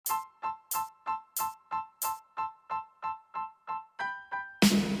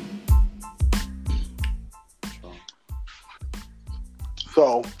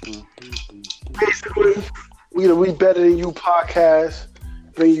So basically, we the We Better Than You podcast,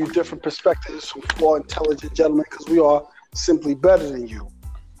 bring you different perspectives from four intelligent gentlemen because we are simply better than you.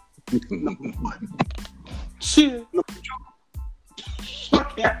 Number one. Shit.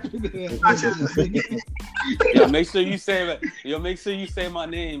 Yo, make sure you say my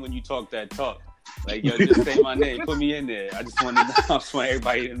name when you talk that talk. Like, yo, just say my name. Put me in there. I just want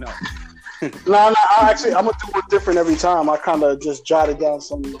everybody to know. No, I'm gonna do it different every time. I kind of just jotted down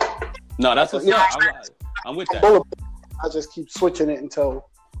some. No, that's what's up. I'm with that. I just keep switching it until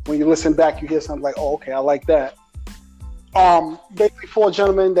when you listen back, you hear something like, "Oh, okay, I like that." Basically, four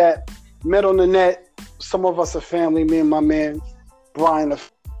gentlemen that met on the net. Some of us are family. Me and my man Brian.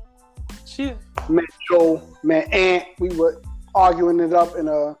 Shit. Met Joe. Met Ant. We were arguing it up in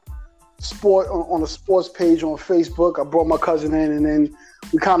a sport on a sports page on Facebook. I brought my cousin in, and then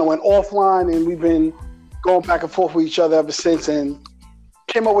we kind of went offline, and we've been going back and forth with each other ever since, and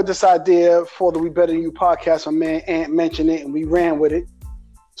came up with this idea for the We Better Than You podcast. My man Ant mentioned it, and we ran with it.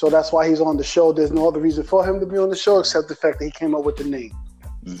 So that's why he's on the show. There's no other reason for him to be on the show except the fact that he came up with the name.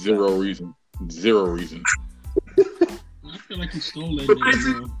 Zero reason. I feel like he stole that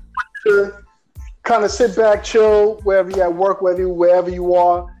name. Kind of sit back, chill, wherever you're at work, wherever you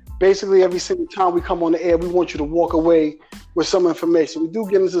are. Basically, every single time we come on the air, we want you to walk away with some information. We do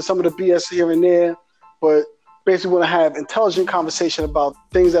get into some of the BS here and there, but basically want to have intelligent conversation about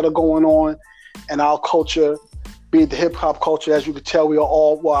things that are going on in our culture, be it the hip-hop culture. As you can tell, we are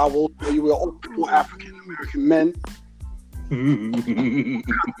all, we are all African-American men.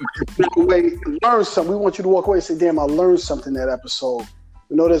 Walk away and learn something. We want you to walk away and say, damn, I learned something that episode.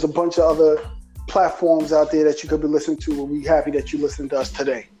 We know there's a bunch of other platforms out there that you could be listening to, and we're happy that you listened to us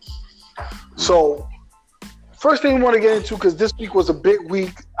today. So, first thing we want to get into, because this week was a big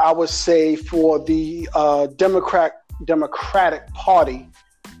week, I would say, for the Democratic Party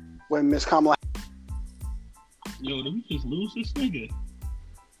when Ms. Kamala. Yo, did we just lose this nigga?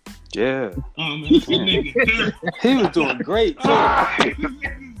 Yeah. Oh, man, this nigga. He was doing great, too.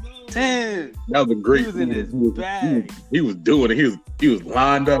 Damn. That was a great. He was in his bag. He was doing it. He was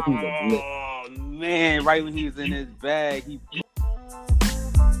lined up. Oh, man. Right when he was in his bag,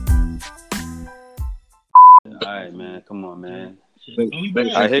 All right, man. Come on, man. All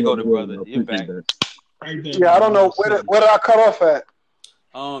right, here go the brother. You're back. Right there, Yeah, I don't know. Where did I cut off at?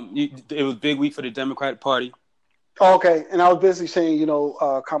 It was a big week for the Democratic Party. Oh, okay. And I was basically saying,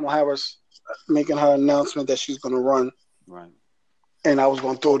 Kamala Harris making her announcement that she's going to run. Right. And I was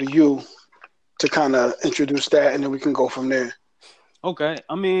going to throw to you to kind of introduce that, and then we can go from there. Okay.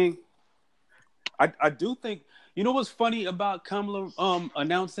 I mean, I do think, what's funny about Kamala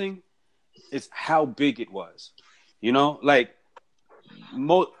announcing is how big it was. You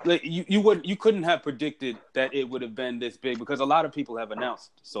couldn't have predicted that it would have been this big because a lot of people have announced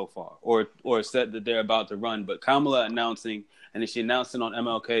so far or said that they're about to run. But Kamala announcing, and then she announced it on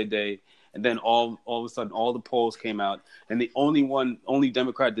MLK Day, and then all of a sudden all the polls came out, and the only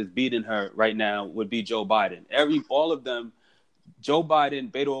Democrat that's beating her right now would be Joe Biden. All of them, Joe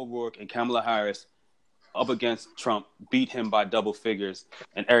Biden, Beto O'Rourke, and Kamala Harris up against Trump, beat him by double figures,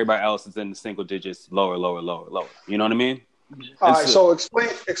 and everybody else is in the single digits, lower. You know what I mean? All right, so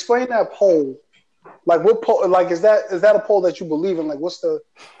explain that poll. Like, what poll? Like, is that a poll that you believe in? Like, what's the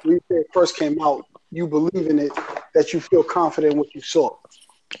when it first came out? You believe in it? That you feel confident in what you saw?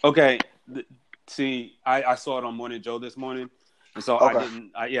 Okay. See, I saw it on Morning Joe this morning, and so okay.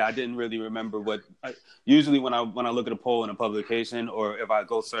 I didn't really remember what. Usually, when I look at a poll in a publication, or if I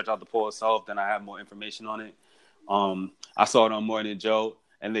go search out the poll itself, then I have more information on it. I saw it on Morning Joe,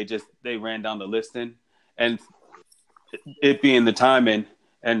 and they ran down the listing, and it being the timing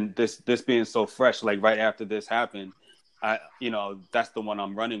and this being so fresh, like right after this happened, that's the one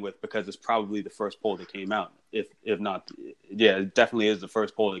I'm running with because it's probably the first poll that came out. If not, yeah, it definitely is the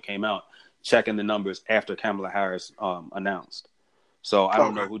first poll that came out. Checking the numbers after Kamala Harris announced. So I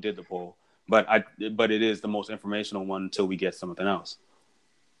don't know who did the poll, but it is the most informational one until we get something else.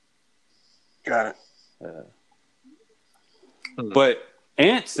 Got it. But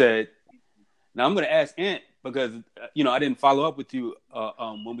Ant said, now I'm going to ask Ant because, I didn't follow up with you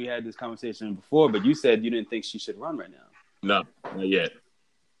when we had this conversation before, but you said you didn't think she should run right now. No, not yet.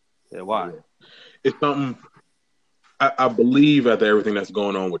 Yeah, why? It's something I believe after everything that's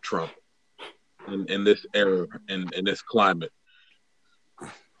going on with Trump in this era and in this climate.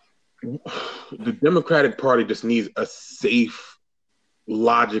 The Democratic Party just needs a safe,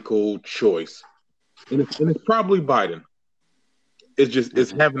 logical choice. And it's probably Biden.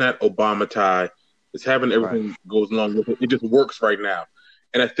 It's having that Obama tie. It's having everything goes along with it. It just works right now.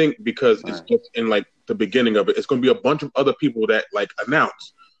 And I think because it's just in like the beginning of it. It's going to be a bunch of other people that like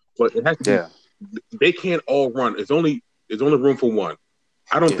announce, but it has to. They can't all run. There's only room for one.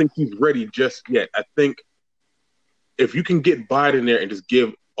 I don't think he's ready just yet. I think if you can get Biden there and just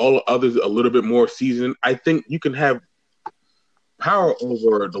give all the others a little bit more season, I think you can have power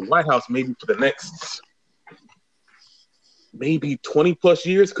over the White House maybe for the next maybe 20 plus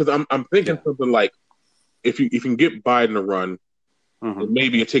years. Because I'm thinking something like if you can get Biden to run,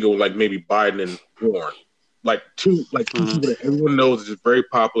 maybe a ticket with like maybe Biden and Warren, like two people that everyone knows is just very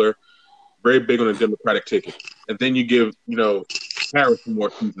popular, very big on the Democratic ticket, and then you give Harris some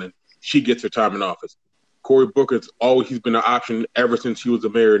more seasoning. She gets her time in office. Cory Booker's he's been an option ever since he was the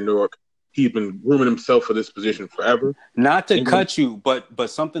mayor of New York. He's been grooming himself for this position forever. Not to cut you, but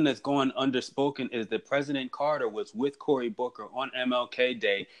something that's going underspoken is that President Carter was with Cory Booker on MLK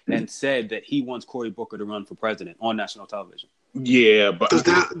Day and said that he wants Cory Booker to run for president on national television. Yeah, but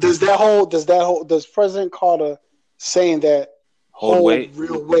does President Carter saying that hold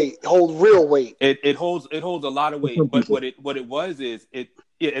real weight? It holds a lot of weight, but what it was is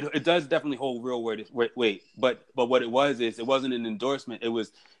it does definitely hold real weight. But what it was is it wasn't an endorsement. It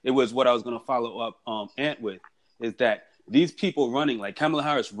was what I was going to follow up Ant with, is that these people running, like Kamala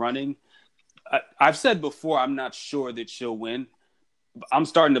Harris running. I've said before, I'm not sure that she'll win. I'm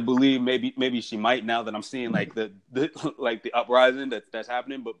starting to believe maybe she might, now that I'm seeing like the uprising that's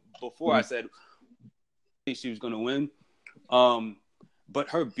happening. But before I said she was going to win. But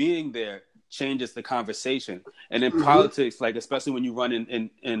her being there changes the conversation. And in politics, like especially when you run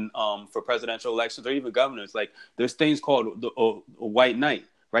in for presidential elections or even governors, like there's things called a white knight,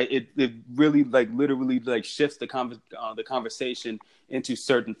 right? It really literally shifts the conversation into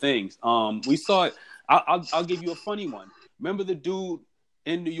certain things. We saw it. I'll give you a funny one. Remember the dude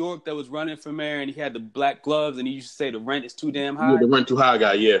in New York that was running for mayor and he had the black gloves and he used to say the rent is too damn high? Yeah, the rent too high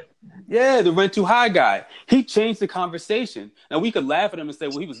guy, yeah. Yeah, the rent too high guy. He changed the conversation. Now, we could laugh at him and say,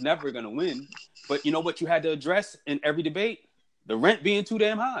 well, he was never going to win. But you know what you had to address in every debate? The rent being too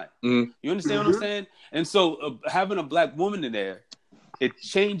damn high. You understand what I'm saying? And so having a black woman in there, it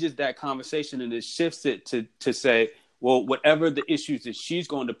changes that conversation and it shifts it to say, well, whatever the issues that she's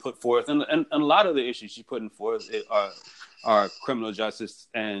going to put forth, and a lot of the issues she's putting forth are criminal justice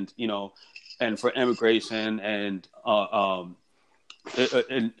and for immigration and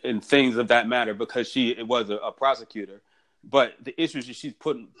things of that matter, because she was a prosecutor. But the issues that she's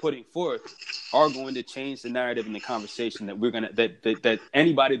putting forth are going to change the narrative and the conversation that that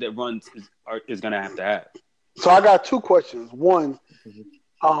anybody that runs is gonna have to have. So I got two questions. One,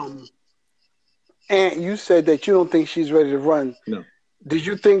 Ant, you said that you don't think she's ready to run. No. Did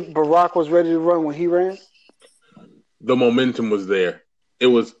you think Barack was ready to run when he ran? The momentum was there. It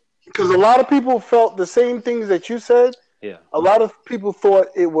was because a lot of people felt the same things that you said. Yeah. A lot of people thought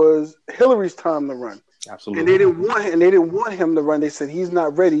it was Hillary's time to run. Absolutely. And they didn't want him to run. They said he's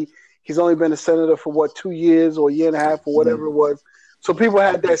not ready. He's only been a senator for 2 years or a year and a half or whatever it was. So people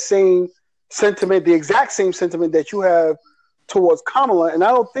had that same sentiment, the exact same sentiment that you have towards Kamala. And I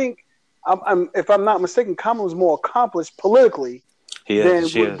don't think, if I'm not mistaken, Kamala's more accomplished politically than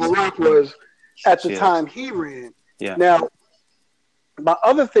what Barack was at the time he ran. Yeah. Now, my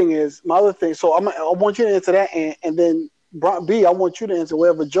other thing. So I want you to answer that, and then B, I want you to answer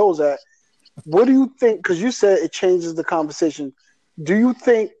wherever Joe's at. What do you think? Because you said it changes the conversation. Do you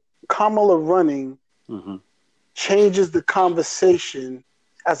think Kamala running changes the conversation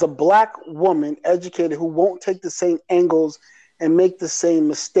as a black woman, educated, who won't take the same angles and make the same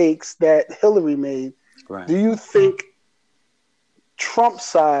mistakes that Hillary made? Right. Do you think Trump's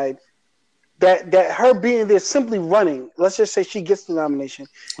side, that her being there, simply running, let's just say she gets the nomination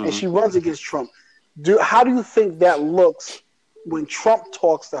and she runs against Trump, how do you think that looks when Trump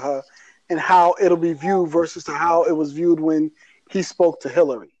talks to her, and how it'll be viewed versus to how it was viewed when he spoke to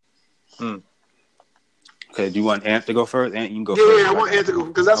Hillary? Okay, do you want Ant to go first? Ant, you can go first. Yeah, I want Ant to go,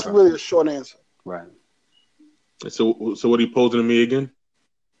 because that's really a short answer. Right. So what are you posing to me again?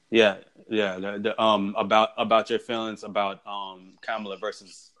 Yeah. About your feelings about Kamala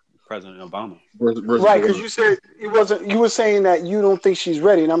versus President Obama. Right, because you said you were saying that you don't think she's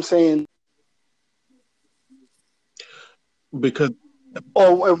ready, and I'm saying because.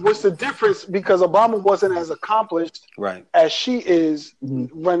 Oh, what's the difference? Because Obama wasn't as accomplished, right, as she is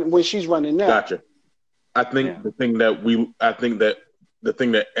when she's running now. Gotcha. I think the thing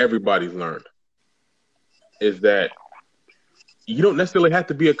that everybody's learned is that you don't necessarily have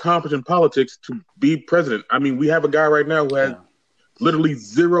to be accomplished in politics to be president. I mean, we have a guy right now who has literally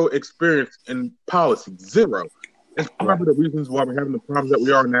zero experience in policy, zero. That's probably the reasons why we're having the problems that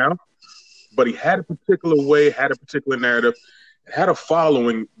we are now. But he had a particular way, had a particular narrative, had a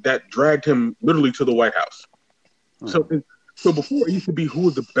following that dragged him literally to the White House. So before it used to be who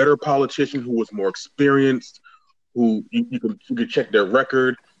was the better politician, who was more experienced, who you could check their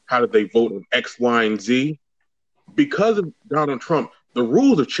record, how did they vote on X, Y, and Z. Because of Donald Trump, the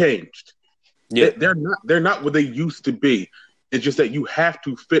rules have changed. Yeah. They're not what they used to be. It's just that you have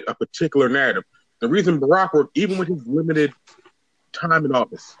to fit a particular narrative. The reason Barack worked, even with his limited time in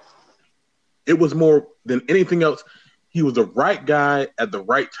office, it was more than anything else. He was the right guy at the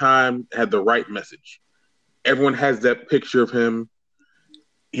right time, had the right message. Everyone has that picture of him.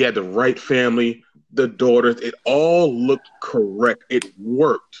 He had the right family, the daughters. It all looked correct. It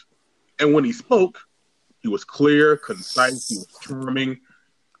worked. And when he spoke, he was clear, concise. He was charming.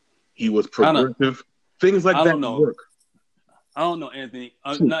 He was progressive. Things like that work. I don't know, Anthony.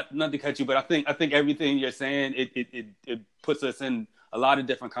 Not to cut you, but I think everything you're saying it puts us in a lot of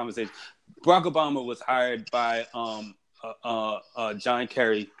different conversations. Barack Obama was hired by John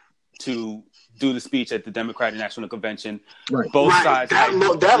Kerry to do the speech at the Democratic National Convention. Right. Both sides.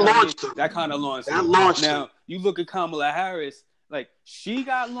 That launched him. That kind of launched him. That launched him. Now, you look at Kamala Harris, like, she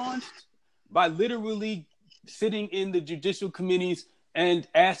got launched by literally sitting in the judicial committees and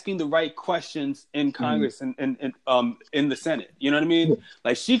asking the right questions in Congress and in the Senate. You know what I mean?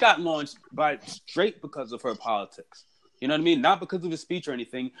 Like, she got launched straight because of her politics. You know what I mean? Not because of a speech or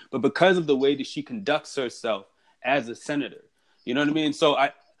anything, but because of the way that she conducts herself as a senator. You know what I mean? So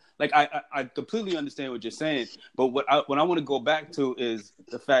I completely understand what you're saying, but what I want to go back to is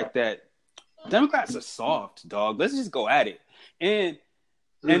the fact that Democrats are soft, dog. Let's just go at it. And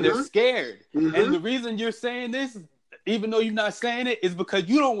they're scared. Mm-hmm. And the reason you're saying this, even though you're not saying it, is because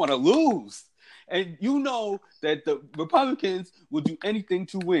you don't want to lose. And you know that the Republicans will do anything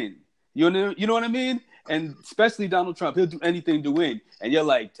to win. You know what I mean? And especially Donald Trump, he'll do anything to win. And you're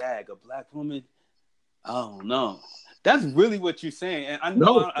like, dag, a black woman? I don't know. That's really what you're saying. And I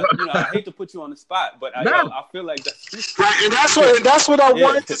know, I hate to put you on the spot, but I feel like that's right. And that's what I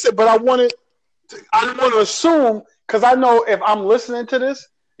wanted to say. But I didn't want to assume, because I know if I'm listening to this,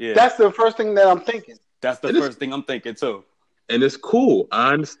 that's the first thing that I'm thinking. That's the first thing I'm thinking too. And it's cool.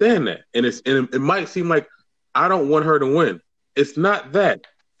 I understand that. And it might seem like I don't want her to win. It's not that.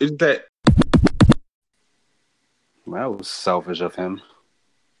 It's that. That was selfish of him.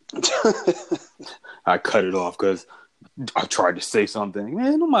 I cut it off because I tried to say something.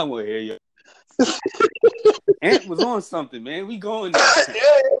 Man, nobody will hear you. Ant was on something, man. We going there.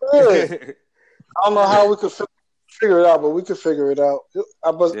 Yeah. I don't know how we could figure it out, but we could figure it out.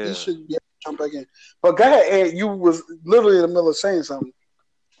 You should be able to jump back in. But go ahead, Ant. You was literally in the middle of saying something.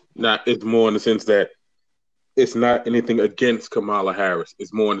 Nah, it's more in the sense that it's not anything against Kamala Harris.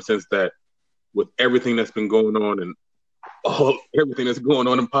 It's more in the sense that with everything that's been going on and everything that's going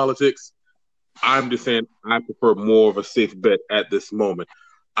on in politics, I'm just saying I prefer more of a safe bet at this moment.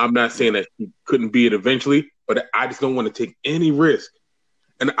 I'm not saying that he couldn't be it eventually, but I just don't want to take any risk.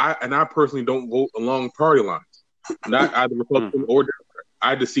 And I personally don't vote along party lines, not either Republican or Democrat.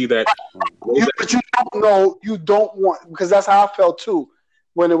 I just see that. But you don't want, because that's how I felt too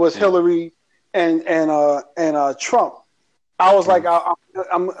when it was Hillary and Trump. I was like,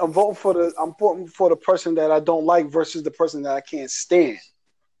 I'm voting for the person that I don't like versus the person that I can't stand.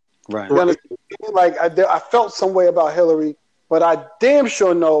 Right. Like I felt some way about Hillary, but I damn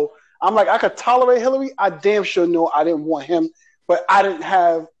sure know. I'm like, I could tolerate Hillary. I damn sure know I didn't want him, but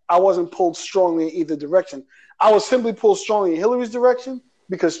I wasn't pulled strongly in either direction. I was simply pulled strongly in Hillary's direction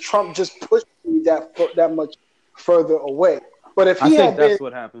because Trump just pushed me that much further away. But if he had been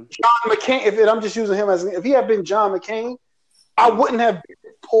what happened. John McCain, I'm just using him if he had been John McCain, I wouldn't have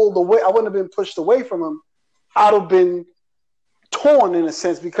been pulled away. I wouldn't have been pushed away from him. I'd have been torn in a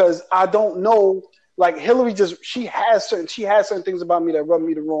sense because I don't know. Like Hillary, she has certain things about me that rub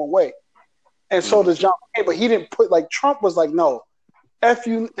me the wrong way, and so does John McCain. But he didn't put like Trump was like, no, F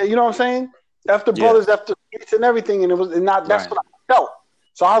you. You know what I'm saying? F the brothers, F the streets, and everything. And it was not. That's what I felt.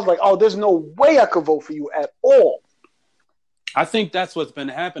 So I was like, oh, there's no way I could vote for you at all. I think that's what's been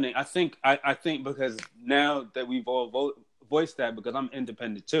happening. I think because now that we've all voiced that, because I'm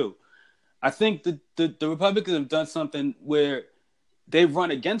independent too, I think the Republicans have done something where they've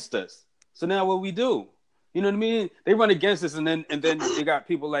run against us. So now what we do? You know what I mean? They run against us, and then they got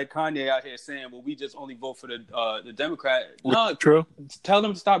people like Kanye out here saying, "Well, we just only vote for the Democrat." No, true. Tell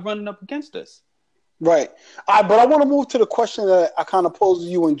them to stop running up against us. Right. But I want to move to the question that I kind of posed to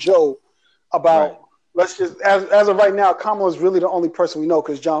you and Joe about. Right. Let's just as of right now, Kamala is really the only person we know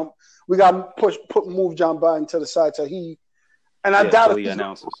because we got to move John Biden to the side so he. And I doubt he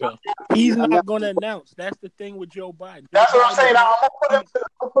announces. He's not going to announce. That's the thing with Joe Biden. That's what I'm saying. I'm gonna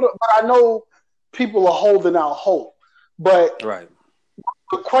put him but I know people are holding out hope. But Right.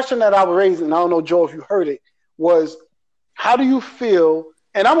 the question that I was raising, and I don't know, Joe, if you heard it, was how do you feel?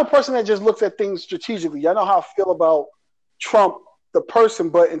 And I'm a person that just looks at things strategically. I know how I feel about Trump, the person,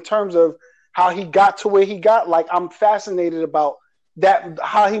 but in terms of how he got to where he got, like I'm fascinated about that,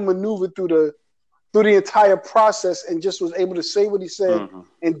 how he maneuvered through the entire process and just was able to say what he said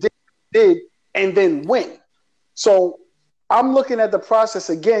and did and then win. So I'm looking at the process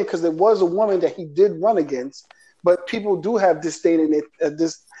again because there was a woman that he did run against, but people do have disdain in it,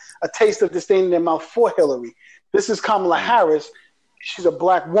 a taste of disdain in their mouth for Hillary. This is Kamala Harris. She's a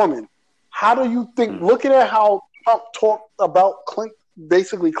black woman. How do you think, looking at how Trump talked about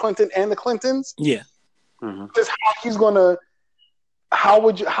basically Clinton and the Clintons, Yeah. just how he's gonna, how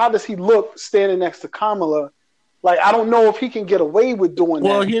does he look standing next to Kamala? Like, I don't know if he can get away with doing that.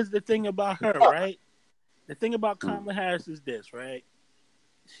 Well, here's the thing about her, right? The thing about Kamala Harris is this, right?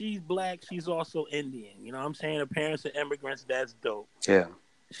 She's black. She's also Indian. You know what I'm saying? Her parents are immigrants. That's dope. Yeah.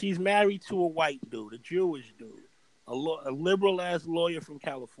 She's married to a white dude, a Jewish dude, a liberal-ass lawyer from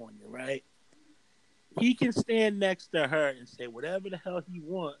California, right? He can stand next to her and say whatever the hell he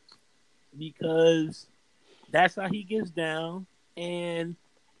wants because that's how he gets down. And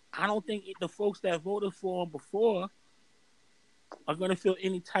I don't think the folks that voted for him before are going to feel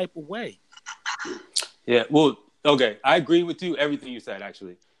any type of way. Yeah, well, okay, I agree with you, everything you said,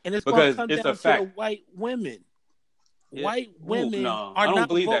 actually. And it's because come it's down a fact. to the white women. Yeah. White women no, are I don't not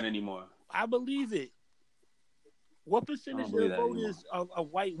believe that anymore. I believe it. What percentage of the vote is of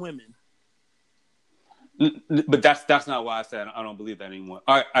white women? But that's not why I said I don't believe that anymore.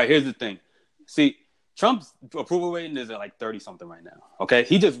 All right, here's the thing. See, Trump's approval rating is at like 30-something right now. Okay,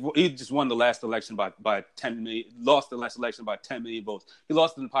 he just won the last election by 10 million. Lost the last election by 10 million votes. He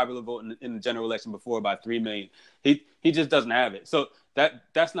lost in the popular vote in the general election before by 3 million. He just doesn't have it. So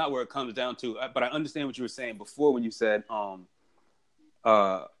that's not where it comes down to. But I understand what you were saying before when you said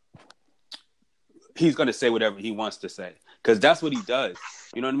he's going to say whatever he wants to say because that's what he does.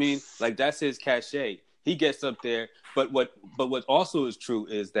 You know what I mean? Like that's his cachet. He gets up there. But what also is true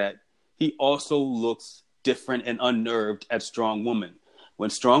is that he also looks different and unnerved at strong women. When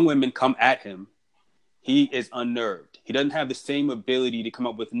strong women come at him, he is unnerved. He doesn't have the same ability to come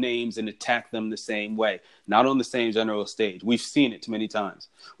up with names and attack them the same way, not on the same general stage. We've seen it too many times.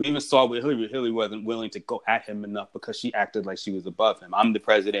 We even saw with Hillary. Hillary wasn't willing to go at him enough because she acted like she was above him. I'm the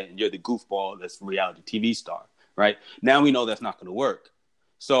president and you're the goofball that's a reality TV star, right? Now we know that's not going to work.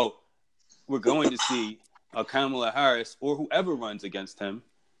 So we're going to see a Kamala Harris or whoever runs against him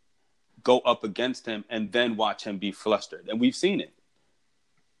go up against him and then watch him be flustered. And we've seen it.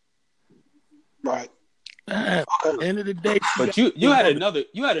 Right. At the end of the day, but you had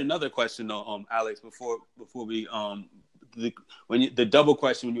another question though, Alex, before we the double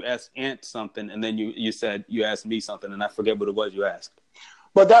question when you asked Ant something and then you said you asked me something and I forget what it was you asked.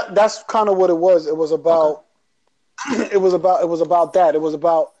 But that's kind of what it was. It was about it was about that. It was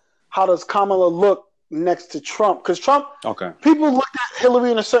about how does Kamala look next to Trump? Because Trump, people looked at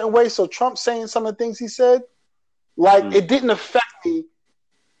Hillary in a certain way. So Trump saying some of the things he said, like it didn't affect me.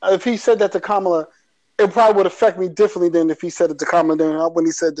 If he said that to Kamala, it probably would affect me differently than if he said it to Kamala than when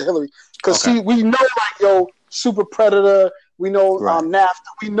he said to Hillary. Because we know, like, Super Predator, we know NAFTA,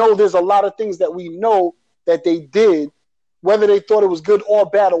 we know there's a lot of things that we know that they did, whether they thought it was good or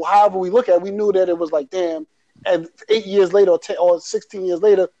bad or however we look at it, we knew that it was like, damn, and 8 years later or 16 years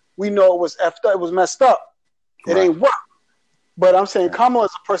later, we know it was effed up, it was messed up. It ain't work. But I'm saying Kamala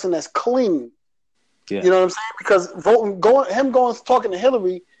is a person that's clean. Yeah. You know what I'm saying? Because talking to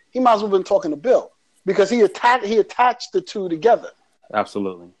Hillary, he might as well have been talking to Bill because he attached the two together.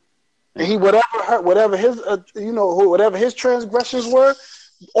 Absolutely. And he whatever his transgressions were,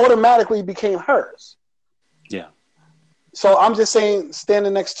 automatically became hers. Yeah. So I'm just saying,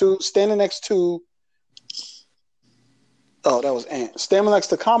 standing next to. Oh, that was Ant. Standing next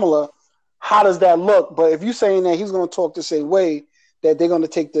to Kamala, how does that look? But if you're saying that he's going to talk the same way, that they're going to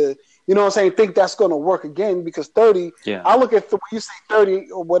take the, you know what I'm saying, think that's going to work again because 30, I look at when you say 30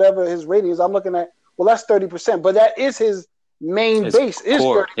 or whatever his rating is, I'm looking at, well, that's 30%, but that is his main base. Is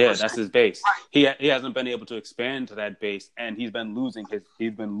 30%. Yeah, that's his base. Right. He hasn't been able to expand to that base, and he's been losing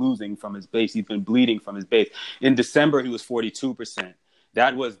from his base. He's been bleeding from his base. In December, he was 42%.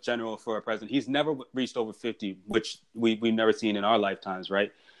 That was general for a president. He's never reached over 50, which we've never seen in our lifetimes,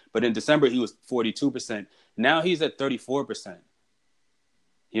 right? But in December, he was 42%. Now he's at 34%.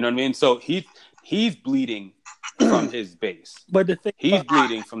 You know what I mean? So he's bleeding from his base. But the thing he's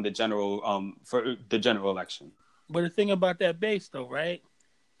bleeding from the general for the general election. But the thing about that base, though, right?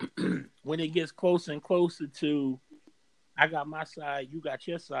 When it gets closer and closer to, I got my side, you got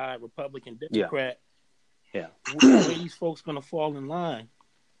your side, Republican, Democrat. Yeah. Where these folks gonna fall in line?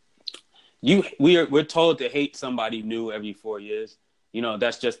 We're told to hate somebody new every 4 years.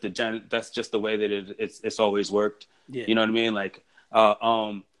 That's just that's just the way that it's always worked. Yeah. You know what I mean? Like,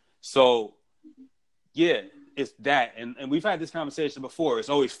 so yeah, it's that. And we've had this conversation before. It's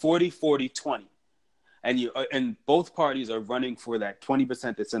always 40, 40, 20. And both parties are running for that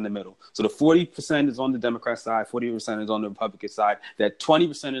 20% that's in the middle. So the 40% is on the Democrat side, 40% is on the Republican side. That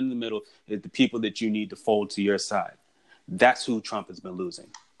 20% in the middle is the people that you need to fold to your side. That's who Trump has been losing.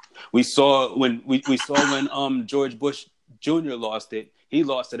 We saw when George Bush Jr. lost it. He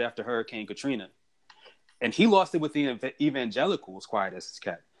lost it after Hurricane Katrina, and he lost it with the evangelicals, quiet as it's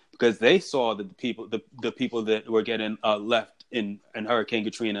kept, because they saw that the people that were getting left in Hurricane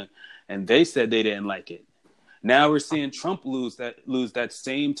Katrina, and they said they didn't like it. Now we're seeing Trump lose that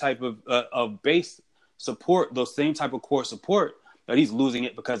same type of base support, those same type of core support, but he's losing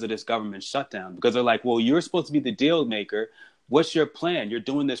it because of this government shutdown. Because they're like, well, you're supposed to be the deal maker. What's your plan? You're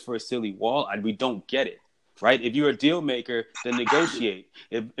doing this for a silly wall. We don't get it, right? If you're a deal maker, then negotiate.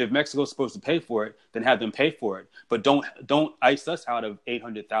 If Mexico's supposed to pay for it, then have them pay for it. But don't ice us out of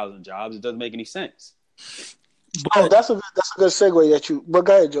 800,000 jobs. It doesn't make any sense. Oh, that's a good segue But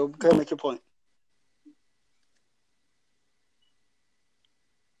go ahead, Joe. Go ahead and make your point.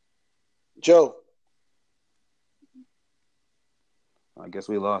 Joe. I guess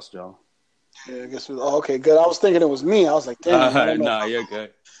we lost, Joe. Yeah, I guess. Okay, good. I was thinking it was me. I was like, damn. No, you're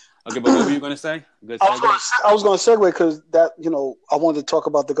good. Okay, but what were you going to say? Good segue? I was going to segue because that, I wanted to talk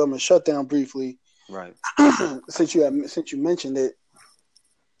about the government shutdown briefly. Right. since you mentioned it,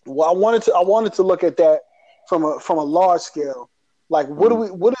 well, I wanted to look at that from a large scale. Like,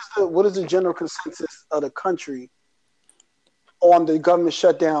 what is the general consensus of the country on the government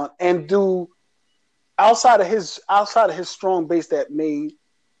shutdown, and do outside of his strong base that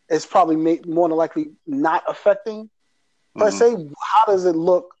is probably more than likely not affecting per se. How does it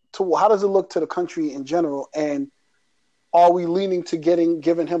look to the country in general, and are we leaning to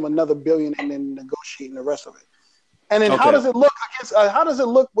giving him another $1 billion and then negotiating the rest of it? And then how does it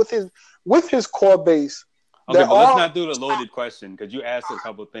look with his core base? Okay, but let's not do the loaded question because you asked a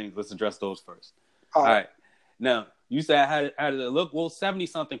couple of things. Let's address those first. All right. Now, you said how does it look? Well,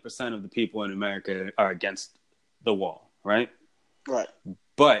 70-something% of the people in America are against the wall, right? Right.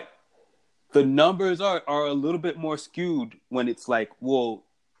 But the numbers are a little bit more skewed when it's like, well,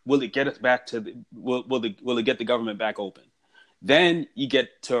 will it get us back to will it get the government back open? Then you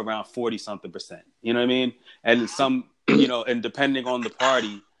get to around 40-something%. You know what I mean? And some, and depending on the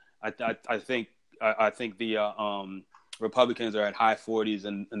party, I think the Republicans are at high 40s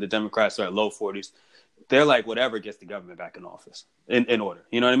and the Democrats are at low 40s. They're like, whatever gets the government back in office, in order.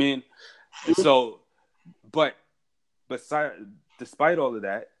 You know what I mean? So, but despite all of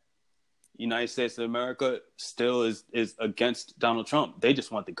that, United States of America still is against Donald Trump. They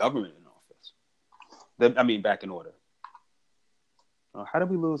just want the government in office. Back in order. How did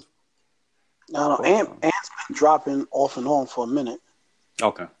we lose? I don't know. Ant's been dropping off and on for a minute.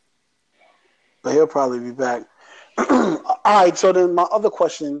 Okay. But he'll probably be back. All right, so then my other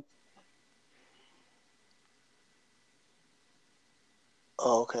question.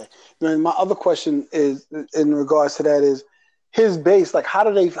 Oh, okay. Then my other question is in regards to that is his base. Like, how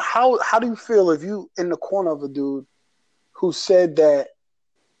do you feel if you in the corner of a dude who said that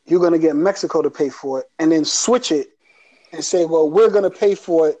you're going to get Mexico to pay for it and then switch it and say, well, we're going to pay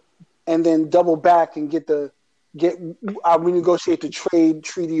for it and then double back and renegotiate the trade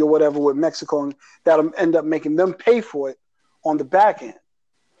treaty or whatever with Mexico, and that'll end up making them pay for it on the back end.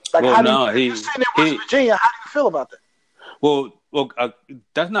 Like, you're sitting in West Virginia, how do you feel about that? Well,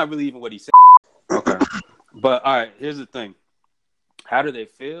 that's not really even what he said. Okay. But all right, here's the thing. How do they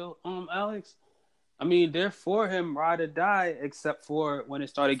feel, Alex? They're for him, ride or die, except for when it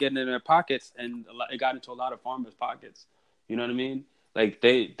started getting in their pockets, and it got into a lot of farmers' pockets. You know what I mean? Like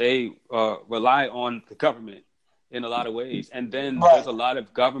they rely on the government in a lot of ways, and then there's a lot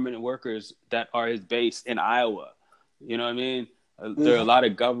of government workers that are his base in Iowa. You know what I mean? There are a lot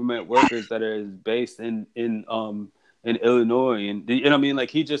of government workers that are based in Illinois, and you know what I mean?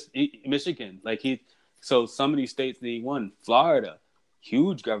 Like Michigan, so some of these states that he won, Florida,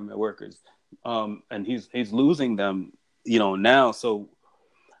 huge government workers, and he's losing them, now.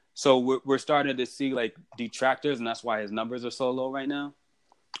 So we're starting to see like detractors, and that's why his numbers are so low right now.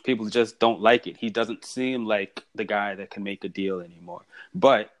 People just don't like it. He doesn't seem like the guy that can make a deal anymore.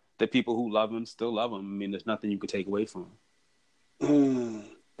 But the people who love him still love him. There's nothing you could take away from him.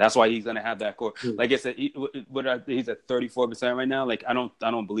 That's why he's gonna have that core. Like I said, he's at 34% right now. Like I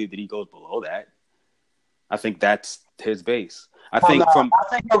don't believe that he goes below that. I think that's his base. I think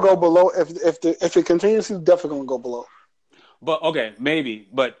he'll go below if it continues. He's definitely gonna go below. But okay, maybe.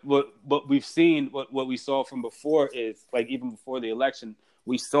 But what we've seen, what we saw from before is like even before the election,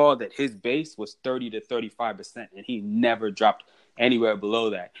 we saw that his base was 30 to 35%, and he never dropped anywhere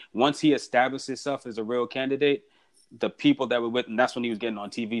below that. Once he established himself as a real candidate, the people that were with him, that's when he was getting on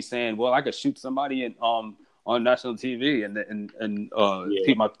TV saying, "Well, I could shoot somebody on national TV, and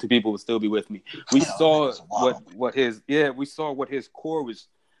people would still be with me." We saw what his core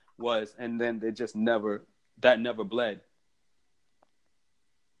was, and then they just never bled.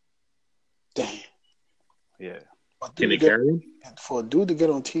 Damn. Yeah. Can they carry him? For a dude to get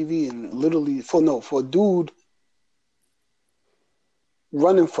on TV and literally for a dude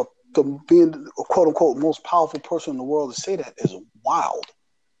running to being a quote unquote most powerful person in the world to say that is wild.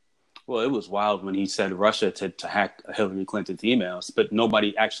 Well, it was wild when he said Russia to hack Hillary Clinton's emails, but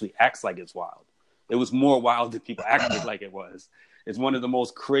nobody actually acts like it's wild. It was more wild than people acted like it was. It's one of the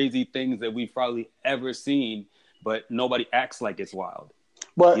most crazy things that we've probably ever seen, but nobody acts like it's wild.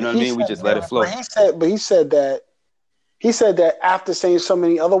 But you know what I mean? We just let it flow. But he said that after saying so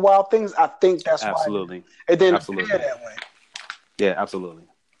many other wild things, I think that's absolutely. Why it didn't appear that way. Yeah, absolutely.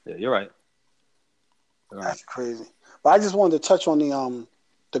 Yeah, you're right. That's crazy. But I just wanted to touch on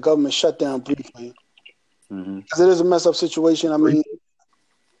the government shutdown briefly because it is a messed up situation. I mean,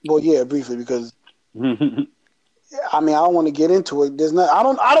 briefly because I don't want to get into it. There's not. I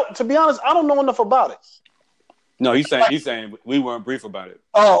don't. To be honest, I don't know enough about it. No, he's saying we weren't brief about it.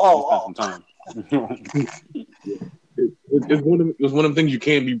 Oh. Time. It was one of the things you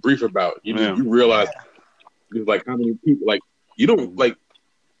can't be brief about. You realize it's like how many people like you don't like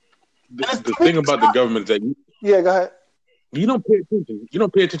the thing about the government is that go ahead. You don't pay attention. You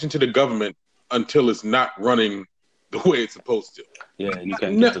don't pay attention to the government until it's not running the way it's supposed to. Yeah, and you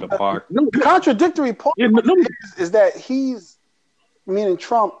can't get to the park. The contradictory part is that meaning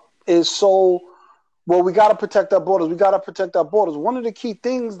Trump, is so. Well, we got to protect our borders. One of the key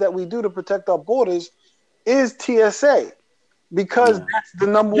things that we do to protect our borders is TSA, because that's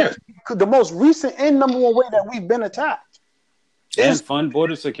the most recent and number one way that we've been attacked. And fund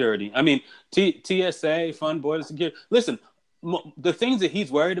border security. I mean, TSA, fund border security. Listen, the things that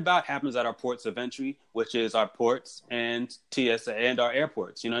he's worried about happens at our ports of entry, which is our ports and TSA and our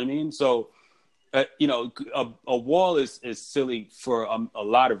airports. You know what I mean? So, a wall is silly for a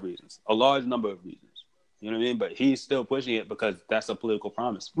lot of reasons, a large number of reasons. You know what I mean? But he's still pushing it because that's a political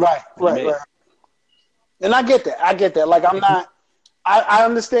promise. Right. And I get that. Like I'm not. I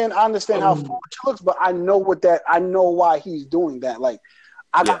understand how foolish it looks, but I know why he's doing that. Like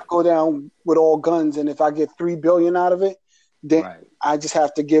I got to go down with all guns, and if I get $3 billion out of it, then I just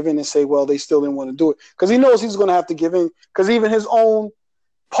have to give in and say, well, they still didn't want to do it because he knows he's going to have to give in because even his own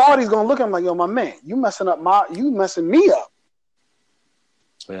party's going to look at him like, yo, my man, you messing me up.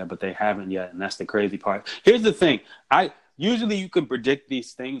 Yeah, but they haven't yet, and that's the crazy part. Here's the thing: usually you can predict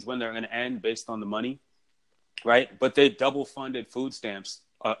these things when they're going to end based on the money, right? But they double funded food stamps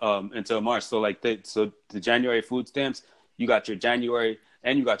until March. So the January food stamps, you got your January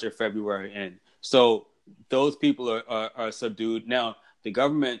and you got your February in. So those people are subdued. Now the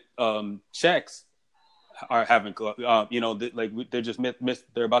government checks haven't they're just missed.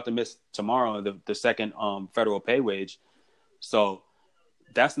 They're about to miss tomorrow the second federal pay wage. So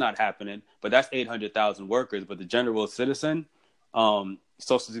that's not happening, but that's 800,000 workers. But the general citizen,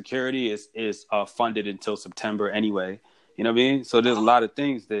 Social Security is funded until September anyway. You know what I mean? So there's a lot of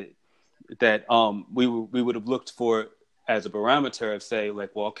things that we would have looked for as a barometer of say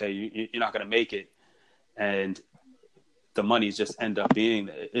like, well, okay, you're not going to make it, and the monies just end up being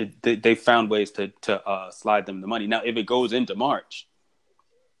they found ways to slide them the money. Now, if it goes into March,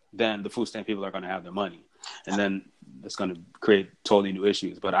 then the food stamp people are going to have their money, and then it's going to create totally new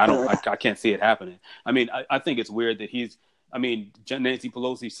issues. But I can't see it happening. I mean, I think it's weird that Nancy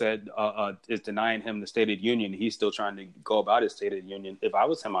Pelosi said is denying him the State of the Union. He's still trying to go about his State of the Union. If I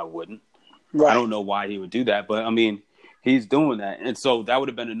was him, I wouldn't. Right. I don't know why he would do that, but I mean, he's doing that. And so that would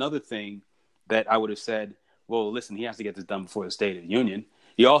have been another thing that I would have said, well, listen, he has to get this done before the State of the Union.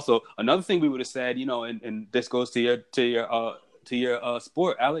 He also, another thing we would have said, and this goes to your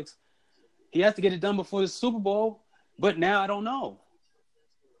sport, Alex, he has to get it done before the Super Bowl. But now I don't know.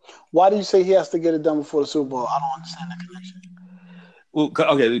 Why do you say he has to get it done before the Super Bowl? I don't understand the connection. Well,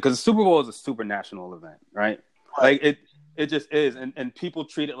 okay, because the Super Bowl is a super national event, right? Like it just is, and people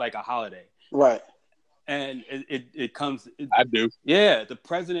treat it like a holiday, right? And it comes. I do. Yeah, the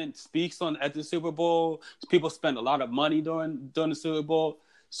president speaks at the Super Bowl. People spend a lot of money during the Super Bowl,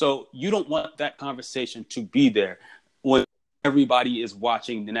 so you don't want that conversation to be there when everybody is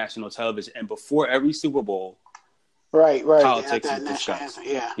watching the national television, and before every Super Bowl, right, politics is discussed.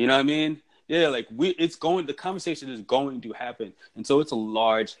 Yeah, you know what I mean? Yeah, like the conversation is going to happen, and so it's a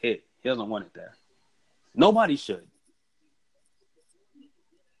large hit. He doesn't want it there. Nobody should.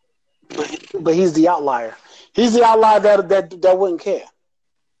 But he's the outlier. He's the outlier that wouldn't care.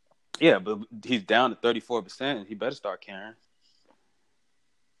 Yeah, but he's down to 34%. He better start caring.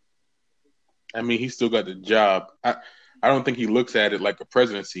 I mean, he still got the job. I don't think he looks at it like a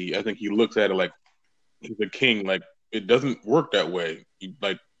presidency. I think he looks at it like he's a king. Like, it doesn't work that way.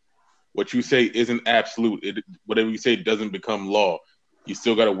 Like, what you say isn't absolute. Whatever you say doesn't become law. You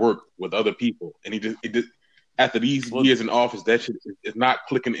still got to work with other people. And it just after these years in office, that shit is not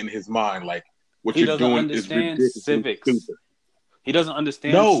clicking in his mind. Like, what you're doing is ridiculous. Civics. He doesn't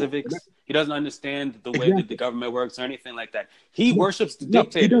understand civics. He doesn't understand the way that the government works or anything like that. He worships the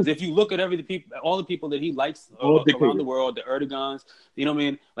dictators. If you look at all the people that he likes around the world, the Erdogans, you know what I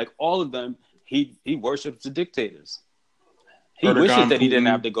mean? Like, all of them, he worships the dictators. He wishes that he didn't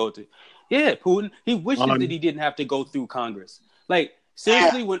have to go to. Yeah, Putin. He wishes that he didn't have to go through Congress. Like,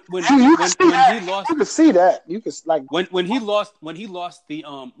 seriously, when he lost, you can see that. You can like when he lost the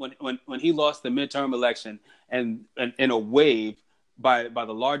midterm election and in a wave by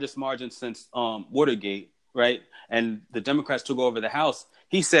the largest margin since Watergate, right? And the Democrats took over the House.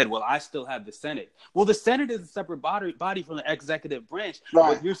 He said, "Well, I still have the Senate." Well, the Senate is a separate body from the executive branch,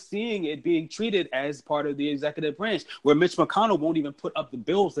 right. But you're seeing it being treated as part of the executive branch, where Mitch McConnell won't even put up the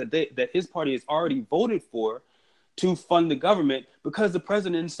bills that his party has already voted for to fund the government because the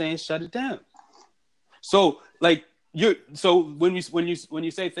president is saying shut it down. So, like, when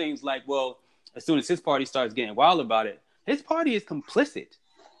you say things like, well, as soon as his party starts getting wild about it, his party is complicit.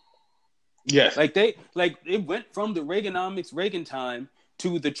 Yes. It went from the Reaganomics time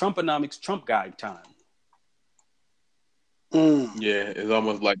to the Trumponomics Trump guy time. Yeah, it's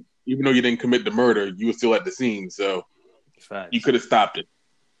almost like even though you didn't commit the murder, you were still at the scene, so you could have stopped it.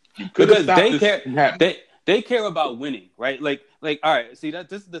 You could have stopped it. They care about winning, right? Like, all right, see,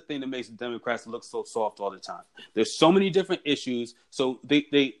 this is the thing that makes the Democrats look so soft all the time. There's so many different issues, so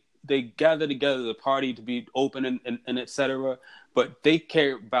they gather together the party to be open and et cetera, but they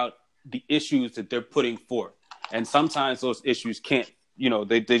care about the issues that they're putting forth. And sometimes those issues can't,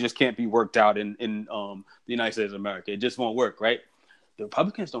 they just can't be worked out in the United States of America. It just won't work, right? The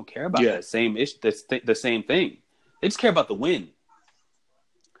Republicans don't care about that same issue, the same thing. They just care about the win.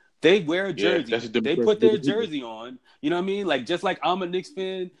 They wear a jersey. They put their jersey on. You know what I mean? Like, just like I'm a Knicks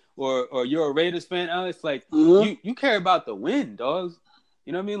fan or you're a Raiders fan, Alex, like, you care about the win, dogs.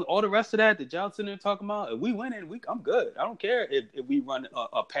 You know what I mean? All the rest of that y'all sitting there talking about, if we win it, I'm good. I don't care if we run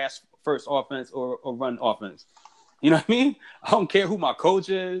a pass first offense or run offense. You know what I mean? I don't care who my coach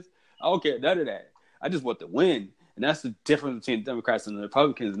is. I don't care none of that. I just want the win. And that's the difference between the Democrats and the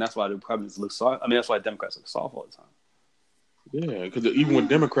Republicans, and that's why the Republicans look soft. I mean, that's why Democrats look soft all the time. Yeah, because even with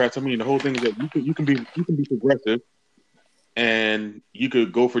Democrats, I mean, the whole thing is that you can be progressive, and you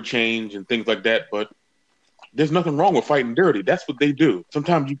could go for change and things like that. But there's nothing wrong with fighting dirty. That's what they do.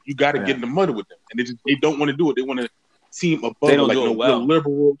 Sometimes you got to get in the mud with them, and they don't want to do it. They want to seem above. They don't do it well. We're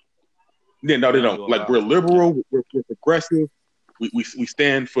liberal. Yeah, no, they don't. Like, we're liberal. We're progressive. We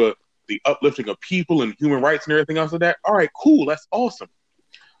stand for the uplifting of people and human rights and everything else like that. All right, cool. That's awesome.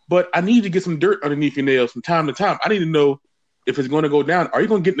 But I need to get some dirt underneath your nails from time to time. I need to know if it's going to go down. Are you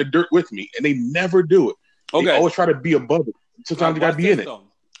going to get in the dirt with me? And they never do it. Okay. They always try to be above it. Sometimes you got to be in it.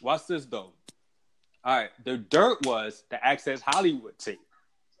 Watch this, though. All right. The dirt was the Access Hollywood tape.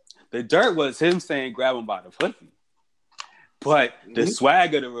 The dirt was him saying grab him by the pussy. But the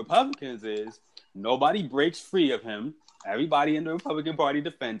swag of the Republicans is nobody breaks free of him. Everybody in the Republican Party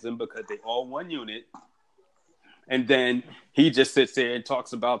defends him because they all one unit. And then he just sits there and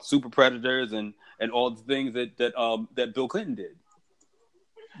talks about super predators and all the things that Bill Clinton did.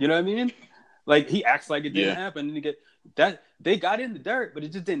 You know what I mean? Like, he acts like it didn't happen, and they got in the dirt, but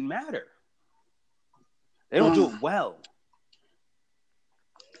it just didn't matter. They don't do it well.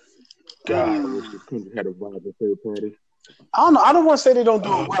 God, I wish the Clinton had a viable third party. I don't know. I don't want to say they don't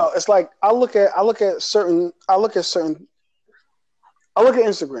do it well. It's like I look at Instagram.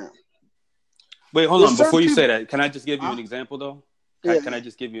 Wait, hold on. Before you say that, can I just give you an example, though? Can I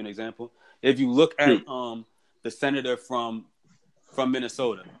just give you an example? If you look at the senator from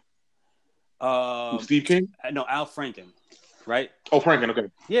Minnesota, Steve King? No, Al Franken, right? Oh, Franken, okay.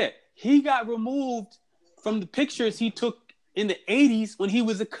 Yeah, he got removed from the pictures he took in the 80s when he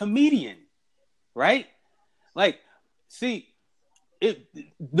was a comedian, right? Like, see,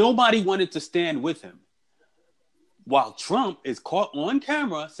 nobody wanted to stand with him. While Trump is caught on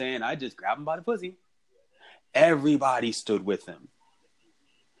camera saying, I just grabbed him by the pussy. everybody stood with him.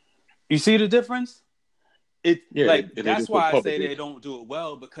 You see the difference? That's why I say they don't do it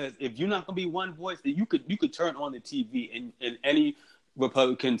well, because if you're not gonna be one voice, then you could turn on the TV and any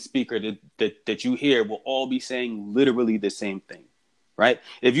Republican speaker that you hear will all be saying literally the same thing, right?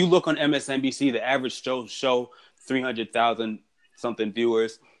 If you look on MSNBC, the average show 300,000 something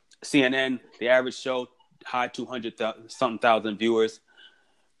viewers. CNN, the average show high 200,000 viewers.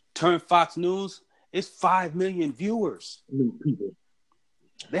 Turn Fox News, it's 5 million viewers. People.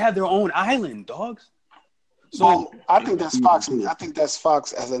 They have their own island, dogs. So I think that's Fox. I think that's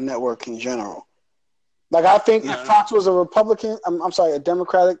Fox as a network in general. Like, I think if Fox was a Republican, I'm sorry, a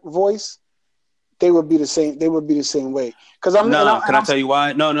Democratic voice, they would be the same. They would be the same way. Because can I tell you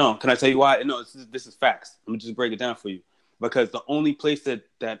why? No. Can I tell you why? No, this is facts. Let me just break it down for you. Because the only place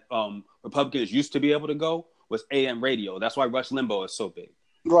that Republicans used to be able to go was AM radio. That's why Rush Limbaugh is so big.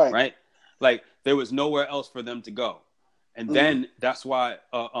 Right. Like, there was nowhere else for them to go. And then that's why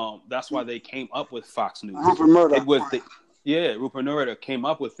they came up with Fox News. Rupert Murdoch. Rupert Murdoch came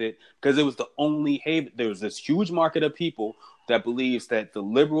up with it because it was the only haven. There was this huge market of people that believes that the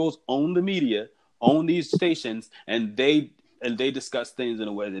liberals own the media, own these stations, and they discuss things in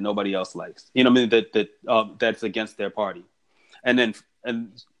a way that nobody else likes. You know what I mean? That's against their party. And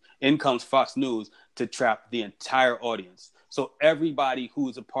in comes Fox News to trap the entire audience. So everybody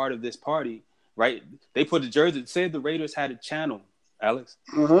who's a part of this party, right? They put the jersey. Say the Raiders had a channel, Alex.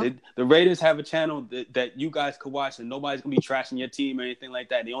 Mm-hmm. The Raiders have a channel that you guys could watch, and nobody's gonna be trashing your team or anything like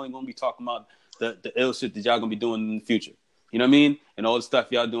that. They only gonna be talking about the ill shit that y'all gonna be doing in the future. You know what I mean? And all the stuff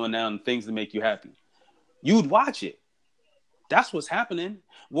y'all doing now and things that make you happy. You'd watch it. That's what's happening.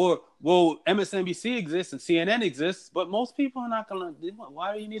 Well, MSNBC exists and CNN exists, but most people are not gonna.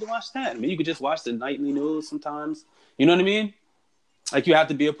 Why do you need to watch that? I mean, you could just watch the nightly news sometimes. You know what I mean? Like, you have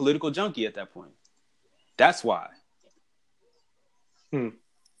to be a political junkie at that point. That's why. They're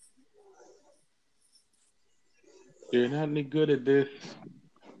not any good at this.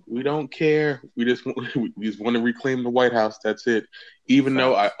 We don't care. We just want to reclaim the White House. That's it. Even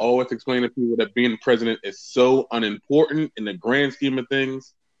though I always explain to people that being president is so unimportant in the grand scheme of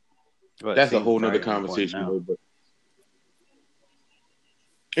things. But that's a whole nother conversation. But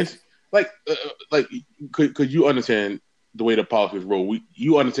it's like could you understand the way the politics roll?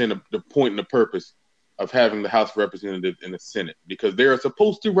 You understand the point and the purpose of having the House of Representatives and the Senate, because they are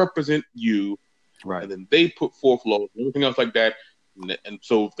supposed to represent you, right? And then they put forth laws and everything else like that. And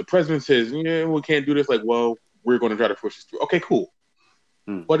so if the president says, "Yeah, we can't do this," like, well, we're going to try to push this through. Okay, cool.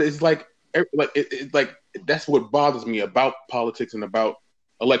 But it's like that's what bothers me about politics and about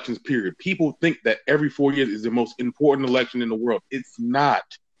elections. Period. People think that every 4 years is the most important election in the world. It's not.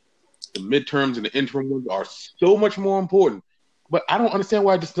 The midterms and the interim ones are so much more important. But I don't understand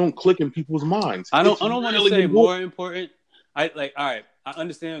why I just don't click in people's minds. I don't want to say more important. All right, I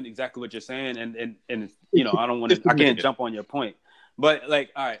understand exactly what you're saying, and you know, I can't jump on your point. But all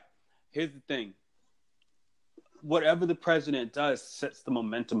right, here's the thing. Whatever the president does sets the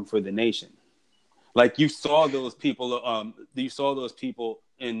momentum for the nation. Like, you saw those people you saw those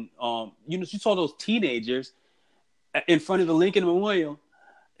teenagers in front of the Lincoln Memorial,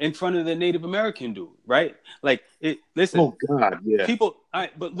 in front of the Native American dude, right? Like, listen. Oh God, yeah. People, all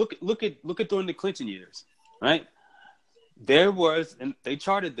right, but look at during the Clinton years, right? There was, and they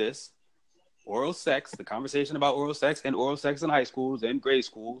charted this, oral sex, the conversation about oral sex and oral sex in high schools and grade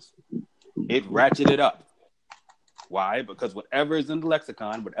schools. It ratcheted up. Why? Because whatever is in the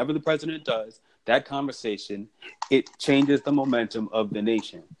lexicon, whatever the president does, that conversation, it changes the momentum of the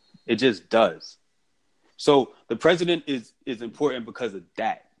nation. It just does. So the president is important because of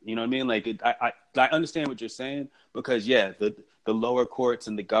that. You know what I mean? Like, I understand what you're saying, because the lower courts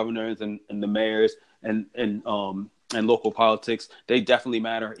and the governors and the mayors and local politics, they definitely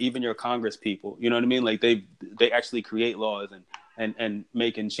matter. Even your Congress people, you know what I mean? Like, they actually create laws and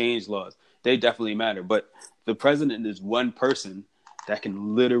make and change laws. They definitely matter. But the president is one person that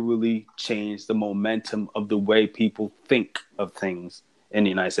can literally change the momentum of the way people think of things in the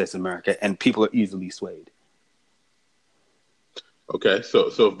United States of America, and people are easily swayed. Okay, so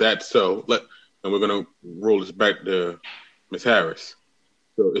if that's so, and we're gonna roll this back to Ms. Harris.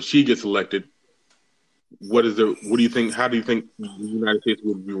 So if she gets elected, what do you think? How do you think the United States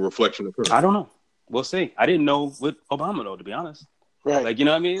would be a reflection of her? I don't know. We'll see. I didn't know with Obama, though, to be honest. Right. Like, you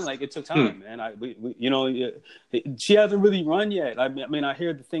know what I mean? Like, it took time, man. She hasn't really run yet. I mean, I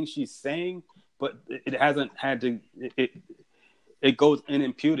hear the things she's saying, but it hasn't had to. It goes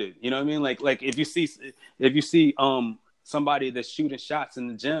unimputed. You know what I mean? Like if you see somebody that's shooting shots in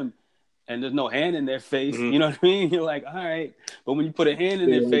the gym, and there's no hand in their face. Mhm. You know what I mean? You're like, all right. But when you put a hand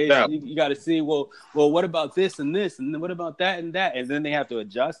in their face, you got to see, well, what about this and this? And then what about that and that? And then they have to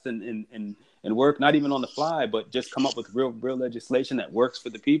adjust and work, not even on the fly, but just come up with real legislation that works for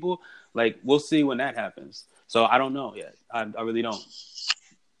the people. Like, we'll see when that happens. So I don't know yet. I really don't.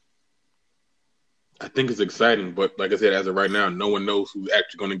 I think it's exciting, but like I said, as of right now, no one knows who's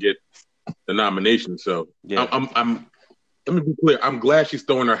actually going to get the nomination. So Yeah. Let me be clear. I'm glad she's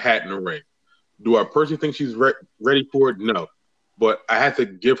throwing her hat in the ring. Do I personally think she's ready for it? No. But I have to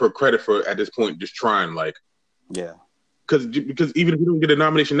give her credit for, at this point, just trying. Like, yeah. Because even if you don't get a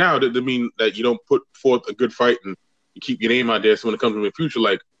nomination now, that doesn't mean that you don't put forth a good fight and you keep your name out there. So when it comes to the future,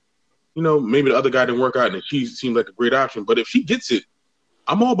 like, you know, maybe the other guy didn't work out and she seems like a great option. But if she gets it,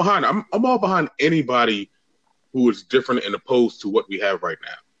 I'm all behind. I'm all behind anybody who is different and opposed to what we have right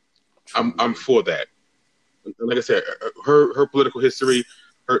now. I'm for that. Like I said, her political history,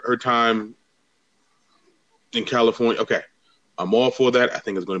 her time in California. Okay, I'm all for that. I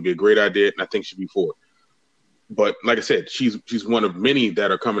think it's going to be a great idea, and I think she'll be for it. But like I said, she's one of many that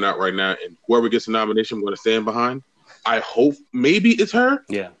are coming out right now, and whoever gets the nomination, I'm going to stand behind. I hope maybe it's her.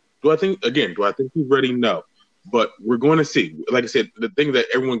 Yeah. Do I think she's ready? No. But we're going to see. Like I said, the thing that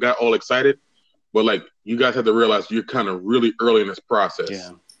everyone got all excited, but like you guys have to realize you're kind of really early in this process.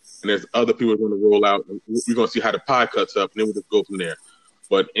 Yeah. And there's other people going to roll out. And we're going to see how the pie cuts up, and then we'll just go from there.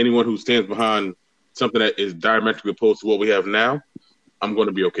 But anyone who stands behind something that is diametrically opposed to what we have now, I'm going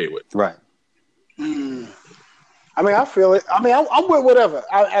to be okay with. Right. I mean, I feel it. I mean, I'm with whatever.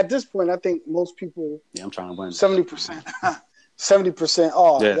 At this point, I think most people. Yeah, I'm trying to win. 70%. 70%.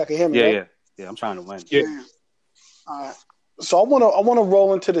 Oh, yeah. Y'all can hear me. Yeah, right? yeah. Yeah, I'm trying to win. Yeah. All right. So I want to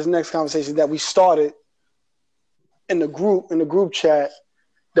roll into this next conversation that we started in the group chat.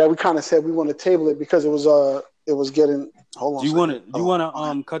 That we kind of said we want to table it because it was getting. Hold on. Do you want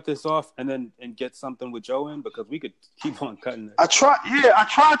to cut this off and get something with Joe in, because we could keep on cutting it. I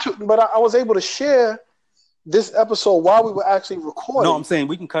tried to, but I was able to share this episode while we were actually recording. No, I'm saying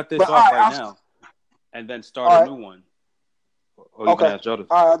we can cut this off right now and then start a new one. Or you can ask Joe to.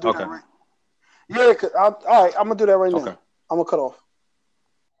 All right, I'll do that right. Yeah, all right, I'm gonna do that right now. I'm gonna cut off.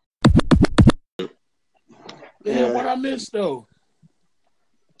 Yeah, what I missed though.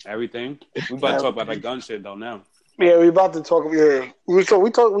 Everything. We about to talk about that gun shit though now. Yeah, we about to talk. Yeah, we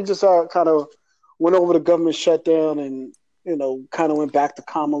just kind of went over the government shutdown and kind of went back to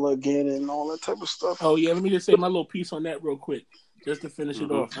Kamala again and all that type of stuff. Oh yeah, let me just say my little piece on that real quick, just to finish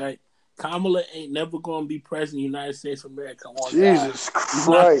it off. Right, Kamala ain't never gonna be president of the United States of America. Jesus Christ, he's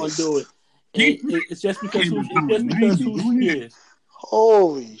not gonna do it. It's just because who she is.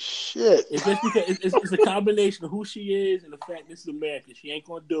 Holy shit! It's just because it's a combination of who she is and the fact this is America. She ain't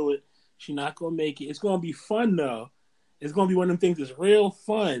gonna do it. She's not gonna make it. It's gonna be fun though. It's gonna be one of them things that's real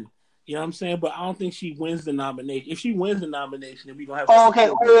fun. You know what I'm saying? But I don't think she wins the nomination. If she wins the nomination, then we gonna have.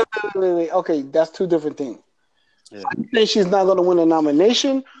 Wait. Okay, that's two different things. Yeah. You think she's not gonna win the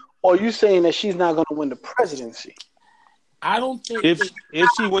nomination, or you saying that she's not gonna win the presidency? I don't think if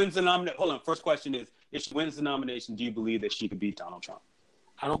she wins the nomination. Hold on. First question is: if she wins the nomination, do you believe that she could beat Donald Trump?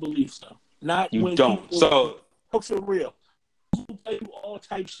 I don't believe so. Not you when don't. So folks are real. People tell you all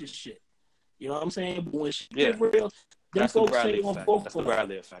types of shit. You know what I'm saying? But when she's real, them folks say on both. That's the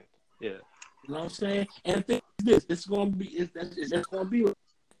Bradley effect. Yeah. You know what I'm saying? And the thing is this: it's gonna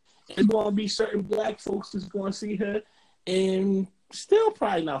be certain black folks that's gonna see her and still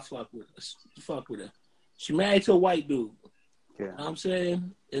probably not fuck with her. She married to a white dude. Yeah. You know what I'm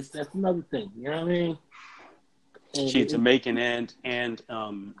saying? That's another thing. You know what I mean? And she's Jamaican and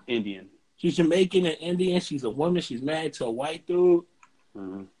Indian. She's Jamaican and Indian. She's a woman. She's married to a white dude.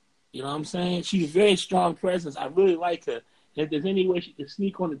 Mm-hmm. You know what I'm saying? She's a very strong presence. I really like her. If there's any way she could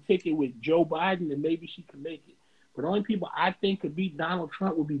sneak on the ticket with Joe Biden, then maybe she could make it. But the only people I think could beat Donald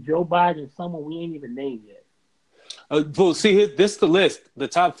Trump would be Joe Biden and someone we ain't even named yet. Well, see, this is the list. The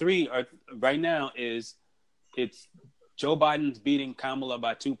top three are right now it's Joe Biden's beating Kamala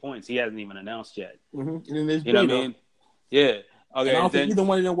by 2 points. He hasn't even announced yet. Mm-hmm. And then there's you know what I mean? Yeah. Okay. And I don't think either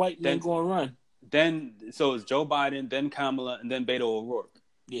one of them white men going to run. Then, so it's Joe Biden, then Kamala, and then Beto O'Rourke.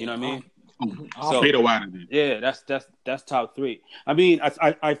 Yeah. You know what I mean? So Beto out of it. Yeah, that's top three. I mean,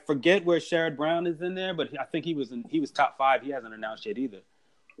 I forget where Sherrod Brown is in there, but I think he was top 5. He hasn't announced yet either.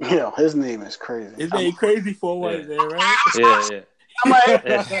 Yeah, his name is crazy. His name crazy for what, right? Yeah.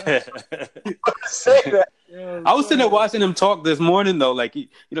 I say that. I was sitting there watching him talk this morning though, like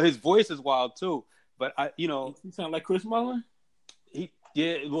his voice is wild too. But he sound like Chris Mullin.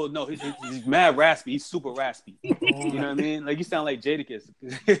 He's mad raspy. He's super raspy. You know what I mean? Like you sound like Jadakiss.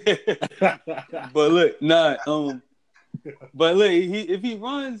 But look, if he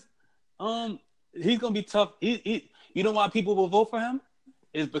runs, He's gonna be tough. You know why people will vote for him?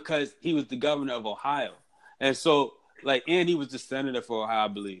 Is because he was the governor of Ohio, and so and he was the senator for Ohio, I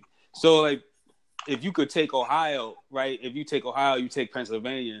believe. So if you could take Ohio, right? If you take Ohio, you take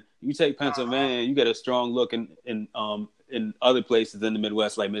Pennsylvania. You take Pennsylvania, you get a strong look in other places in the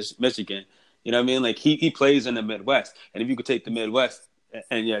Midwest, like Michigan. You know what I mean? Like he plays in the Midwest, and if you could take the Midwest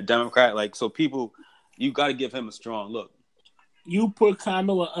and Democrat, so people, you got to give him a strong look. You put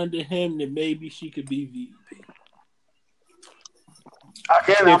Kamala under him, then maybe she could be VP.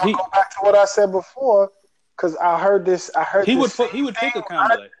 Again, I'm gonna go back to what I said before because I heard he would pick a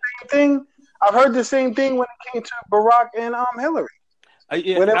Kamala. I've heard the same thing when it came to Barack and Hillary.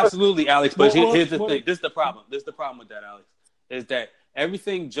 Absolutely, Alex. But here's the thing. This is the problem. This is the problem with that, Alex. Is that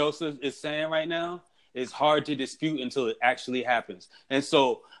everything Joseph is saying right now is hard to dispute until it actually happens. And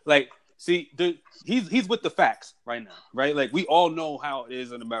so, he's with the facts right now, right? Like, we all know how it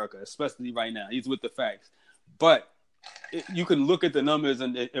is in America, especially right now. He's with the facts. But you can look at the numbers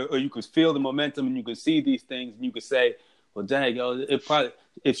or you can feel the momentum and you can see these things and you can say, well, dang,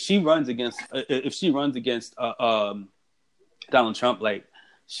 if she runs against Donald Trump,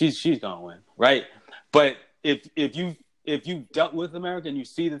 she's gonna win, right? But if you dealt with America and you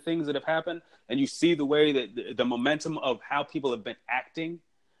see the things that have happened and you see the way that the momentum of how people have been acting,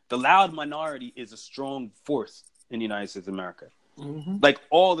 the loud minority is a strong force in the United States of America. Mm-hmm.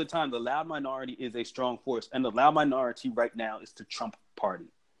 All the time, the loud minority is a strong force, and the loud minority right now is the Trump party.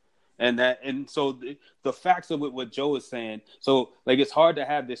 And so the facts of what Joe is saying. So it's hard to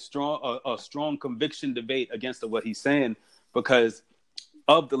have this strong conviction debate against what he's saying because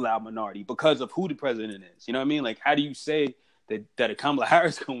of the loud minority, because of who the president is. You know what I mean? How do you say that a Kamala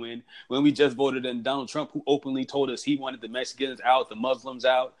Harris can win when we just voted in Donald Trump, who openly told us he wanted the Mexicans out, the Muslims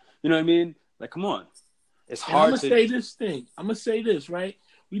out? You know what I mean? Come on. It's hard. I'm gonna say this, right?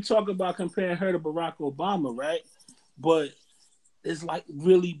 We talk about comparing her to Barack Obama, right? But it's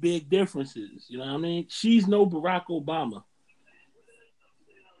really big differences. You know what I mean? She's no Barack Obama.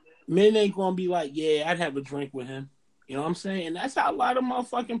 Men ain't gonna be like, yeah, I'd have a drink with him. You know what I'm saying? And that's how a lot of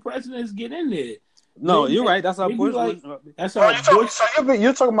motherfucking presidents get in there. No, you're right. That's how Bush. That's how Bush.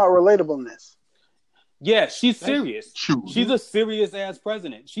 You're talking about relatableness. Yeah, she's serious. True. She's a serious ass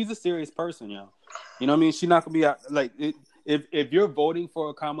president. She's a serious person, yo. You know what I mean? She's not gonna be out if you're voting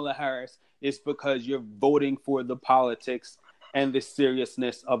for Kamala Harris, it's because you're voting for the politics and the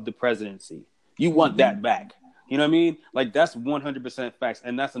seriousness of the presidency. You want that back. You know what I mean? That's 100% facts,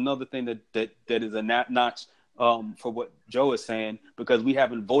 and that's another thing that is a notch for what Joe is saying, because we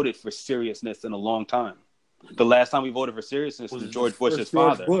haven't voted for seriousness in a long time. The last time we voted for seriousness was George Bush's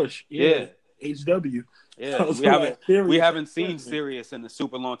father. Bush, yeah. HW. Yeah, we haven't seen serious in a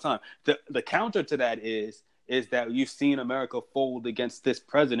super long time. The counter to that is that you've seen America fold against this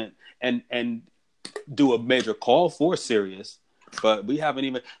president and do a major call for serious, but we haven't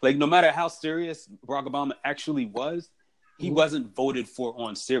even no matter how serious Barack Obama actually was, he wasn't voted for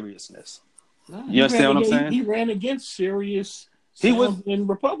on seriousness. No, you understand what I'm saying? He ran against serious. He was in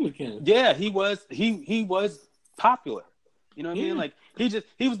Republican. Yeah, he was. He was popular. You know what I mean?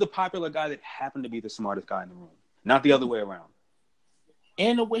 He was the popular guy that happened to be the smartest guy in the room, not the other way around.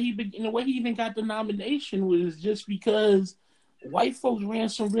 And the way he even got the nomination was just because white folks ran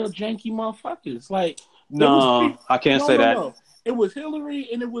some real janky motherfuckers. I can't say that. No. It was Hillary,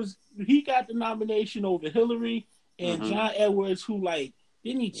 and he got the nomination over Hillary and John Edwards, who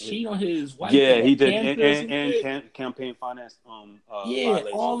didn't he cheat on his wife? Yeah, he did, and campaign finance.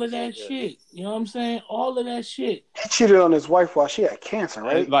 All of that shit. You know what I'm saying? All of that shit. He cheated on his wife while she had cancer,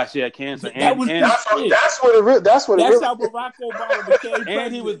 right? While she had cancer, that's how Barack Obama became president.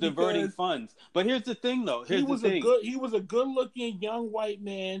 And he was diverting funds. But here's the thing, though. He was a good-looking young white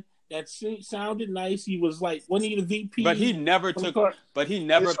man that sounded nice. He was wasn't he the VP? But he never passed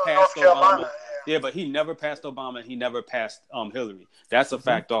Obama. Yeah, but he never passed Obama. He never passed Hillary. That's a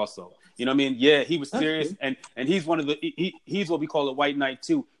fact also. You know what I mean? Yeah, he was serious, and he's one of he's what we call a white knight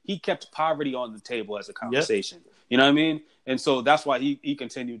too. He kept poverty on the table as a conversation. Yep. You know what I mean? And so that's why he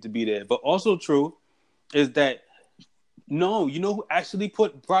continued to be there. But also true is that no, you know who actually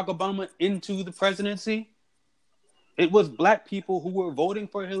put Barack Obama into the presidency? It was black people who were voting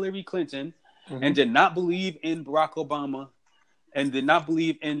for Hillary Clinton and did not believe in Barack Obama and did not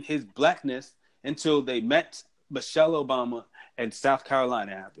believe in his blackness until they met Michelle Obama and South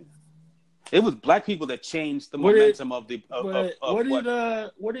Carolina happened. It was black people that changed the momentum of the.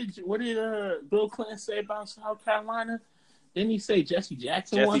 What did Bill Clinton say about South Carolina? Didn't he say Jesse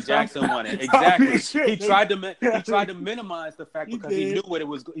Jackson won it. Exactly. He tried to minimize the fact because he knew what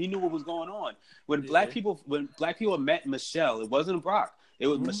was going on. When black people met Michelle, it wasn't Barack. It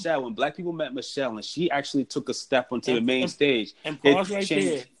was Michelle. When black people met Michelle, and she actually took a step onto the main stage, and pause right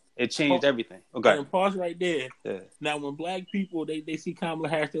there. It changed everything. Okay. And pause right there. Yeah. Now, when black people they see Kamala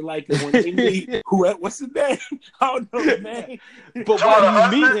Harris, they like it. When they meet what's his name? I don't know his name. But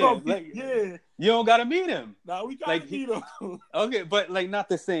when you meet him, like, yeah, you don't gotta meet him. No, we gotta meet him. Okay, but like not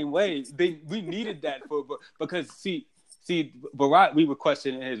the same way. We needed that because see, Barack, we were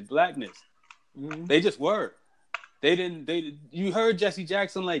questioning his blackness. Mm-hmm. They just were. They didn't. You heard Jesse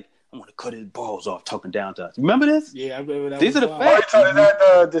Jackson like, I'm gonna cut his balls off, talking down to us. Remember this? Yeah, I remember that. These are the facts.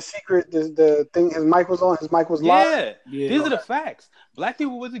 The secret, the thing. His mic was on. His mic was live. Yeah. These are the facts. Black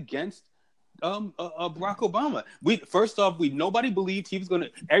people was against Barack Obama. Nobody believed he was gonna.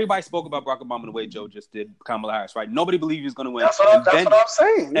 Everybody spoke about Barack Obama the way Joe just did Kamala Harris, right? Nobody believed he was gonna win. That's what I'm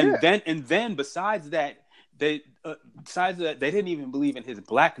saying. And then besides that, they didn't even believe in his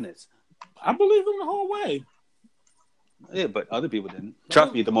blackness. I believe him the whole way. Yeah, but other people didn't.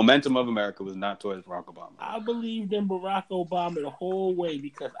 Trust me, the momentum of America was not towards Barack Obama. I believed in Barack Obama the whole way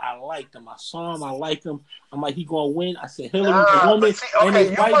because I liked him. I saw him. I liked him. I'm like, he gonna win. I said, Hillary's a woman, and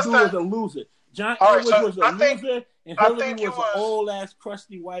his white dude was a loser. John Edwards was a loser, and Hillary was an old-ass,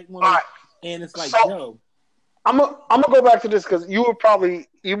 crusty white woman. Right. And it's like, yo. I'm gonna go back to this because you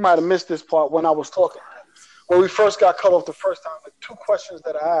might have missed this part when I was talking. When we first got cut off the first time, the two questions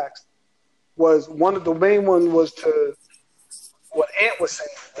that I asked was, one of the main one was to what Ant was saying.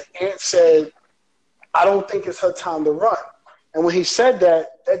 Ant said, I don't think it's her time to run. And when he said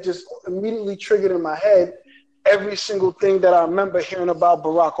that, that just immediately triggered in my head every single thing that I remember hearing about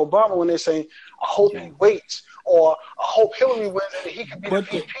Barack Obama when they're saying, I hope he waits, or I hope Hillary wins and he could be the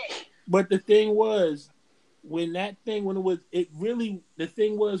VP. But the thing was, the thing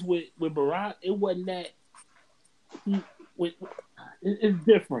was with Barack, it wasn't that it's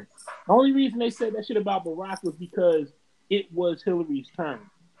different. The only reason they said that shit about Barack was because it was Hillary's turn.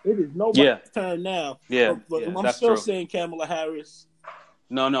 It is nobody's turn now. Yeah, but I'm still saying Kamala Harris.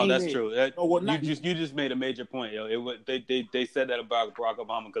 No, that's true. You just made a major point, yo. They said that about Barack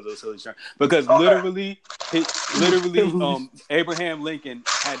Obama because it was Hillary's turn. Because literally, Abraham Lincoln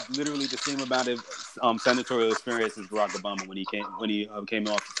had literally the same amount of senatorial experience as Barack Obama when he came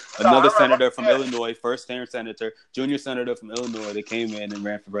off. Another senator from Illinois, first-term senator, junior senator from Illinois, that came in and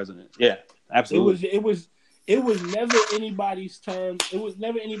ran for president. Yeah, absolutely. It was never anybody's turn. It was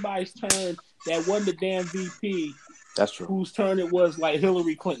never anybody's turn that won the damn VP. That's true. Whose turn it was like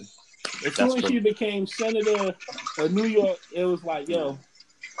Hillary Clinton. As soon as she became senator of New York, it was like, yo,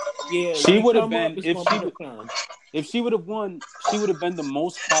 yeah. She would have been if she would have won. She would have been the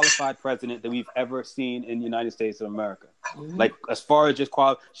most qualified president that we've ever seen in the United States of America. Mm-hmm. Like as far as just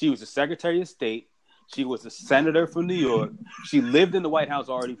she was a Secretary of State. She was a senator from New York. She lived in the White House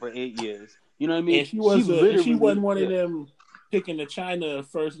already for 8 years. You know what I mean? And she wasn't one of them picking the China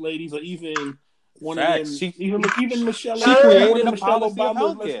first ladies or even. One of them, even Michelle. She created a policy of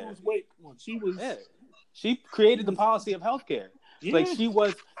healthcare. She created the policy of healthcare. Yeah. Like she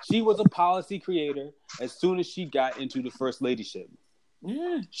was a policy creator as soon as she got into the first ladyship.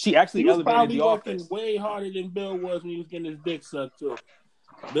 Yeah, she actually elevated the office. Way harder than Bill was when he was getting his dick sucked too.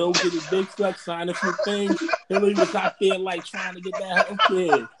 Bill get his dick sucked, signed a few things. Hillary was out there like trying to get that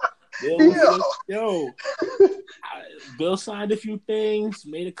healthcare. Bill signed a few things,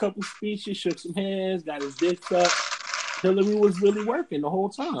 made a couple speeches, shook some hands, got his dick sucked. Hillary was really working the whole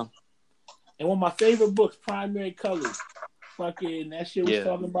time. And one of my favorite books, Primary Colors, fucking that shit was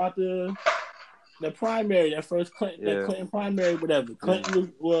talking about the primary, that first Clinton primary, whatever.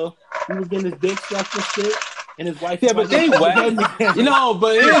 Clinton was he was getting his dick sucked and shit. And his wife. Yeah, but they whack. But here's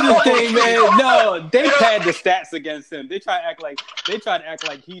the thing, man. No, they had the stats against him. They try to act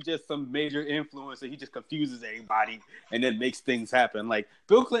like he just some major influencer. He just confuses everybody and then makes things happen. Like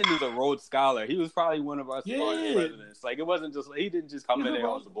Bill Clinton is a Rhodes Scholar. He was probably one of our smartest presidents. Like it wasn't just he didn't just come in there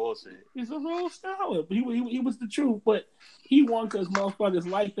on some bullshit. He's a Rhodes Scholar. He was the truth, but he won because motherfuckers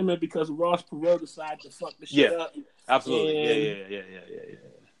liked him and because Ross Perot decided to fuck the shit up. Absolutely. Yeah.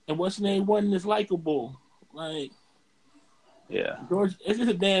 And what's his name wasn't as likable. Like, George, it's just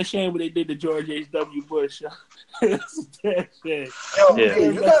a damn shame what they did to George H.W. Bush. It's a damn shame. Yo,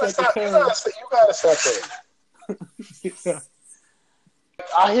 you gotta stop that.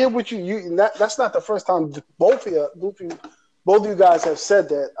 I hear what you that's not the first time both of you guys have said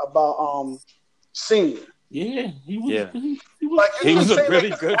that about Senior. Yeah, he was. He was a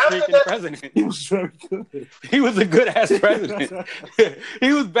really good freaking president. He was very good. He was a good ass president.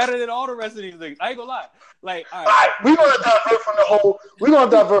 He was better than all the rest of these things. I ain't gonna lie. Like, all right, we're gonna divert from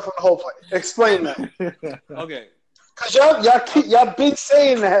the whole play. Explain that. Okay. Cause y'all been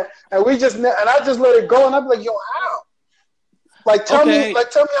saying that, and I just let it go, and I'm like, yo, how? Like tell me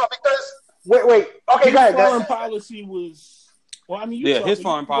how, because wait. Okay, his go ahead. Foreign policy was. Well, I mean, his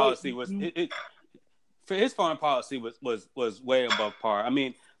foreign policy was his foreign policy was way above par. I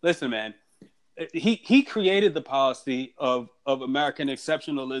mean, listen, man. He created the policy of American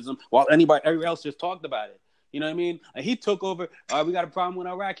exceptionalism while everybody else just talked about it. You know what I mean? And he took over. We got a problem with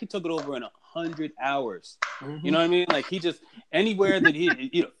Iraq. He took it over in 100 hours. Mm-hmm. You know what I mean? Like he just anywhere that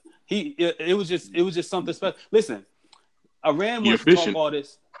it was just something special. Listen, Iran wants to talk all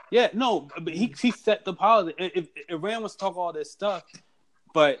this. Yeah, no, but he set the policy. If Iran wants to talk all this stuff,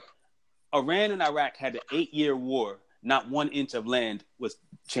 but Iran and Iraq had an 8-year war. Not 1 inch of land was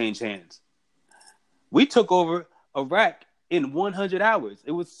changed hands. We took over Iraq in 100 hours.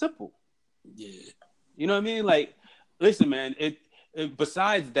 It was simple. Yeah. You know what I mean? Like, listen, man,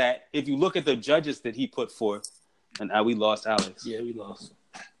 besides that, if you look at the judges that he put forth, and we lost Alex. Yeah, we lost.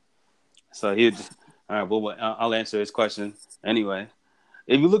 So all right, well, I'll answer his question anyway.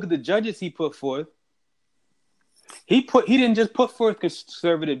 If you look at the judges he put forth, he didn't just put forth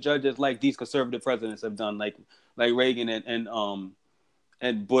conservative judges like these conservative presidents have done, like Reagan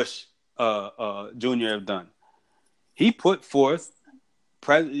and Bush Jr. have done. He put forth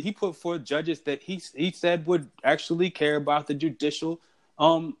judges that he said would actually care about the judicial.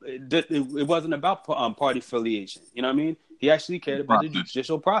 It wasn't about party affiliation. You know what I mean? He actually cared about the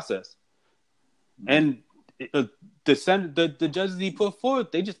judicial process. And the judges he put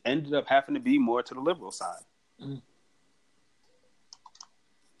forth, they just ended up having to be more to the liberal side.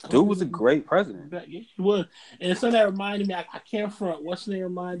 Dude was a great president. Yeah, he was. And something that reminded me, I can't front. What's the name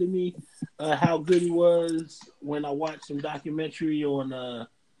reminded me how good he was when I watched some documentary on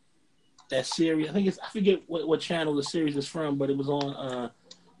that series. I forget what channel the series is from, but it was on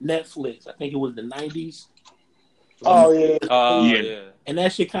Netflix. I think it was the 90s. Oh, yeah. Yeah. And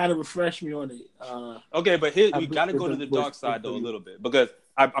that shit kind of refreshed me on it. Okay, but we got to go to the dark side, though, a little bit. Because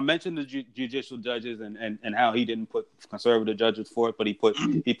I mentioned the judicial judges and how he didn't put conservative judges forth, but he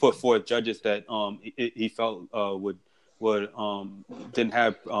put forth judges that he felt would didn't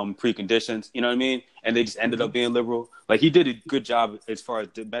have preconditions, you know what I mean? And they just ended up being liberal. Like, he did a good job as far as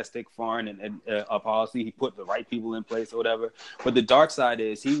domestic, foreign, and policy. He put the right people in place or whatever. But the dark side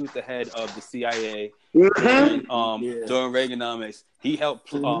is he was the head of the CIA during Reaganomics. He helped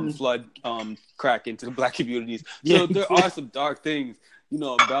flood crack into the black communities. So there are some dark things, you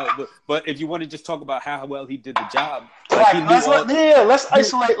know, about. But if you want to just talk about how well he did the job, like let's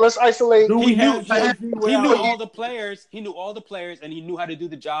isolate. He knew all the players. He knew all the players, and he knew how to do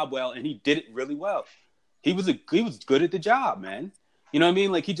the job well, and he did it really well. He was good at the job, man. You know what I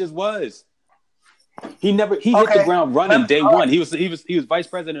mean? Like, he just was. He hit the ground running day one. He was vice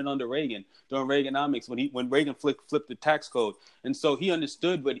president under Reagan during Reaganomics when Reagan flipped the tax code, and so he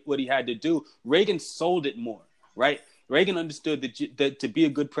understood what he had to do. Reagan sold it more, right? Reagan understood that to be a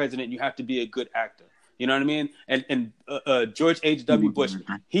good president, you have to be a good actor. You know what I mean? And George H.W. Bush,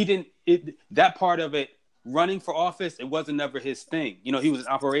 that part of it, running for office, it wasn't never his thing. You know, he was an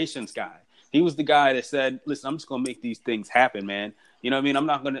operations guy. He was the guy that said, listen, I'm just going to make these things happen, man. You know what I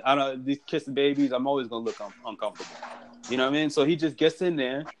mean? I don't these kissing babies, I'm always going to look uncomfortable. You know what I mean? So he just gets in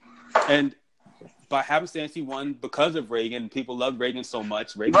there, and by happenstance, he won because of Reagan. People loved Reagan so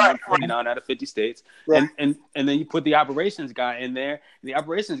much. Reagan won 49 out of 50 states. Right. And then you put the operations guy in there. And the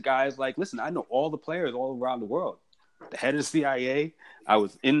operations guy is like, listen, I know all the players all around the world. The head of the CIA. I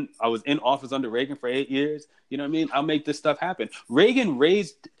was in office under Reagan for 8 years. You know what I mean? I'll make this stuff happen. Reagan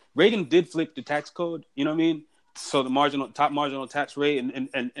did flip the tax code. You know what I mean? So the top marginal tax rate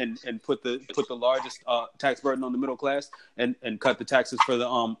and put the largest tax burden on the middle class and cut the taxes for the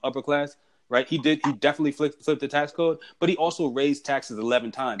upper class. Right? He definitely flipped the tax code, but he also raised taxes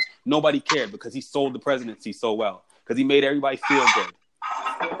 11 times. Nobody cared because he sold the presidency so well, because he made everybody feel good.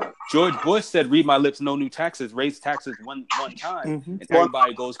 George Bush said, read my lips, no new taxes, raise taxes one time, and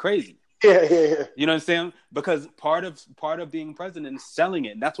everybody goes crazy. Yeah. You know what I'm saying? Because part of being president is selling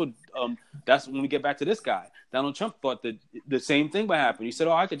it. And that's when we get back to this guy. Donald Trump thought that the same thing would happen. He said,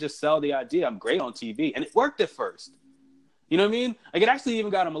 I could just sell the idea. I'm great on TV. And it worked at first. You know what I mean? Like, it actually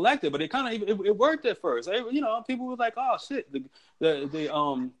even got him elected, but it worked at first. You know, people were like, "Oh shit, the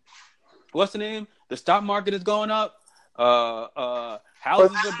what's the name? The stock market is going up.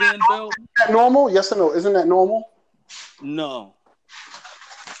 Houses are being built." Is that normal? Yes or no? Isn't that normal? No.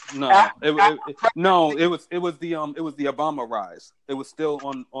 It was the Obama rise. It was still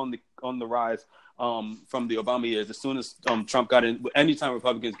on the rise. From the Obama years, as soon as Trump got in, anytime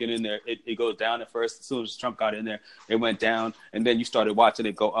Republicans get in there, it goes down at first. As soon as Trump got in there, it went down, and then you started watching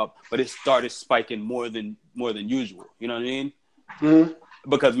it go up. But it started spiking more than usual. You know what I mean? Mm-hmm.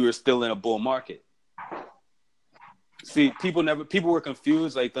 Because we were still in a bull market. See, people were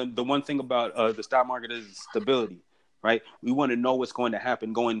confused. Like the one thing about the stock market is stability, right? We want to know what's going to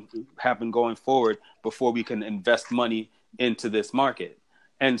happen going forward before we can invest money into this market.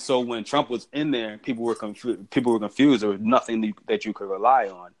 And so when Trump was in there, people were confused. There was nothing that you could rely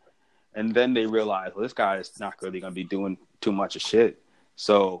on. And then they realized, well, this guy is not really going to be doing too much of shit.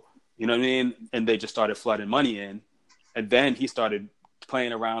 So, you know what I mean? And they just started flooding money in. And then he started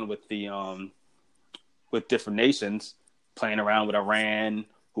playing around with with different nations, playing around with Iran,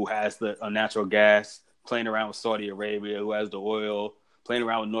 who has the natural gas, playing around with Saudi Arabia, who has the oil, playing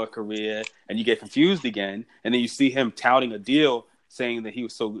around with North Korea. And you get confused again. And then you see him touting a deal, saying that he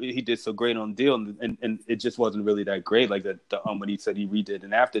did so great on the deal, and it just wasn't really that great. Like when he said he redid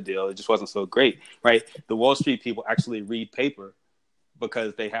an after deal, it just wasn't so great, right? The Wall Street people actually read paper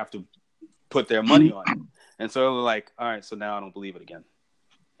because they have to put their money on it, and so they're like, all right, so now I don't believe it again.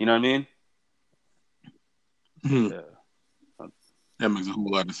 You know what I mean? Mm-hmm. Yeah, that makes a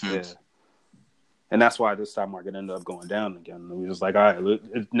whole lot of sense. Yeah. And that's why the stock market ended up going down again. And we was like, all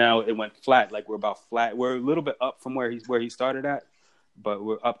right, now it went flat. Like we're about flat. We're a little bit up from where he started at, but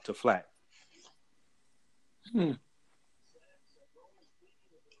we're up to flat. All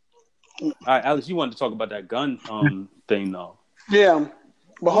right, Alex, you wanted to talk about that gun thing, though. Yeah,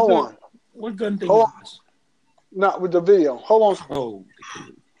 but hold on. What gun thing? Not with the video. Hold on. Oh,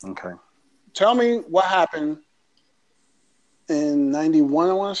 okay. Tell me what happened in '91.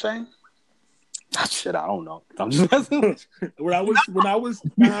 I want to say. Shit, I don't know. I'm just messing. When I was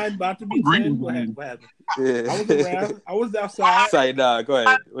 9, about to be 10, what happened? Yeah. I was around. I was outside. Sorry, nah, go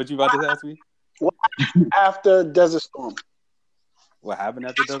ahead. What you about to ask me? What happened after Desert Storm? What happened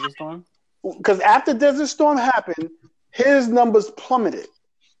after Desert Storm? Because after Desert Storm happened, his numbers plummeted.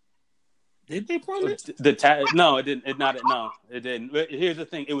 Did they plummet? No, it didn't. It didn't. Here's the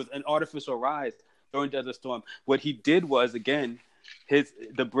thing: it was an artificial rise during Desert Storm. What he did was, again,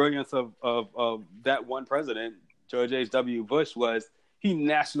 the brilliance of that one president, George H.W. Bush, was he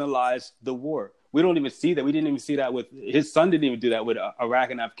nationalized the war. We don't even see that. We didn't even see that with his son. Didn't even do that with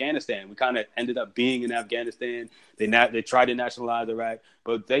Iraq and Afghanistan. We kind of ended up being in Afghanistan. They tried to nationalize Iraq,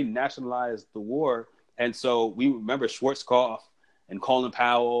 but they nationalized the war. And so we remember Schwarzkopf and Colin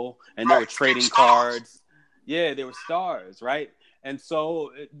Powell, and they were trading cards. Yeah, they were stars, right? And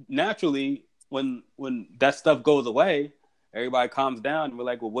so naturally, when that stuff goes away, everybody calms down and we're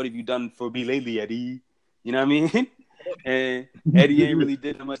like, well, what have you done for me lately, Eddie? You know what I mean? And Eddie ain't really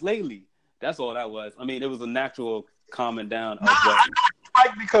did much lately. That's all that was. I mean, it was a natural calming down of what.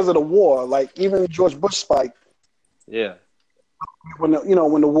 Spiked because of the war. Like even George Bush spiked. Yeah. When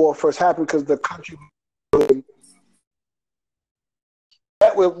the war first happened, because the country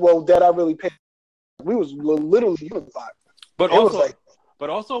that I really paid. We was literally unified. But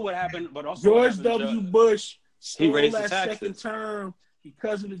also what happened? George W. Bush. He raised that the taxes. second term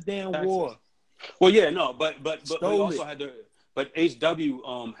because of the damn war. Well, yeah, no, but we also had to. But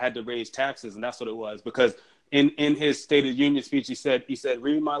HW had to raise taxes, and that's what it was, because in his State of the Union speech, he said,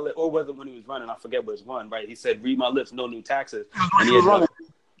 read my lips, or whether when he was running, I forget which one, right? He said, read my lips, no new taxes.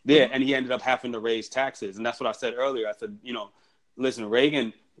 And he ended up having to raise taxes. And that's what I said earlier. I said, listen,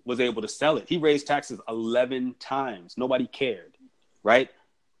 Reagan was able to sell it. He raised taxes 11 times. Nobody cared, right?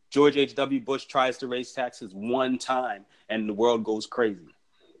 George H.W. Bush tries to raise taxes 1 time, and the world goes crazy.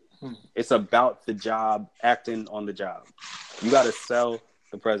 It's about the job, acting on the job. You got to sell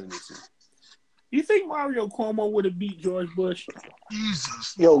the presidency. You think Mario Cuomo would have beat George Bush?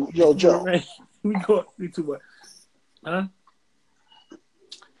 Jesus. Yo, Joe. We too much. Huh?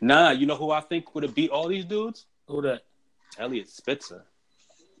 Nah, you know who I think would have beat all these dudes? Who that? Elliot Spitzer.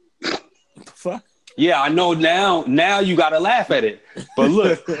 What the fuck? Yeah, I know now you got to laugh at it. But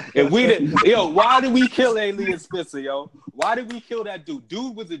look, if we didn't, why did we kill Elliot Spitzer, yo? Why did we kill that dude?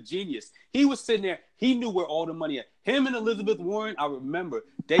 Dude was a genius. He was sitting there. He knew where all the money at. Him and Elizabeth Warren, I remember,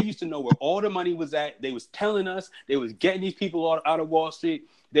 they used to know where all the money was at. They was telling us. They was getting these people out of Wall Street.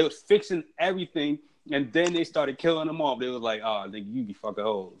 They was fixing everything. And then they started killing them off. They was like, oh, nigga, you be fucking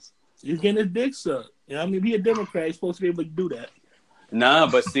hoes. You're getting his dick sucked. Be a Democrat. You're supposed to be able to do that. Nah,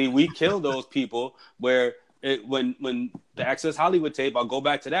 but see, we killed those people when the Access Hollywood tape, I'll go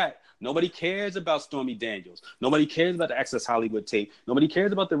back to that. Nobody cares about Stormy Daniels. Nobody cares about the Access Hollywood tape. Nobody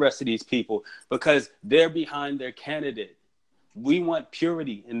cares about the rest of these people because they're behind their candidate. We want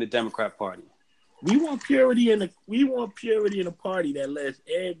purity in the Democrat Party. We want purity in a party that lets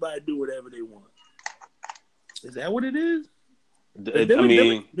everybody do whatever they want. Is that what it is?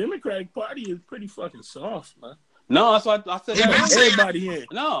 The Democratic Party is pretty fucking soft, man. No, that's what I said. Everybody in.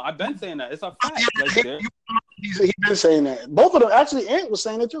 No, I've been saying that. It's a fact. Like, He's been saying that. Both of them. Actually, Ant was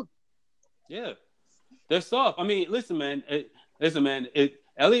saying it too. Yeah. They're soft. I mean, listen, man.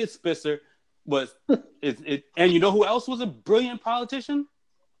 Elliot Spitzer was and you know who else was a brilliant politician?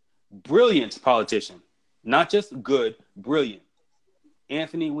 Brilliant politician, not just good, brilliant.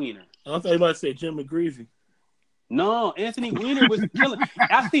 Anthony Weiner. I thought you were about to say Jim McGreevey. No, Anthony Weiner was killing.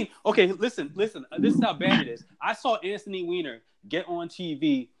 I seen. Okay, listen. This is how bad it is. I saw Anthony Weiner get on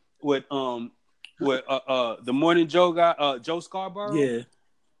TV with the Morning Joe guy, Joe Scarborough. Yeah.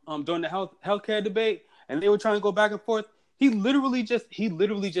 During the healthcare debate, and they were trying to go back and forth. He literally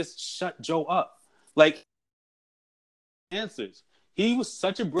just shut Joe up. Like answers. He was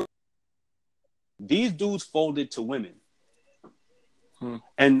such a brilliant. These dudes folded to women,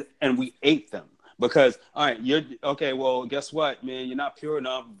 and we ate them. Because, all right, you're okay. Well, guess what, man? You're not pure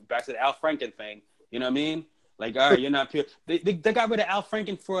enough. Back to the Al Franken thing. You know what I mean? Like, all right, you're not pure. They got rid of Al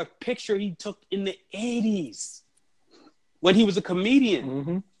Franken for a picture he took in the 80s when he was a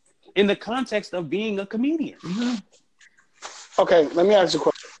comedian, in the context of being a comedian. Okay, let me ask you a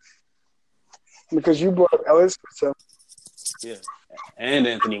question. Because you brought up Elliot Spitzer. Yeah, and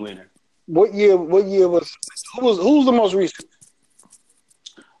Anthony Weiner. What year was who's the most recent?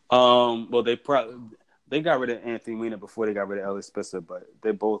 Well, they got rid of Anthony Weiner before they got rid of Elliot Spitzer, but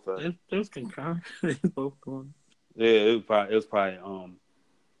they both It was concurrent. They both going. Yeah, it was probably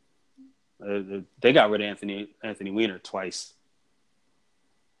they got rid of Anthony Weiner twice.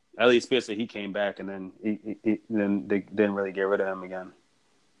 Elliot Spitzer, he came back, and then then they didn't really get rid of him again.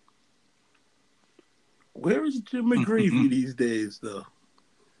 Where is Jim McGreevey these days, though?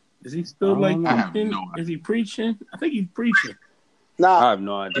 Is he still preaching? Is he preaching? I think he's preaching. Nah, I have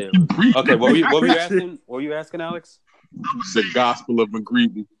no idea. Okay, what were you asking? What were you asking, Alex? The Gospel of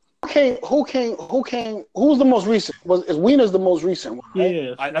McGreevey. Who came? Who's the most recent? Is Weiner's the most recent one? Right?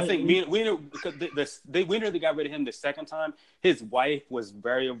 Yeah, I think Weiner, because Weiner, they got rid of him the second time. His wife was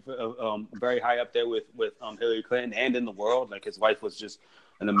very high up there with Hillary Clinton and in the world. Like his wife was just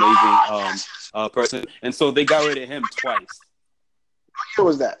an amazing person, and so they got rid of him twice. What year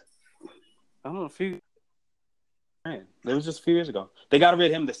was that? I don't know, it was just a few years ago. They got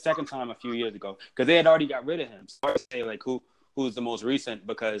rid of him the second time a few years ago because they had already got rid of him. So I say like who's the most recent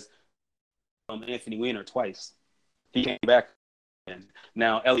because Anthony Weiner twice. He came back. And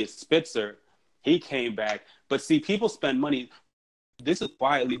now Elliot Spitzer, he came back. But see, people spend money. This is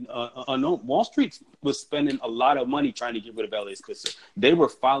quietly unknown. Wall Street was spending a lot of money trying to get rid of Elliot Spitzer. They were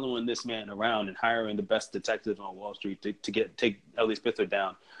following this man around and hiring the best detectives on Wall Street to take Elliot Spitzer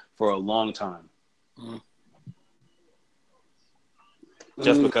down for a long time.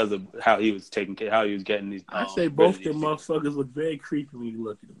 Just because of how he was getting these. I say both of them motherfuckers look very creepy when you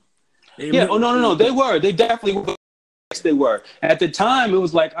look at them. No. They were. They definitely were. Yes, they were. At the time, it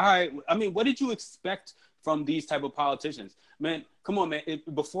was like, all right. I mean, what did you expect from these type of politicians? Man, come on, man.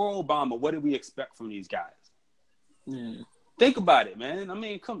 Before Obama, what did we expect from these guys? Yeah. Think about it, man. I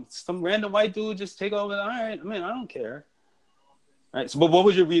mean, some random white dude just take over. All right. I mean, I don't care. All right. So, but what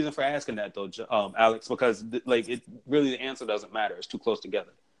was your reason for asking that, though, Alex? Because it really the answer doesn't matter. It's too close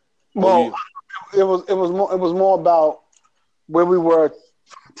together. Well, it was more about where we were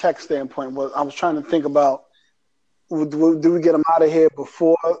from a tech standpoint. I was trying to think about do we get them out of here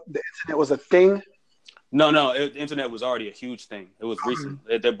before the internet was a thing? No. The internet was already a huge thing. It was recent.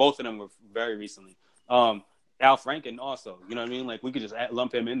 They're both of them were very recently. Al Franken also. You know what I mean? Like we could just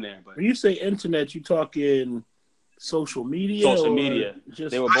lump him in there. But when you say internet, you talking social media? Social media.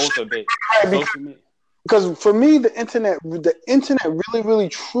 They were both a bit. Social media. Because for me, the internet really, really,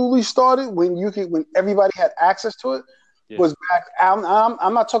 truly started when everybody had access to it. Yeah. Was back.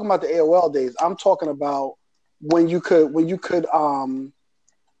 I'm not talking about the AOL days. I'm talking about when you could get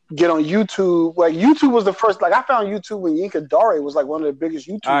on YouTube. Like YouTube was the first. Like I found YouTube when Yinka Dare was like one of the biggest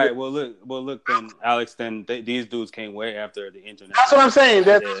YouTubers. All right. Well, look. Then Alex. Then these dudes came way after the internet. That's what I'm saying.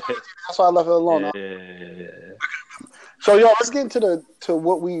 That's why I left it alone. Yeah. So let's get into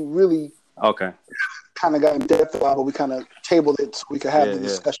what we really kind of got in depth about, but we kind of tabled it so we could have the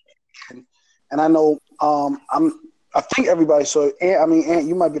discussion. And I know I think everybody saw it. Ant,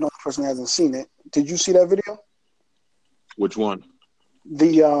 you might be the only person who hasn't seen it. Did you see that video? Which one?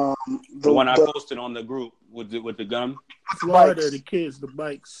 The one I posted on the group with the gun. Florida, the kids, the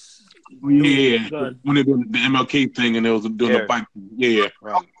bikes. Yeah, when they doing the MLK thing and they was doing the bike. Yeah.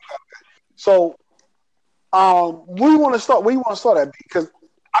 Right. So, we want to start. Where you want to start at? Because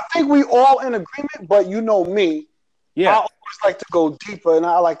I think we all in agreement, but you know me. Yeah. I always like to go deeper, and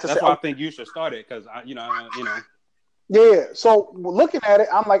I like to That's say. Why I think you should start it because you know. Yeah. So looking at it,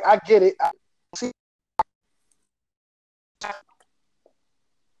 I'm like, I get it. I see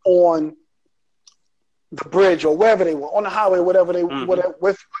on the bridge or wherever they were on the highway, whatever they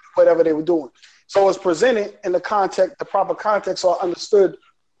whatever they were doing. So it was presented in the proper context, so I understood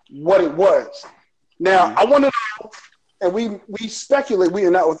what it was. Now I want to know, and we speculate.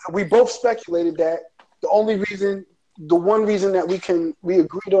 We both speculated that the one reason that we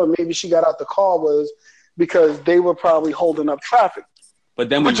agreed on maybe she got out the car was because they were probably holding up traffic. But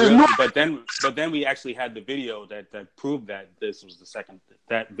then we actually had the video that proved that this was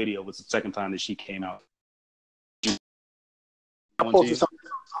that video was the second time that she came out.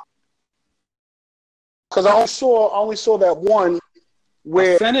 Because I only saw that one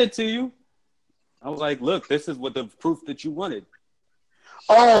where I sent it to you. I was like, look, this is what the proof that you wanted.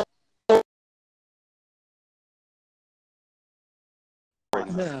 Oh.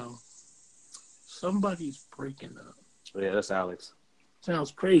 Now, somebody's breaking up. Yeah, that's Alex.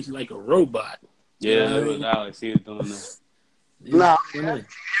 Sounds crazy, like a robot. Yeah, it was Alex. He was doing this. Nah.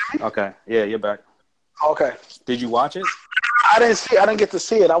 Okay. Yeah, you're back. Okay. Did you watch it? I didn't get to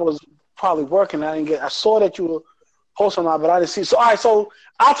see it. I was probably working. I saw that you were posting on, but I didn't see it. So all right, so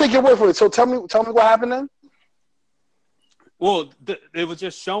I'll take your word for it. So tell me what happened then. Well, it was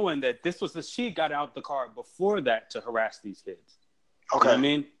just showing that she got out the car before that to harass these kids. Okay. You know what I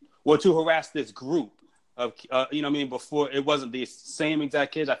mean? Well, to harass this group of, you know what I mean? Before, it wasn't the same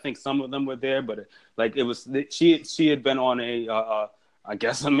exact kids. I think some of them were there, but it was, she had been on I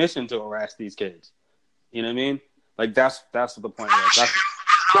guess, a mission to harass these kids. You know what I mean? Like, that's what the point was.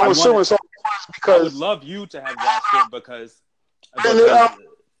 I would love you to have watched it because they were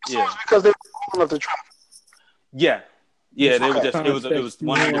holding up the traffic. Yeah. Yeah, they were just, it was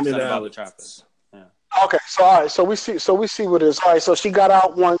 100% about the traffic. Yeah. Okay, so all right, so we see what it is. All right, so she got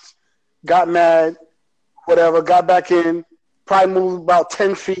out once, got mad, whatever, got back in, probably moved about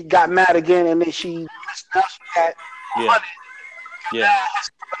 10 feet, got mad again, and then she got running. Yeah.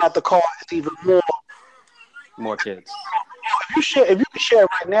 Out the car is even more kids. If you can share it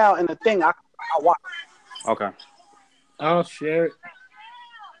right now in the thing, I'll watch. Okay. I'll share it.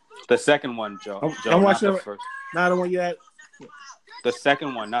 The second one, Joe. I'm watching not the first. Not the one you had. The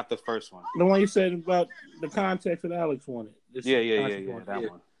second one, not the first one. The one you said about the context that Alex wanted. Yeah, that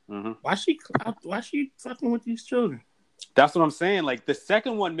one. Mm-hmm. Why she fucking with these children? That's what I'm saying. Like, the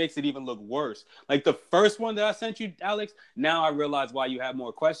second one makes it even look worse. Like, the first one that I sent you, Alex, now I realize why you have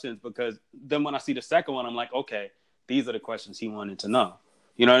more questions, because then when I see the second one, I'm like, okay, these are the questions he wanted to know.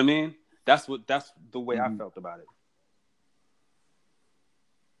 You know what I mean? That's the way I felt about it.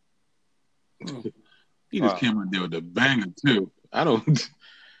 He just came out there with a banger, too. I don't...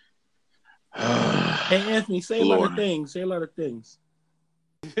 Hey, Anthony, say Florida. A lot of things. Say a lot of things.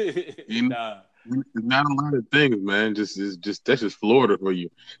 Nah. It's not a lot of things, man. That's just Florida for you.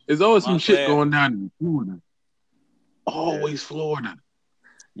 There's always some shit going down in Florida. Always Florida.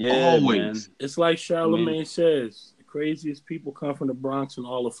 Yeah, always. Man. It's like Charlamagne says, the craziest people come from the Bronx and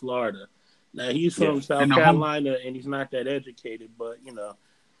all of Florida. Now he's from South Carolina and he's not that educated, but you know,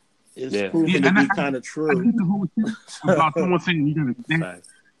 it's proven to be kind of true. I get the whole thing about someone saying you gotta stand.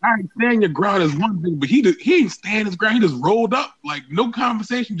 All right, stand your ground is one thing, but he ain't stand his ground. He just rolled up, like no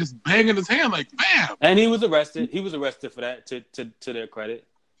conversation, just banging his hand, like bam. And he was arrested. He was arrested for that. To their credit.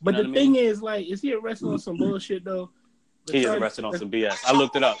 But the thing is, like, is he arrested on some bullshit though? He is arrested on some BS. I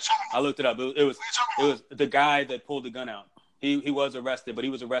looked it up. It was the guy that pulled the gun out. He was arrested, but he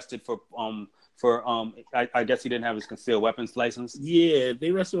was arrested for I guess he didn't have his concealed weapons license. Yeah, they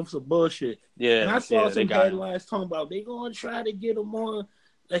arrested him for some bullshit. Yeah, and I saw some headlines talking about they gonna try to get him on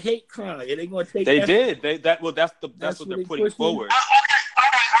the hate crime. And they gonna take. They did. That's what they're putting forward.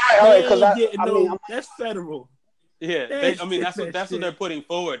 All right, because that's federal. Yeah, that's what they're putting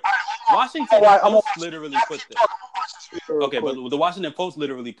forward. Washington Post literally put that. Okay, but the Washington Post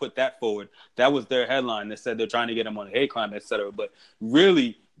literally put that forward. That was their headline that said they're trying to get him on a hate crime, etc. But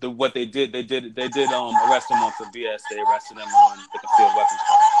really, what they did arrest him on some BS. They arrested him on the concealed weapons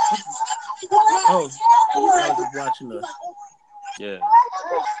crime. Oh, I was watching this. Yeah.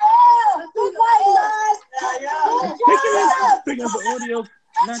 Picking up the audio,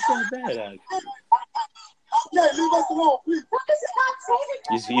 not that bad actually. Leave us alone, please.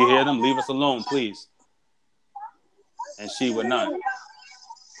 You hear them? Leave us alone, please. And she would not.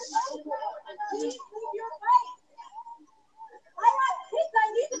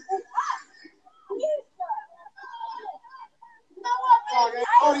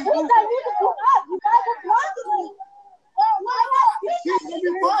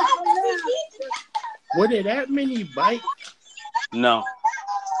 Were there that many bikes? No.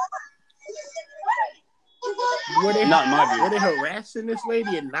 Were they, not in my view. Were they harassing this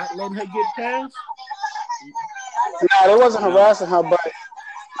lady and not letting her get past? No, they wasn't harassing her, but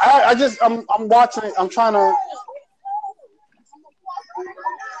I'm watching it. I'm trying to.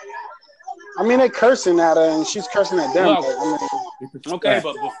 I mean, they're cursing at her, and she's cursing at them. Okay,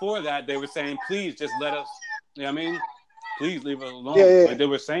 but before that, they were saying, "Please, just let us." You know what I mean? Please leave us alone. Yeah. Like they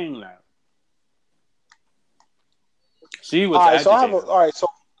were saying that. She was all right. agitated. So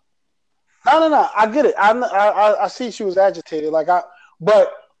no. I get it. I see she was agitated.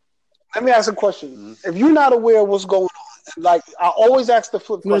 But let me ask a question. Mm-hmm. If you're not aware of what's going on, like I always ask the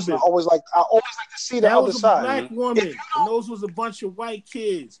flip question. I always like to see the other side. That was a black woman, and those was a bunch of white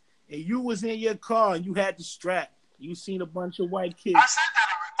kids, and you was in your car and you had the strap. You seen a bunch of white kids. I said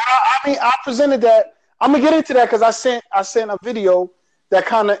that. I mean, I presented that. I'm gonna get into that because I sent a video that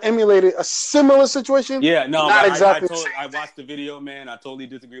kind of emulated a similar situation. Yeah, no, not exactly. I watched the video, man. I totally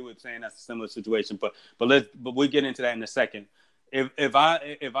disagree with saying that's a similar situation, but we'll get into that in a second. If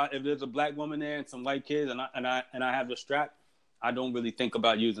there's a black woman there and some white kids and I have the strap, I don't really think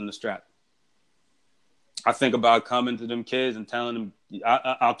about using the strap. I think about coming to them kids and telling them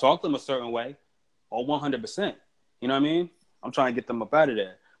I'll talk to them a certain way, or 100%. You know what I mean? I'm trying to get them up out of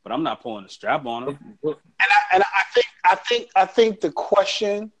there, but I'm not pulling a strap on them. And I think the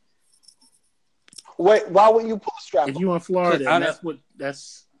question. Wait, why wouldn't you pull a strap? If you in Florida,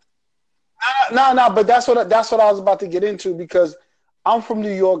 that's. No, but that's what I was about to get into because I'm from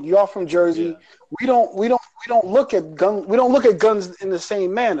New York, you're from Jersey. Yeah. We don't look at guns in the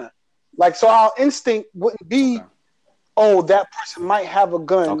same manner. Like so, our instinct wouldn't be, that person might have a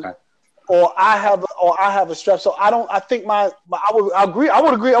gun, or I have a strap. So I would agree.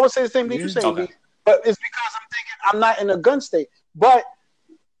 I would say the same thing you're saying, but it's because I'm thinking I'm not in a gun state. But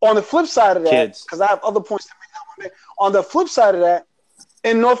on the flip side of that, because I have other points to make. On the flip side of that.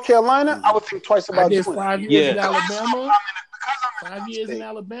 In North Carolina, I would think twice about doing it. 5 years in Alabama. 5 years in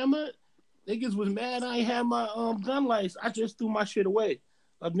Alabama, niggas was mad I ain't had my gun license. I just threw my shit away.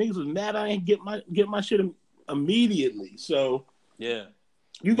 Niggas was mad I ain't get my shit immediately. So yeah,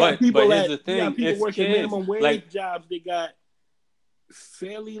 you got people working minimum wage jobs. They got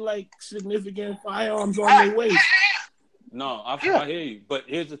fairly significant firearms on their waist. No, I hear you. But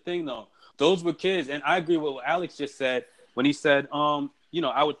here's the thing, though. Those were kids, and I agree with what Alex just said when he said,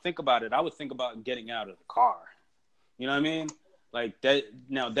 I would think about it. I would think about getting out of the car. You know what I mean? Like that.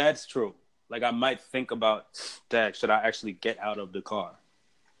 Now that's true. Like I might think about that. Should I actually get out of the car?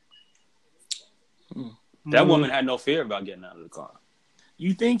 That woman had no fear about getting out of the car.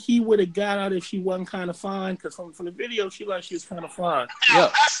 You think he would have got out if she wasn't kind of fine? Because from the video, she was kind of fine. Yeah.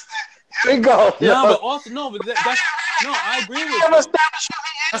 There you go. No, but also I agree with you.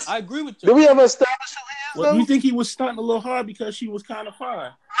 I agree with you. Did we ever establish who he is? Well, you think he was stunting a little hard because she was kind of fine?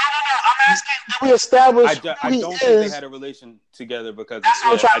 No. I'm asking, did we establish I don't think they had a relation together because That's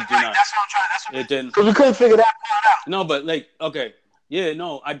what I'm trying. It didn't. Because we couldn't figure that part out. No, but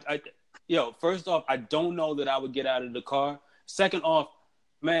first off, I don't know that I would get out of the car. Second off,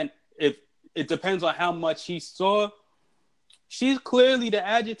 man, if it depends on how much he saw. She's clearly the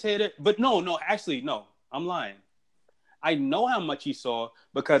agitator, but no, I'm lying. I know how much he saw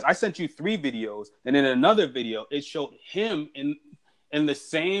because I sent you 3 videos, and in another video, it showed him in the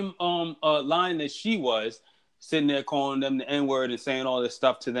same line that she was, sitting there calling them the N-word and saying all this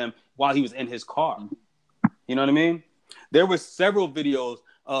stuff to them while he was in his car. You know what I mean? There were several videos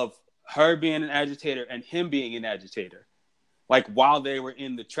of her being an agitator and him being an agitator, like while they were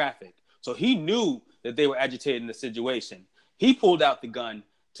in the traffic. So he knew that they were agitating the situation. He pulled out the gun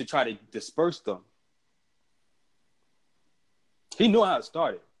to try to disperse them. He knew how it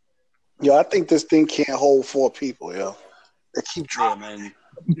started. Yo, I think this thing can't hold 4 people, yo. They keep dropping. Yeah, man.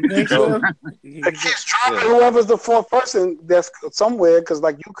 They keep dropping whoever's the 4th person that's somewhere because,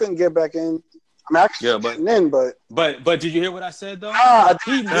 you couldn't get back in. I'm actually getting in, but... But did you hear what I said, though?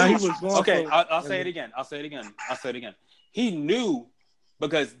 He was going okay, I'll say it again. He knew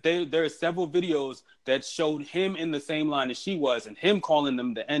because there are several videos that showed him in the same line as she was and him calling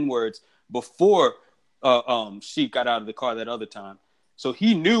them the N-words before she got out of the car that other time. So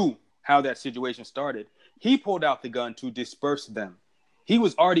he knew how that situation started. He pulled out the gun to disperse them. He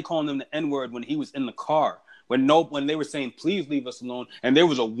was already calling them the N-word when he was in the car. When they were saying, please leave us alone. And there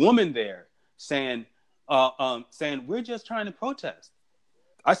was a woman there saying, we're just trying to protest.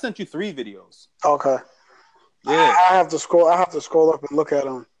 I sent you 3 videos. Okay. Yeah. I have to scroll up and look at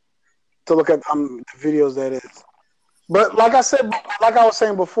them to look at the videos that is. But like I was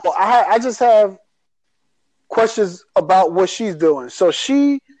saying before, I just have questions about what she's doing. So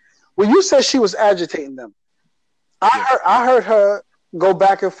when you said she was agitating them, I heard her go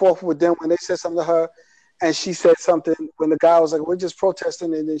back and forth with them when they said something to her, and she said something when the guy was like, we're just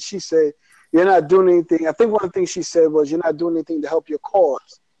protesting, and then she said, you're not doing anything. I think one of the things she said was, you're not doing anything to help your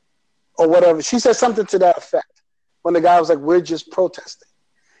cause. or whatever. She said something to that effect when the guy was like, we're just protesting.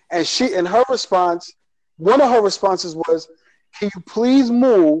 And her response, one of her responses was, can you please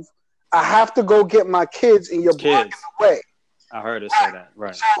move? I have to go get my kids and you're blocking the way. I heard her say that.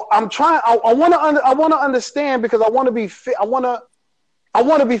 Right. So I'm trying. I want to understand because I want to be fair. I want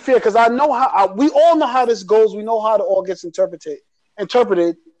to be fair because I know how. We all know how this goes. We know how it all gets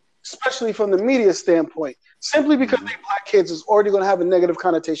interpreted, especially from the media standpoint. Simply because they're black kids is already going to have a negative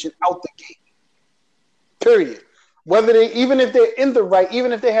connotation out the gate. Period. Whether even if they're in the right,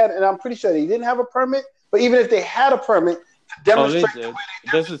 even if they had, and I'm pretty sure they didn't have a permit, but even if they had a permit. Demonstrate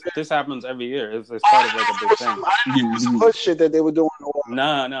this happens every year. It's part of like a big thing. Some push shit that they were doing.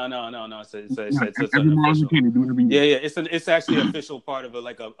 No. It's official. Yeah. It's actually an official part of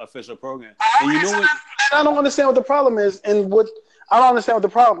a official program. And you know what? I don't understand what the problem is, and what I don't understand what the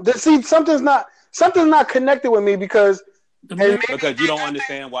problem. See, something's not connected with me because you don't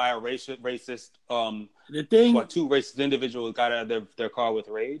understand why a racist the thing, two racist individuals got out of their car with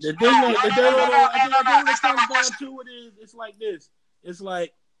rage. The thing that comes down to it is, it's like this. It's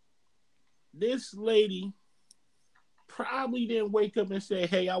like this lady probably didn't wake up and say,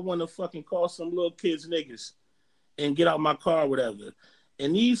 "Hey, I want to fucking call some little kids niggas and get out my car, or whatever."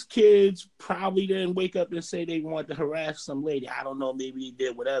 And these kids probably didn't wake up and say they want to harass some lady. I don't know. Maybe they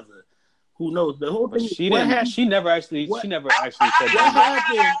did, whatever. Who knows? The whole thing. She never actually said that. What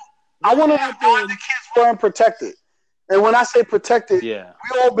happened? I want to know why the kids weren't protected. And when I say protected, we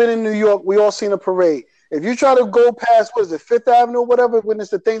all been in New York. We all seen a parade. If you try to go past, what is it, Fifth Avenue or whatever, when it's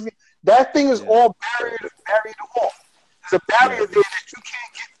the things, that thing is all barrier off. There's a barrier there that you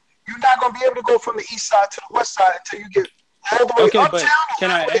can't get. You're not going to be able to go from the east side to the west side until you get all the way uptown. Okay, but can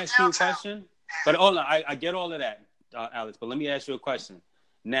I ask you a question? But hold on, I get all of that, Alex, but let me ask you a question.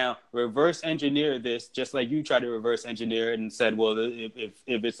 Now, reverse engineer this, just like you tried to reverse engineer it and said, well, if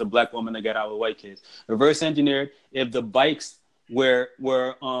it's a black woman that got out with white kids. Reverse engineer it if the bikes were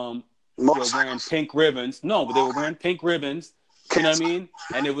wearing pink ribbons. No, but they were wearing pink ribbons. You know what I mean?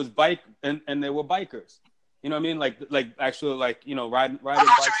 And it was and they were bikers. You know what I mean? Like actually riding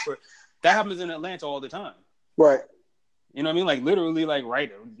bikes that happens in Atlanta all the time. Right. You know what I mean? Like literally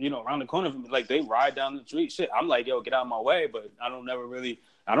right, around the corner from me, like they ride down the street. Shit. I'm like, yo, get out of my way, but I don't never want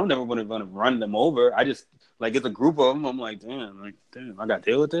to run them over. I just it's a group of them. I'm like, damn, I got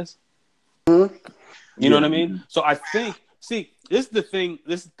to deal with this. Mm-hmm. You know what I mean? So I think, this is the thing.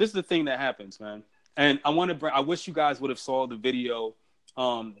 This is the thing that happens, man. And I wish you guys would have saw the video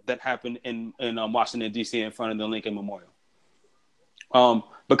that happened in Washington D.C. in front of the Lincoln Memorial.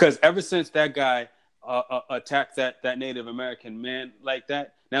 Because ever since that guy attacked that Native American man like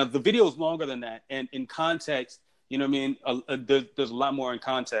that, now the video is longer than that, and in context. You know what I mean? There's a lot more in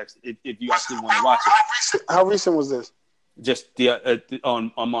context if you actually want to watch it. How recent was this? Just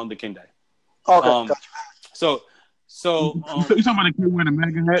on Martin Luther King Day. Okay, gotcha. So you talking about the kid wearing a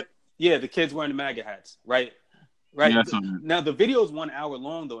MAGA hat? Yeah, the kids wearing the MAGA hats, right? Right. Yeah, now the video is 1 hour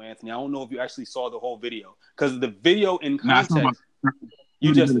long, though, Anthony. I don't know if you actually saw the whole video because the video in context.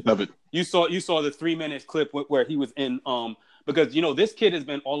 You saw the 3-minute clip where he was in because this kid has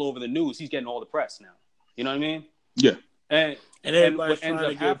been all over the news. He's getting all the press now. You know what I mean? Yeah. And everybody's what ends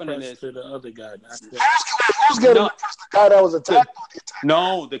up happening is to the other guy. Who's getting the guy that was attacked?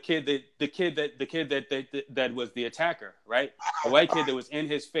 No, the kid that was the attacker, right? A white kid that was in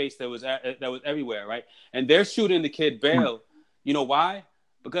his face, that was everywhere, right? And they're shooting the kid bail. You know why?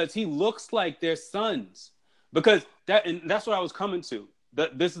 Because he looks like their sons. Because that's what I was coming to.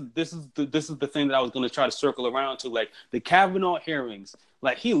 This is the thing that I was going to try to circle around to, like the Kavanaugh hearings.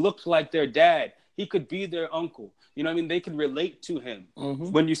 Like he looked like their dad. He could be their uncle. You know what I mean? They could relate to him.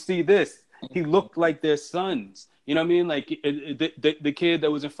 Mm-hmm. When you see this, he looked like their sons. You know what I mean? Like the kid that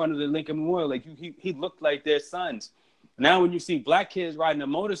was in front of the Lincoln Memorial, like he looked like their sons. Now, when you see black kids riding a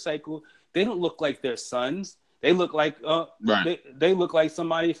motorcycle, they don't look like their sons. They look like they look like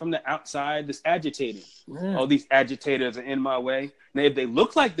somebody from the outside that's agitating. Yeah. All these agitators are in my way. Now, if they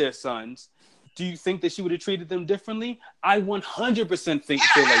look like their sons, do you think that she would have treated them differently? I 100% feel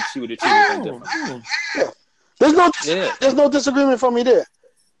like she would have treated them differently. Yeah. There's no disagreement from me there.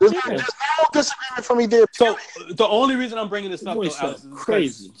 There's no disagreement from me there. So the only reason I'm bringing this up, though, Alex, is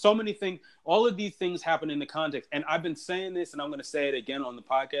crazy. So many things, all of these things happen in the context. And I've been saying this, and I'm going to say it again on the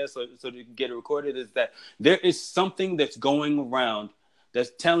podcast so you can get it recorded, is that there is something that's going around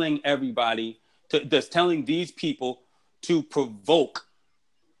that's telling everybody, that's telling these people to provoke,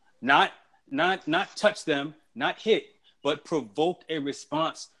 not touch them, not hit, but provoke a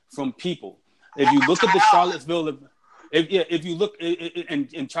response from people. If you look at the Charlottesville, if you look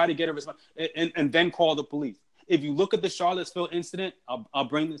and try to get a response, and then call the police. if you look at the Charlottesville incident, I'll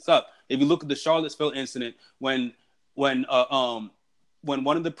bring this up. If you look at the Charlottesville incident, when one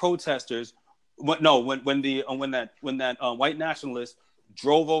of the protesters, when that white nationalist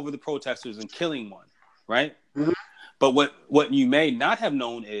drove over the protesters and killing one, right? Mm-hmm. But what you may not have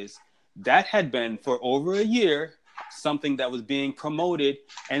known is that had been for over a year something that was being promoted,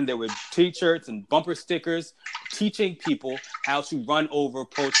 and there were T-shirts and bumper stickers teaching people how to run over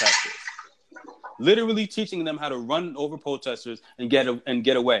protesters, literally teaching them how to run over protesters and get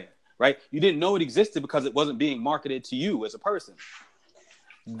away. Right? You didn't know it existed because it wasn't being marketed to you as a person.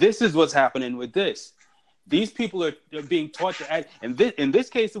 This is what's happening with this. These people are being taught to act. And in this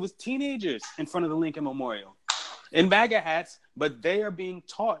case, it was teenagers in front of the Lincoln Memorial in MAGA hats, but they are being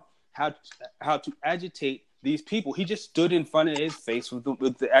taught how to agitate these people. He just stood in front of his face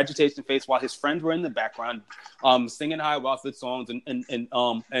with the agitation face while his friends were in the background, singing High Walford songs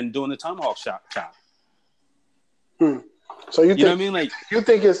and doing the tomahawk chop. So you think, know what I mean? Like, you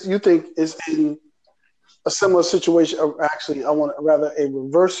think it's in a similar situation, or actually, I want rather a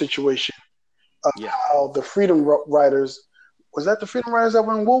reverse situation of how the Freedom Riders, was that the Freedom Riders that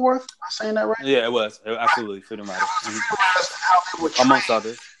were in Woolworth? Am I saying that right? Yeah, it was absolutely Freedom Riders. How they were trained, amongst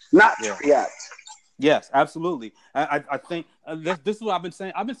others, not to react. Yes, absolutely. I think this is what I've been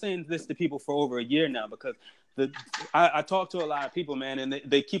saying. I've been saying this to people for over a year now, because I talk to a lot of people, man, and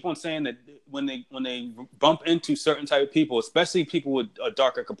they keep on saying that when they bump into certain type of people, especially people with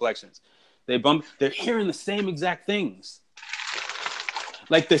darker complexions, they're hearing the same exact things.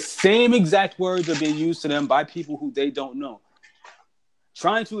 Like the same exact words are being used to them by people who they don't know,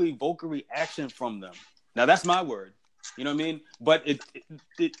 trying to evoke a reaction from them. Now that's my word. You know what I mean? But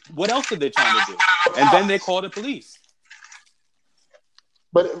what else are they trying to do? And then they call the police.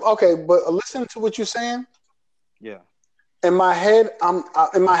 But listen to what you're saying. Yeah. In my head,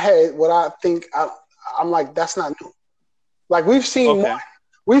 what I think, I'm like, that's not new. Like we've seen,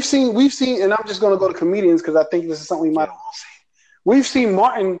 we've seen, and I'm just gonna go to comedians because I think this is something we might have all seen. We've seen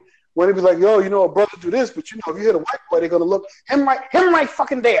Martin when he be like, yo, a brother do this, but if you hit a white boy, they're gonna look him right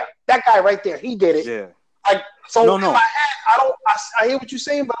fucking there. That guy right there, he did it. Yeah. Like, so in my head, I hear what you're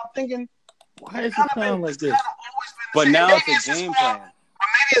saying, but I'm thinking, why does it sound like this? But now it's a game plan. Or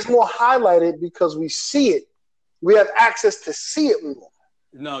maybe it's more highlighted because we see it. We have access to see it more.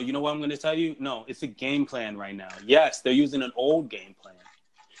 No, you know what I'm going to tell you? No, it's a game plan right now. Yes, they're using an old game plan,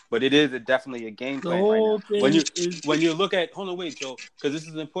 but it is definitely a game plan right now. When you look at, hold on, wait, Joe, because this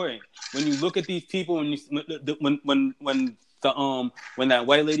is important. When you look at these people, when that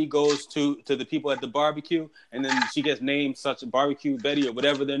white lady goes to the people at the barbecue, and then she gets named such a Barbecue Betty or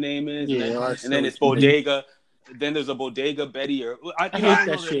whatever their name is, and then it's Bodega. Then there's a Bodega Betty, or I hate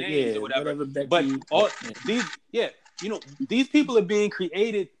that shit, or whatever. But these people are being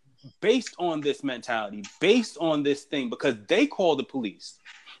created based on this mentality, based on this thing, because they call the police.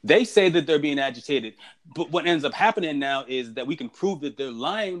 They say that they're being agitated, but what ends up happening now is that we can prove that they're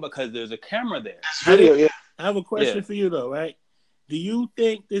lying because there's a camera there. Video, I have a question for you though, right? Do you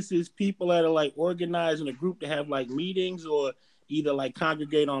think this is people that are like organized in a group to have like meetings or either like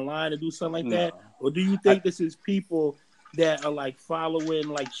congregate online or do something like that? Or do you think this is people that are like following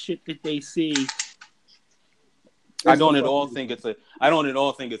like shit that they see? I don't at all think it's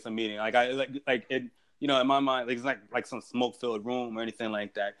a meeting. Like it, in my mind, it's like some smoke-filled room or anything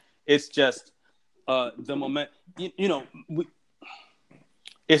like that. It's just the moment.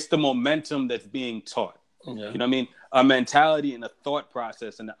 It's the momentum that's being taught. Yeah. You know what I mean? A mentality and a thought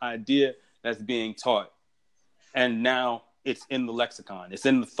process and the idea that's being taught, and now it's in the lexicon. It's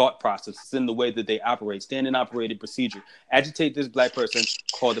in the thought process. It's in the way that they operate. Standard operated procedure. Agitate this black person.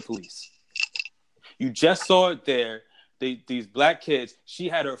 Call the police. You just saw it there. These black kids. She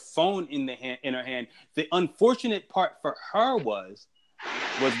had her phone in her hand. The unfortunate part for her was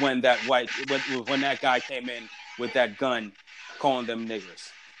when that guy came in with that gun, calling them niggers.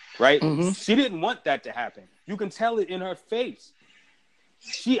 Right? Mm-hmm. She didn't want that to happen. You can tell it in her face.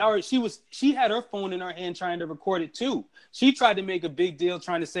 She had her phone in her hand trying to record it too. She tried to make a big deal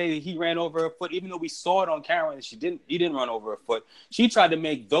trying to say that he ran over her foot, even though we saw it on camera and he didn't run over her foot. She tried to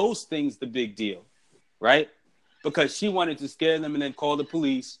make those things the big deal, right? Because she wanted to scare them and then call the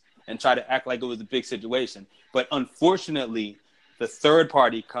police and try to act like it was a big situation. But unfortunately, the third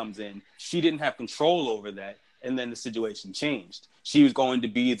party comes in. She didn't have control over that, and then the situation changed. She was going to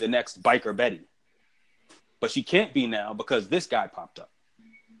be the next Biker Betty. But she can't be now because this guy popped up.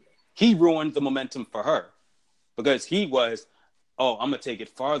 He ruined the momentum for her because he was, I'm going to take it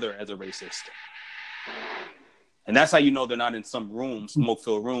farther as a racist. And that's how you know they're not in some room,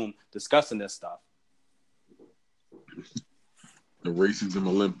 smoke-filled room, discussing this stuff. The Racism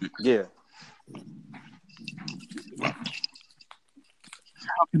Olympics. Yeah.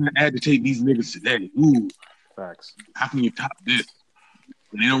 how can I agitate these niggas today? Ooh, Facts. how can you top this?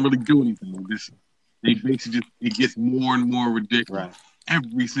 And they don't really do anything. They basically just it gets more and more ridiculous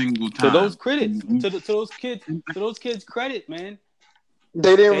every single time. To those critics, to those kids, credit, man.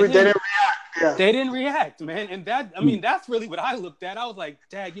 They didn't react. Yeah. They didn't react, man. And that's really what I looked at. I was like,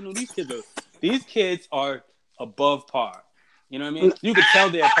 Dad, these kids are above par. You know what I mean? You could tell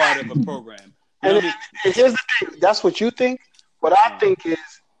they're part of a program. And here's the thing. That's what you think. What I think is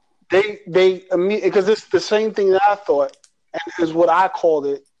they because it's the same thing that I thought, and is what I called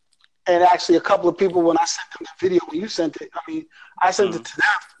it. And actually, a couple of people, when I sent them the video, when you sent it, I sent it to them.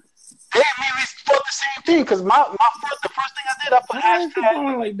 They immediately thought the same thing. Because the first thing I did, I put hashtag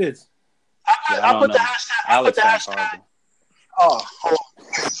going like this. I put the hashtag. Oh,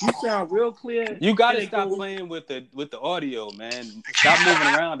 you sound real clear. You got to stop playing with the audio, man. Stop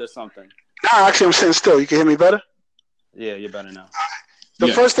moving around or something. Nah, actually, I'm sitting still. You can hear me better? Yeah, you're better now.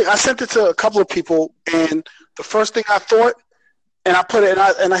 The first thing, I sent it to a couple of people, and the first thing I thought, and I put it,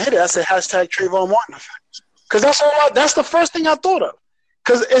 and I hit it. I said hashtag Trayvon Martin effect, because that's the first thing I thought of.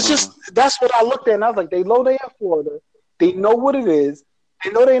 Because it's just that's what I looked at, and I was like, they know they in Florida, they know what it is,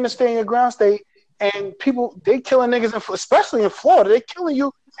 they know they understand your ground state, and people they killing niggas, especially in Florida, they killing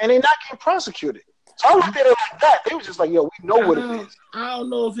you, and they not getting prosecuted. So I looked at it like that. They was just like, yo, we know what it is. I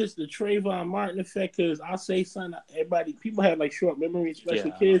don't know if it's the Trayvon Martin effect, because I'll say something. People have like short memories,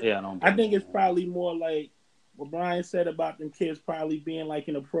 especially kids. Yeah, I think it's probably more like what Brian said about them kids probably being like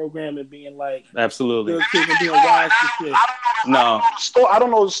in a program and being like absolutely good kids and being wise to shit. I don't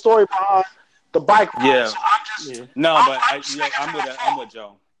know the story behind the bike ride. Yeah. So I'm just I'm with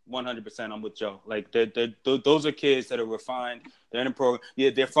Joe. 100%. I'm with Joe. Like those are kids that are refined. They're in a program.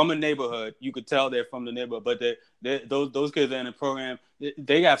 Yeah, they're from a neighborhood. You could tell they're from the neighborhood. But those kids are in a program.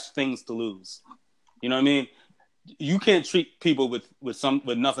 They have things to lose. You know what I mean? You can't treat people with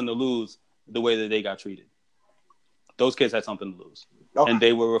nothing to lose the way that they got treated. Those kids had something to lose, and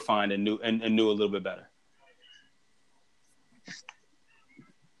they were refined and knew a little bit better.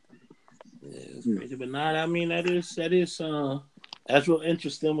 Yeah, it's crazy, but not. I mean, that's real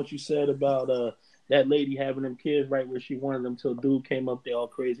interesting what you said about that lady having them kids right where she wanted them till dude came up there all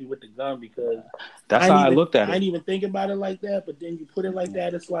crazy with the gun, because that's how I looked at it. I didn't even think about it like that, but then you put it like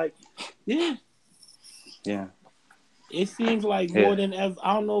that, it's like, yeah. It seems like more than ever.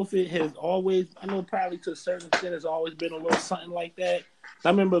 I don't know if it has always. I know probably to a certain extent has always been a little something like that. I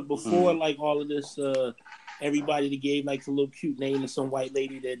remember before, like all of this, everybody that gave like a little cute name to some white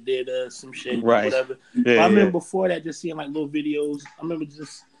lady that did some shit, or whatever. I remember before that, just seeing like little videos. I remember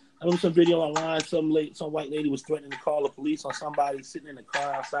some video online. Some white lady was threatening to call the police on somebody sitting in the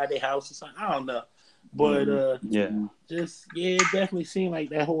car outside their house or something. I don't know. But it definitely seemed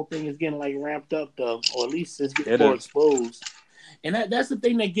like that whole thing is getting like ramped up though, or at least it's getting more exposed. And that's the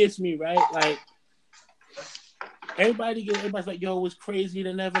thing that gets me, right? Like everybody's like, yo, it was crazier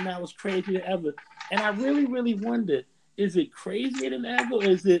than ever. Now it's crazier than ever. And I really, really wonder, is it crazier than ever, or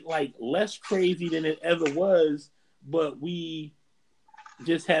is it like less crazy than it ever was, but we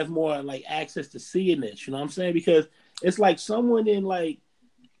just have more like access to seeing this? You know what I'm saying? Because it's like someone in like,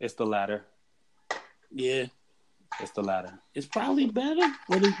 it's the latter. Yeah, it's the latter. It's probably better.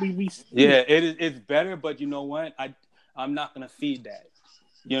 Yeah, it's better, but you know what? I'm not gonna feed that.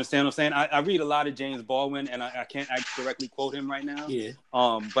 You understand what I'm saying? I read a lot of James Baldwin, and I can't directly quote him right now. Yeah.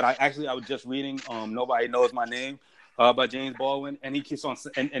 But I was just reading Nobody Knows My Name by James Baldwin, and he keeps on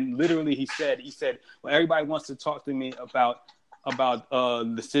and literally he said, well, everybody wants to talk to me about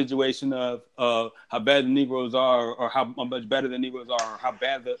the situation of how bad the Negroes are, or how much better the Negroes are, or how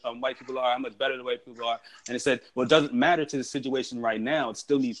bad the white people are, how much better the white people are. And it said, well, it doesn't matter to the situation right now. It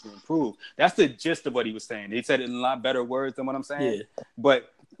still needs to improve. That's the gist of what he was saying. He said it in a lot better words than what I'm saying. Yeah.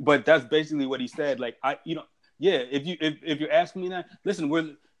 But that's basically what he said. Like, if you're asking me that,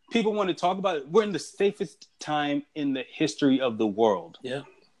 listen, people want to talk about it. We're in the safest time in the history of the world. Yeah.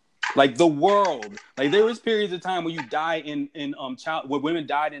 Like the world, like there was periods of time where you die where women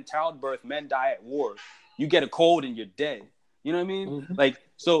died in childbirth, men die at war. You get a cold and you're dead. You know what I mean? Mm-hmm. Like,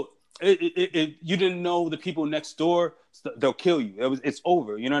 so you didn't know the people next door, they'll kill you. It's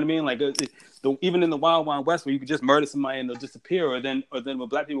over. You know what I mean? Like even in the Wild Wild West, where you could just murder somebody and they'll disappear, or then when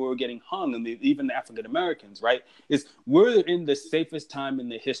black people were getting hung, and even the African Americans, right? We're in the safest time in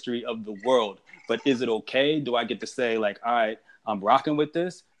the history of the world. But is it okay? Do I get to say like, all right, I'm rocking with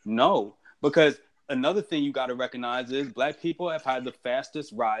this? No, because another thing you got to recognize is black people have had the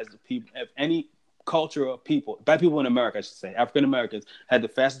fastest rise of people of any culture of people. Black people in America, I should say, African Americans had the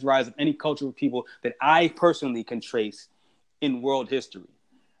fastest rise of any culture of people that I personally can trace in world history.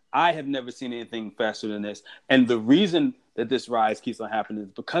 I have never seen anything faster than this. And the reason that this rise keeps on happening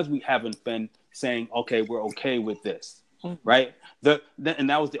is because we haven't been saying, okay, we're okay with this, right? And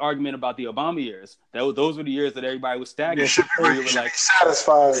that was the argument about the Obama years. Those were the years that everybody was stagnant. We were like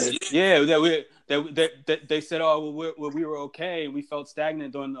satisfied. Yeah, they said, oh, well, we were okay. We felt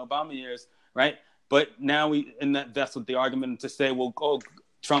stagnant during the Obama years, right? But now that's what the argument to say, well,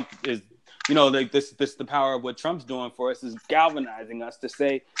 Trump is, like this the power of what Trump's doing for us is galvanizing us to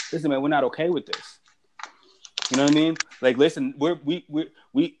say, listen, man, we're not okay with this. You know what I mean? Like, listen,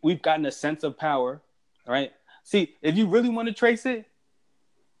 we've gotten a sense of power, right? See, if you really want to trace it,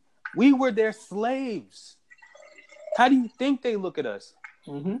 we were their slaves. How do you think they look at us?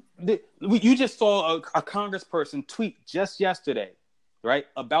 Mm-hmm. You just saw a congressperson tweet just yesterday, right,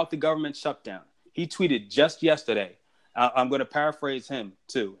 about the government shutdown. He tweeted just yesterday. I'm going to paraphrase him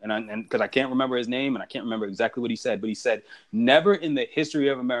too, and because I can't remember his name and I can't remember exactly what he said, but he said, "Never in the history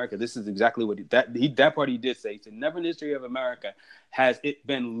of America." This is exactly what that part he did say. He said, "Never in the history of America has it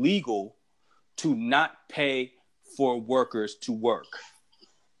been legal to not pay for workers to work."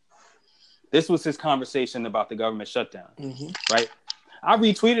 This was his conversation about the government shutdown, right? I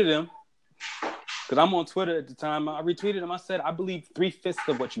retweeted him because I'm on Twitter at the time. I retweeted him. I said, "I believe 3/5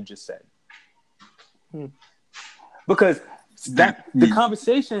 of what you just said." Because the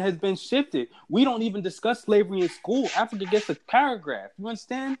conversation has been shifted. We don't even discuss slavery in school. Africa gets a paragraph. You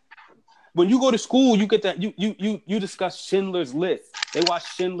understand? When you go to school, you get that you discuss Schindler's List. They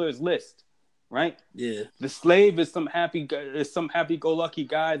watch Schindler's List, right? Yeah. The slave is some happy-go-lucky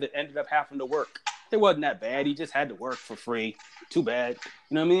guy that ended up having to work. It wasn't that bad. He just had to work for free. Too bad.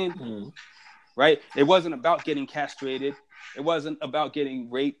 You know what I mean? Right? It wasn't about getting castrated. It wasn't about getting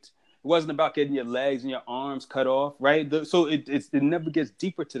raped. It wasn't about getting your legs and your arms cut off, right? So it never gets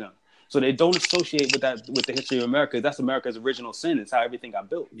deeper to them. So they don't associate with the history of America. That's America's original sin. It's how everything got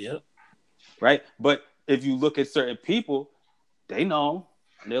built. Yep. Right? But if you look at certain people, they know.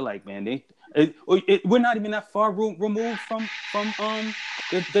 And they're like, man, we're not even that far removed from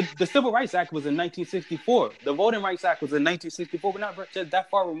the Civil Rights Act was in 1964. The Voting Rights Act was in 1964. We're not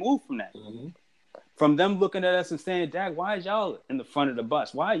that far removed from that. Mm-hmm. From them looking at us and saying, Dag, why is y'all in the front of the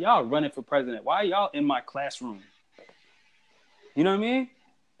bus? Why are y'all running for president? Why are y'all in my classroom? You know what I mean?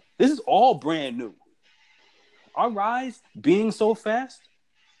 This is all brand new. Our rise being so fast,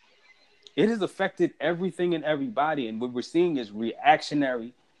 it has affected everything and everybody. And what we're seeing is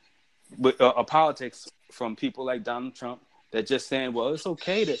reactionary politics from people like Donald Trump that just saying, well, it's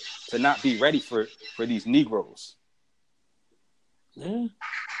okay to not be ready for these Negroes. Yeah.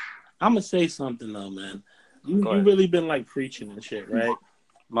 I'm going to say something, though, man. You really been, like, preaching and shit, right?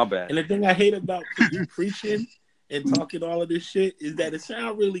 My bad. And the thing I hate about you preaching and talking all of this shit is that it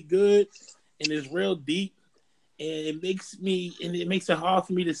sounds really good and it's real deep. And it makes it hard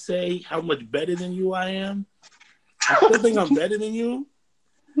for me to say how much better than you I am. I still think I'm better than you.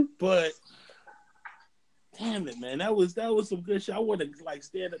 But, damn it, man. That was some good shit. I want to, like,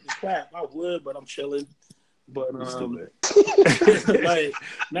 stand up and clap. I would, but I'm chilling. But like,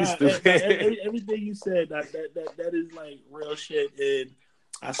 everything you said that is like real shit, and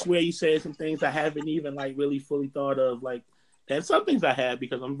I swear you said some things I haven't even like really fully thought of. Like, and some things I have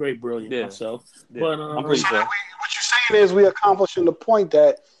because I'm very brilliant myself. Yeah. But I'm pretty sure. What you're saying is we accomplishing the point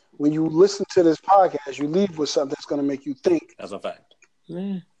that when you listen to this podcast, you leave with something that's going to make you think. That's a fact.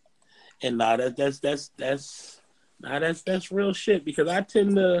 Yeah. And that's real shit because I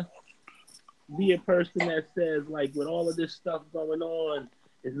tend to be a person that says, like, with all of this stuff going on,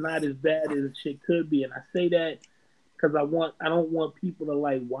 it's not as bad as shit could be. And I say that because I don't want people to,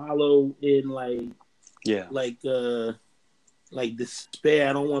 like, wallow in, like, like despair.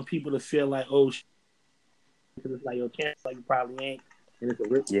 I don't want people to feel like, oh, because it's like, your chance, like, you probably ain't. And it's a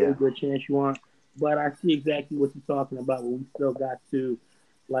really good chance you aren't. But I see exactly what you're talking about, but we still got to,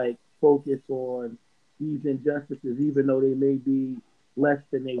 like, focus on these injustices, even though they may be less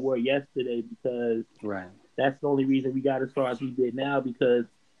than they were yesterday, because that's the only reason we got as far as we did now, because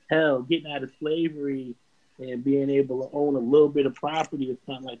hell, getting out of slavery and being able to own a little bit of property or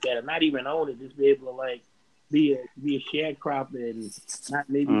something like that, and not even own it, just be able to like be a sharecropper and not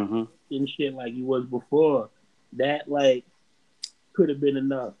maybe in shit like you was before, that like could have been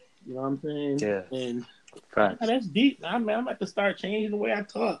enough. You know what I'm saying? Yeah. And that's deep. I'm about to start changing the way I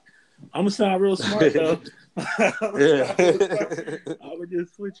talk. I'm gonna sound real smart though. I would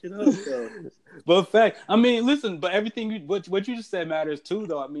just switch it up though. But in fact, I mean, listen. But everything what you just said matters too,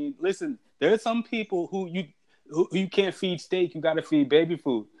 though. I mean, listen. There are some people who you can't feed steak. You got to feed baby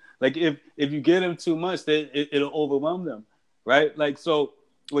food. Like if you give them too much, it'll overwhelm them, right? Like so.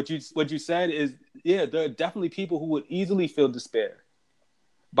 What you said is there are definitely people who would easily feel despair,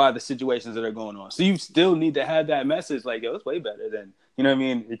 by the situations that are going on. So you still need to have that message like, yo, it's way better than, you know what I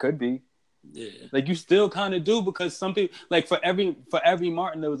mean? It could be. Yeah. Like you still kind of do, because some people, like for every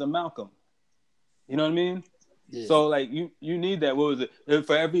Martin, there was a Malcolm. You know what I mean? Yeah. So like you need that. What was it?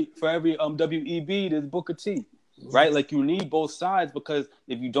 For every WEB, there's Booker T. Right? Like you need both sides, because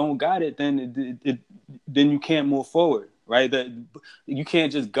if you don't got it, then then you can't move forward. Right? You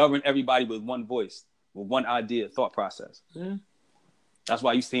can't just govern everybody with one voice, with one idea, thought process. Yeah. That's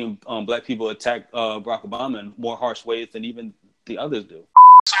why you see black people attack Barack Obama in more harsh ways than even the others do.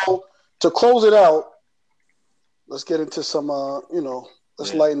 So to close it out, let's get into some,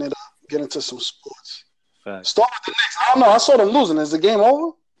 let's lighten it up, get into some sports. Fact. Start with the Knicks. I don't know. I saw them losing. Is the game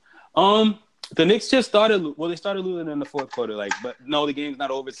over? The Knicks just started. Well, they started losing in the fourth quarter. But no, the game's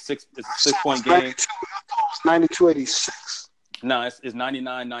not over. It's a 6-point game. 92-86. No, it's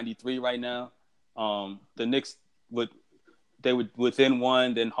 99-93 right now. The Knicks they were within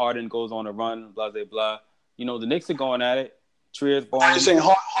one. Then Harden goes on a run. Blah blah blah. The Knicks are going at it. Trier's balling. You're saying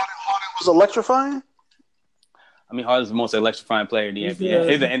Harden was electrifying? I mean, Harden's the most electrifying player in the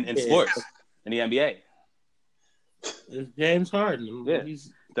NBA, in sports, in the NBA. It's James Harden. Yeah.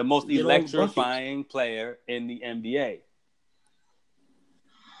 He's the most electrifying player in the NBA.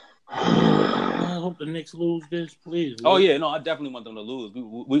 I hope the Knicks lose this, please. Oh yeah, no, I definitely want them to lose.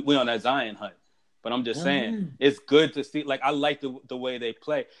 We on that Zion hunt, but I'm just saying it's good to see. Like I like the way they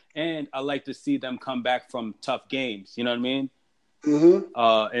play, and I like to see them come back from tough games. You know what I mean?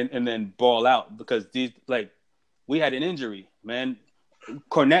 Mm-hmm. And then ball out, because we had an injury, man.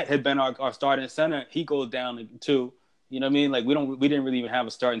 Cornette had been our starting center. He goes down too. You know what I mean? Like we didn't really even have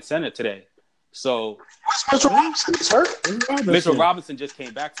a starting center today. So Mitchell Robinson is hurt. Mitchell Robinson just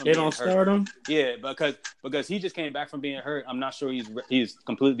came back from they being don't hurt. start him. Yeah, because he just came back from being hurt. I'm not sure he's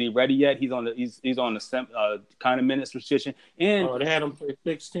completely ready yet. He's on the kind of minutes restriction. And they had him play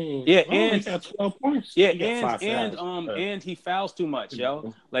 16. Yeah, and he got 12 points. Yeah, and he fouls too much,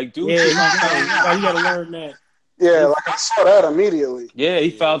 yo. Like dude, you gotta learn that. Yeah, like I saw that immediately. Yeah, he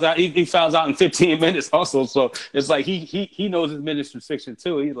fouls out. He fouls out in 15 minutes also. So it's like he knows his minutes restriction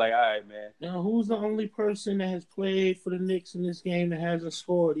too. He's like, all right, man. Now, who's the only person that has played for the Knicks in this game that hasn't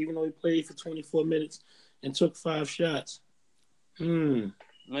scored, even though he played for 24 minutes and took 5 shots? Man,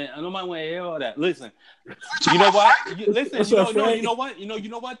 I don't mind when I hear all that. Listen, you know what? You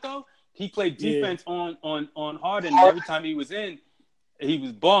know what though? He played defense on Harden. And every time he was in, he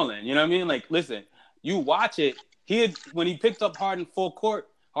was balling. You know what I mean? Like, listen, you watch it. When he picked up Harden full court,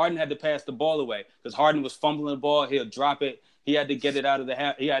 Harden had to pass the ball away because Harden was fumbling the ball. He'll drop it. He had to get it out of the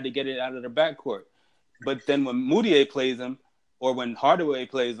backcourt. But then when Moutier plays him, or when Hardaway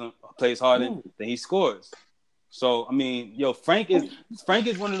plays Harden, then he scores. So I mean, Frank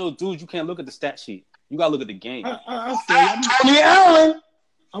is one of those dudes you can't look at the stat sheet. You gotta look at the game. I feel Tony Allen.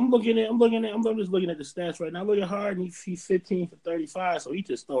 I'm just looking at the stats right now. Look at Harden. He's 15 for 35, so he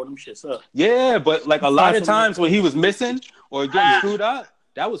just throwing them shits up. Yeah, but like a lot of times when he was missing or getting screwed up,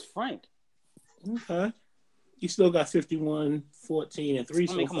 that was Frank. Okay. He still got 51, 14, and 3.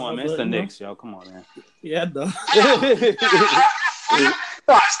 I mean, come on, man. It's the Knicks, yo. Come on, man. Yeah, no. No,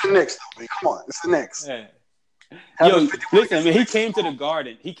 it's the Knicks, though. Come on, it's the Knicks. Yeah. Yo, listen, man. He came to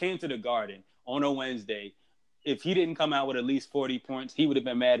the Garden on a Wednesday. If he didn't come out with at least 40 points, he would have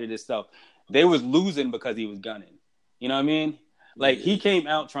been mad at himself. They was losing because he was gunning. You know what I mean? Like, he came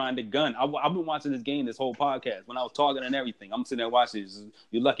out trying to gun. I've been watching this game, this whole podcast. When I was talking and everything, I'm sitting there watching this.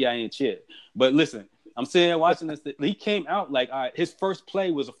 You're lucky I ain't cheered. But listen, I'm sitting there watching this. He came out like, all right, his first play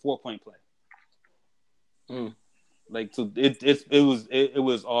was a 4-point play. Like, so it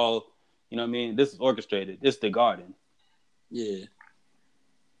was all, you know what I mean? This is orchestrated. It's the Garden. Yeah.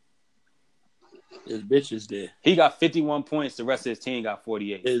 His bitches there. He got 51 points. The rest of his team got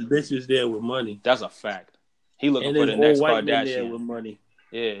 48. His bitches there with money. That's a fact. He looking for the next Kardashian. There with money.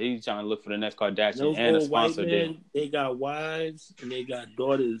 Yeah, he's trying to look for the next Kardashian and a sponsor deal. They got wives and they got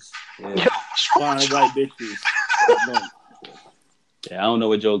daughters. Yeah. Fine white bitches. Yeah, I don't know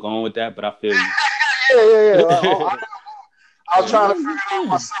where Joe going with that, but I feel you. Yeah. I was trying to figure it out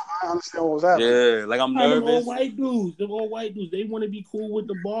myself. I understand what was happening. Yeah, like I'm nervous. Them all white dudes. They want to be cool with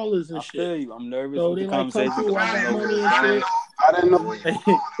the ballers and shit. I feel you. I'm nervous so with they the like conversation. I didn't know.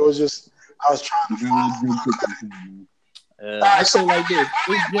 It was just I was trying to figure it out. I say like this.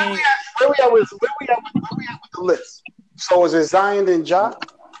 Where we at with the list? So is it Zion and Ja?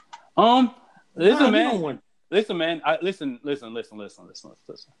 Listen, man. Listen.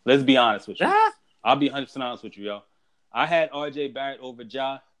 Let's be honest with you. I'll be 100% honest with you, yo. I had RJ Barrett over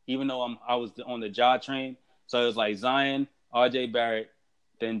Ja, even though I was on the Ja train. So it was like Zion, RJ Barrett,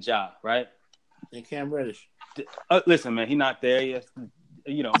 then Ja, right? And Cam Reddish. Listen, man, he not there yet.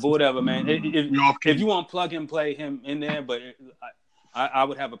 but whatever, man. If you want plug and play him in there, but I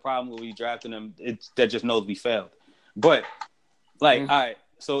would have a problem with we drafting him. That just knows we failed. But all right,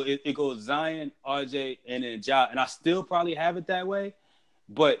 so it goes Zion, RJ, and then Ja, and I still probably have it that way.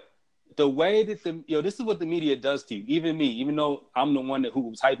 But the way that this is what the media does to you. Even me, even though I'm the one who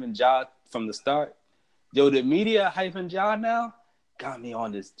was hyping Ja from the start. The media hyping Ja now got me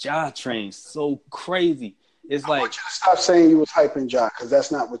on this Ja train so crazy. It's like, I want you to stop saying you was hyping Ja, because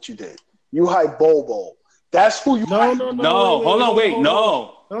that's not what you did. You hyped Bobo. That's who you. No. Hold on, wait.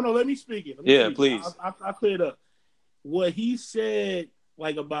 No. Let me speak it. Please. I cleared up what he said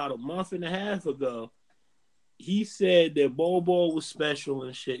like about a month and a half ago. He said that Bobo was special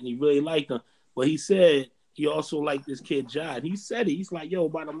and shit, and he really liked him. But he said he also liked this kid Ja. And he said it. He's like, yo,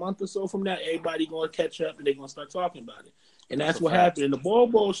 about a month or so from now, everybody gonna catch up and they're gonna start talking about it. And that's what happened. And the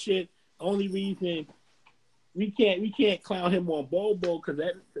Bobo shit, only reason we can't clown him on Bobo because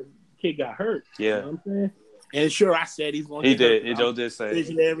that kid got hurt. Yeah. You know what I'm saying? And sure, I said he's going to He get did. hurt. Joe did say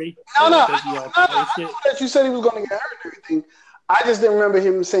visionary. No. I know that you said he was going to get hurt and everything. I just didn't remember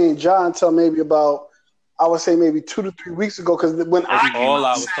him saying Ja until maybe about, I would say maybe 2 to 3 weeks ago. Because when that's all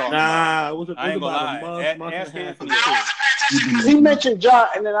I was talking about. It was I ain't gonna lie. month and a half Anthony. He mentioned Ja,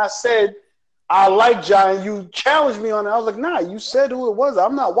 and then I said, I like Ja, and you challenged me on it. I was like, nah, you said who it was.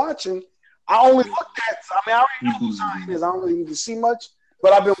 I'm not watching. I only looked at, I already know who Zion is. I don't really need to see much,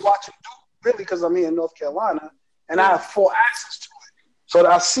 but I've been watching Duke really because I'm here in North Carolina, and I have full access to it. So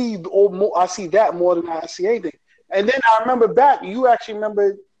I see that more than I see anything. And then I remember back, you actually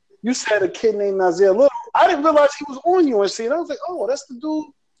remember, you said a kid named Nasir Little. I didn't realize he was on UNC, and I was like, oh, that's the dude.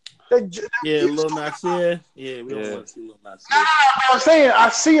 Little Nasir. Yeah, we don't want to see Little Nasir. No, I'm saying I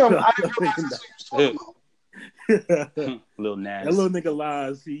see him. I didn't realize that's what he was talking about. Little Nas. That little nigga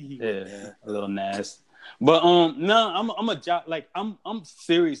lies. A little Nas. But no, I'm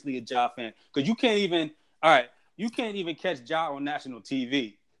seriously a Ja fan because you can't even catch Ja on national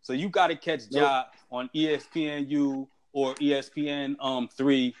TV. So you got to catch Ja on ESPNU or ESPN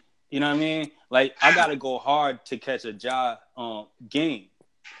 3. You know what I mean? Like I got to go hard to catch a Ja game.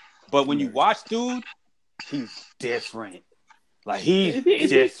 But when you watch dude, he's different. Like he's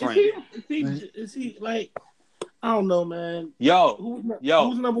different. Is he like? I don't know, man.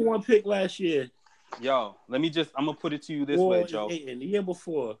 Who's number one pick last year? I'm gonna put it to you this way, Joe. And the year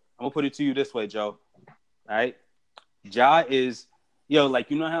before. I'm gonna put it to you this way, Joe. All right? Ja is, like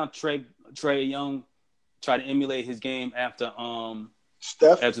you know how Trae Young tried to emulate his game after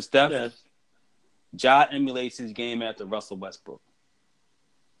Steph? Yes. Ja emulates his game after Russell Westbrook.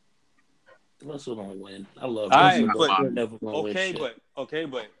 Russell don't win. I love Russell.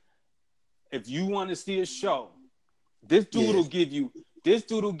 But if you want to see a show, this dude will give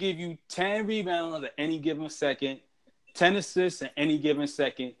you 10 rebounds at any given second, 10 assists at any given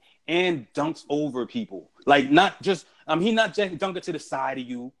second, and dunks over people. Like not just he's not just dunking to the side of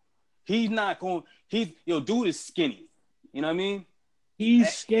you. He's not going. Dude is skinny. You know what I mean?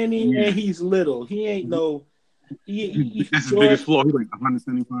 He's skinny and he's little. He ain't no. That's his biggest flaw. He's like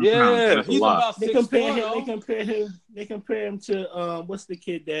 175 pounds. Yeah, he's about 6'4". They compare him to what's the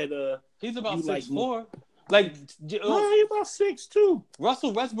kid that he's about 6'4". Like he about 6'2".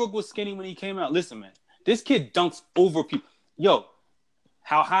 Russell Westbrook was skinny when he came out. Listen, man, this kid dunks over people. Yo,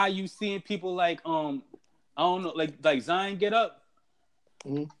 how high you seeing people like I don't know, like Zion get up?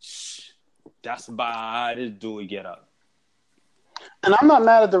 Mm-hmm. That's about how this dude get up. And I'm not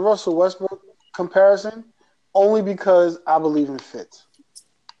mad at the Russell Westbrook comparison, only because I believe in fits.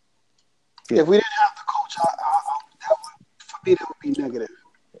 If we didn't have the coach, for me that would be negative.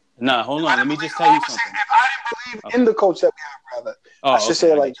 Nah, hold on. Let me just tell you something. If I didn't believe in the coach that we have, rather, I should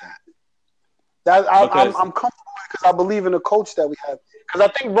say it like that. I'm comfortable because I believe in the coach that we have. Because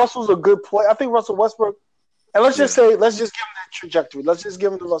I think Russell's a good player. I think Russell Westbrook, and let's just give him that trajectory. Let's just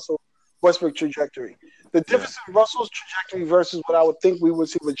give him the Russell Westbrook trajectory. The difference in Russell's trajectory versus what I would think we would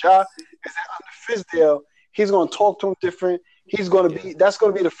see with Ja is that under Fizdale, he's going to talk to him different. He's going to be that's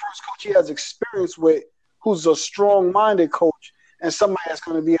going to be the first coach he has experience with, who's a strong-minded coach. And somebody that's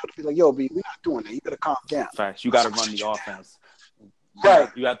going to be able to be like, yo, B, we're not doing that. You better calm down. Facts. You got to run the offense. Right.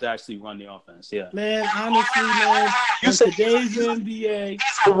 You have to actually run the offense. Yeah. Man, honestly, in today's NBA,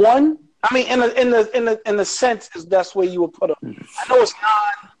 he's a one. I mean, in the sense is that's where you would put him. I know it's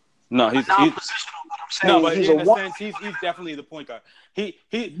not. No, he's non-positional, but I'm saying no, but he's in a a one. sense, he's definitely the point guard.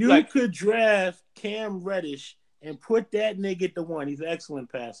 You could draft Cam Reddish and put that nigga at the one. He's an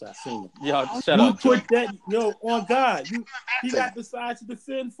excellent passer. I seen him. Yo, shut up. Put that on God. He got the size to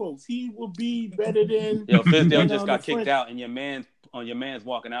defend folks. He will be better than. Yo, Fizdale just got kicked out, and your man's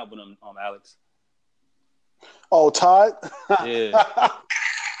walking out with him, Alex. Oh, Todd. Yeah,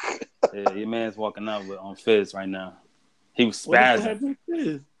 yeah. Your man's walking out on Fizz right now. He was spazzing.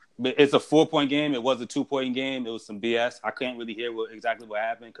 But it's a 4-point game. It was a 2-point game. It was some BS. I can't really hear exactly what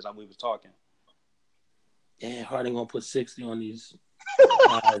happened because we was talking. Yeah, Harden gonna put 60 on these.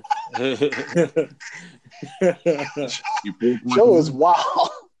 Joe is wild.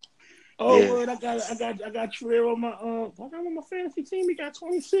 Oh, yeah. Word, I got Trier on my I got on my fantasy team. He got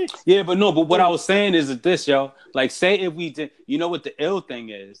 26. Yeah, but what I was saying is this, yo. Like, say if we did, you know what the ill thing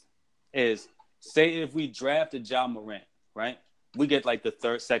is say if we drafted Ja Morant, right? We get like the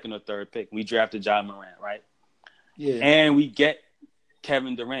second or third pick. We drafted Ja Morant, right? Yeah. And we get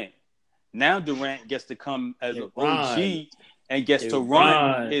Kevin Durant. Now Durant gets to come as an OG and gets to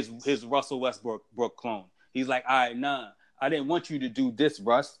run his Russell Westbrook clone. He's like, all right, nah, I didn't want you to do this,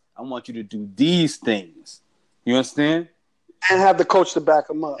 Russ. I want you to do these things. You understand? And have the coach to back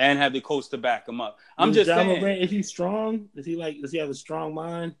him up. I'm just saying. Morant, is he strong? Does he have a strong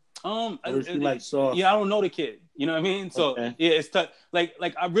mind? Or is he like soft? Yeah, I don't know the kid. You know what I mean? So yeah, it's tough. Like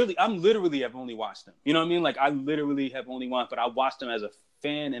I'm literally have only watched him. You know what I mean? Like I literally have only watched, but I watched him as a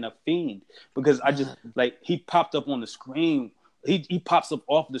fan and a fiend because I just like he popped up on the screen. He pops up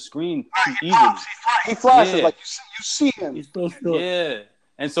off the screen too easily. He flashes like you see him. He's so short. Yeah.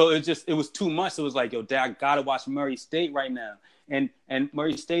 And so it was too much. It was like, yo, Dad, I gotta watch Murray State right now. And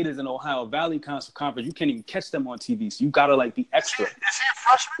Murray State is an Ohio Valley conference. You can't even catch them on TV. So you gotta like be extra. Is he a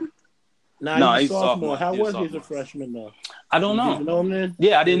freshman? No, he's sophomore. How was he as a freshman though? I don't know. Did you know him then?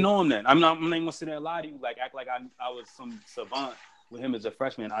 Yeah, I didn't know him then. I'm not gonna sit there and lie to you, like act like I was some savant with him as a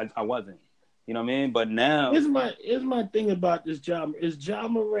freshman. I wasn't. You know what I mean? But now here's my thing about this job. Is Ja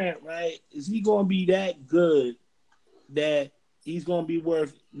Morant, right? Is he gonna be that good that he's gonna be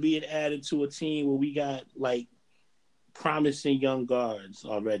worth being added to a team where we got like promising young guards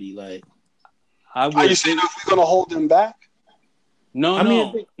already? Like, are you saying we're gonna hold him back? No.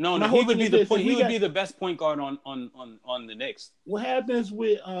 He would be the point. He would be the best point guard on the Knicks. What happens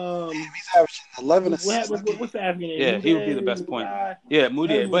with he's averaging 11 assists. What's happening? Yeah, he would be the best point. Yeah,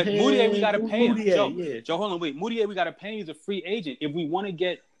 Moutier. But Moutier, we gotta pay him. Joe, hold on, wait. Moutier, we gotta pay him. He's a free agent. If we want to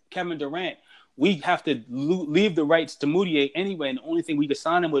get Kevin Durant, we have to leave the rights to Moutier anyway. And the only thing we can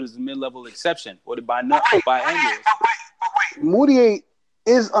sign him with is a mid-level exception, or to buy annuals. But wait. Moutier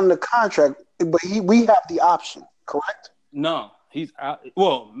is under contract, but we have the option, correct? No. He's out.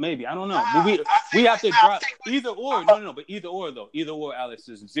 Well, maybe I don't know. But we have to drop either or. No. But either or though. Either or, Alex.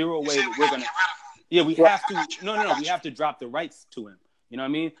 There's zero way that we're gonna. Yeah, we have to. No. We have to drop the rights to him. You know what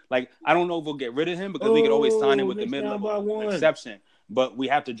I mean? Like I don't know if we'll get rid of him because we could always sign him with the mid-level exception. But we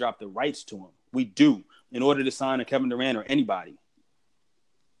have to drop the rights to him. We do in order to sign a Kevin Durant or anybody.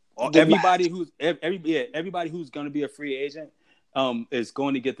 Everybody who's going to be a free agent is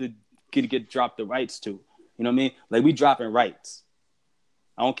going to get dropped the rights to. You know what I mean? Like we dropping rights.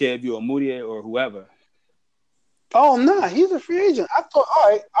 I don't care if you're a Moutier or whoever. Oh nah, he's a free agent. I thought, all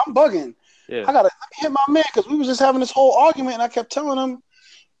right, I'm bugging. Yeah. Let me hit my man because we was just having this whole argument, and I kept telling him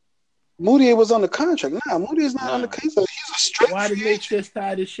Moutier was on the contract. Nah, Moutier's not on the contract. He's a straight. Why did they just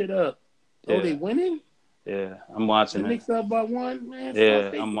tie this shit up? Yeah. Oh, they winning? Yeah, I'm watching it. Knicks up by one, man.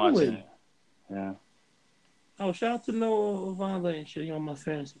 Yeah, I'm watching it. Yeah. Oh, shout out to Noah Vonleh and shit. He on my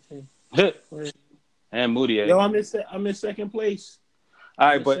fantasy team. And Moutier. Yo, I'm in second place. All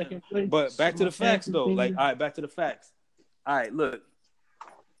right, but back to the facts though. Like, all right, back to the facts. All right, look.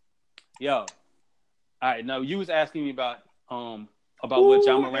 Yo. All right, now you was asking me about what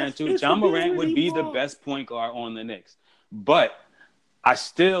Ja Morant too. Ja Morant would be the best point guard on the Knicks. But I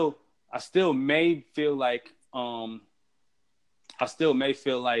still may feel like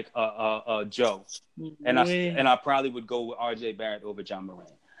Joe. And I probably would go with RJ Barrett over Ja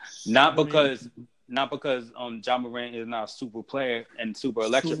Morant. Not because Ja Morant is not a super player and super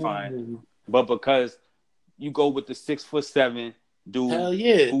electrifying, but because you go with the 6'7"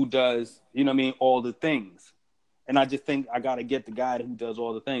 dude who does, you know what I mean, all the things. And I just think I gotta get the guy who does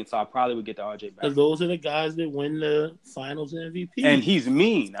all the things. So I probably would get the RJ Barrett. Because those are the guys that win the Finals MVP. And he's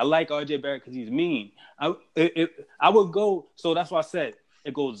mean. I like RJ Barrett because he's mean. I would go. So that's why I said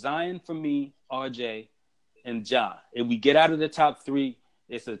it goes Zion for me, RJ, and Ja. If we get out of the top three,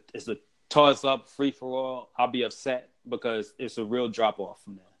 it's a toss up, free for all. I'll be upset because it's a real drop off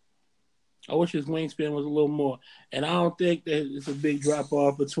from there. I wish his wingspan was a little more, and I don't think that it's a big drop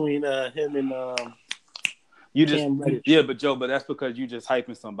off between him and yeah, but Joe, that's because you just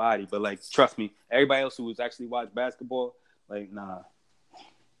hyping somebody. But like, trust me, everybody else who has actually watched basketball, like, nah.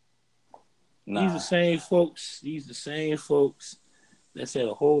 These the same folks. That said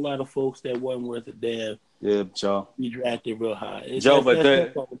a whole lot of folks that wasn't worth a damn. Yeah, Joe. He drafted real high. Joe,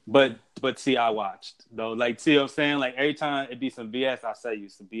 but see, I watched though. Like, see what I'm saying? Like every time it be some BS, I say you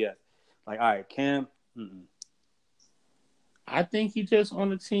some BS. Like, all right, Cam. I think he just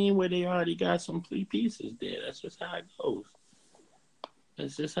on a team where they already got some key pieces there. That's just how it goes.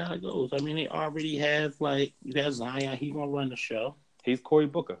 That's just how it goes. I mean, they already have you have Zion. He's gonna run the show. He's Corey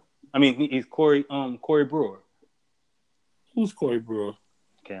Booker. I mean, he's Corey Brewer. Who's Corey Brewer?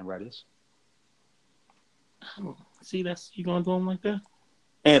 Cam Reddish. See, you gonna do him like that?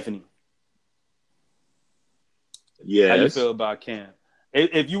 Anthony. Yes. How you feel about Cam?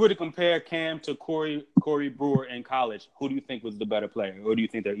 If you were to compare Cam to Corey Brewer in college, who do you think was the better player, or do you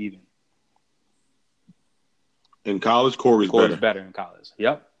think they're even? In college, Corey's better in college.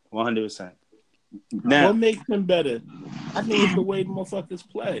 Yep, 100%. Now, what makes him better? I think it's the way motherfuckers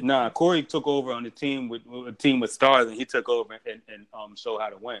play. Nah, Corey took over on the team with stars, and he took over and showed how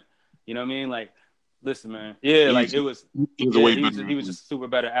to win. You know what I mean? Like, listen, man. Yeah, like it was. He was just super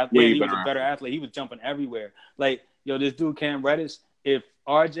better athlete. He was a better athlete. He was jumping everywhere. Like, yo, this dude Cam Reddish. If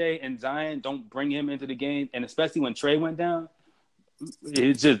RJ and Zion don't bring him into the game, and especially when Trey went down,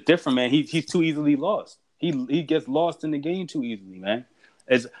 it's just different, man. He's too easily lost. He gets lost in the game too easily, man.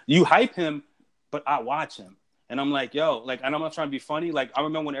 As you hype him, but I watch him, and I'm like, yo, like, and I'm not trying to be funny. Like, I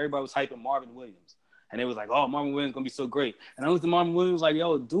remember when everybody was hyping Marvin Williams, and it was like, oh, Marvin Williams gonna be so great. And I looked at Marvin Williams like,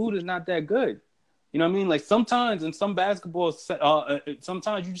 yo, dude is not that good. You know what I mean? Like, sometimes in some basketball,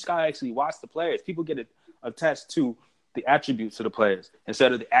 sometimes you just gotta actually watch the players. People get attached to the attributes of the players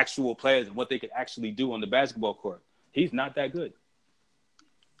instead of the actual players and what they could actually do on the basketball court. He's not that good.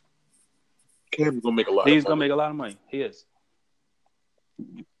 Cam's gonna make a lot. He's gonna make a lot of money. He is.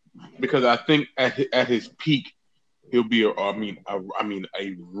 Because I think at his peak, he'll be a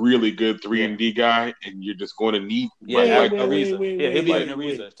really good 3-and-D guy, and you're just going to need Ariza. He'll be an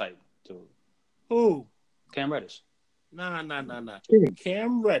Ariza type too. Who? Cam Reddish. Nah.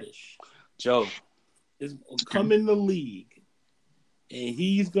 Cam Reddish. Joe is gonna come in the league, and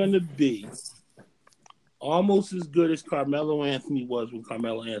he's gonna be almost as good as Carmelo Anthony was when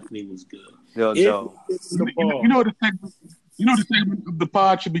Carmelo Anthony was good. Yo, Joe. You know the segment of the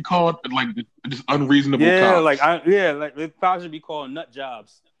pod should be called like just unreasonable. Cops. Like the pod should be called nut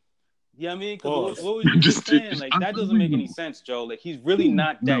jobs. You know what I mean? Because what was you just saying? Like, that doesn't make any sense, Joe. Like, he's really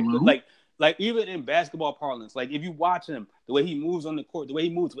not that good. Like even in basketball parlance, like if you watch him, the way he moves on the court, the way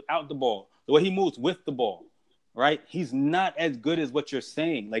he moves without the ball, the way he moves with the ball, right? He's not as good as what you're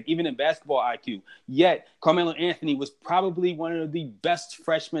saying. Like, even in basketball IQ. Yet Carmelo Anthony was probably one of the best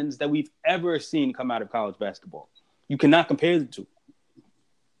freshmen that we've ever seen come out of college basketball. You cannot compare the two.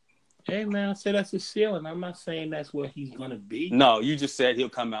 Hey, man, I said that's his ceiling. I'm not saying that's what he's going to be. No, you just said he'll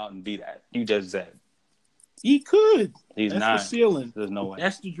come out and be that. You just said. He could. He's that's not. The ceiling. There's no way.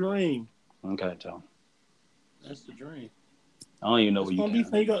 That's the dream. Okay, Joe. That's the dream. I don't even know what you can.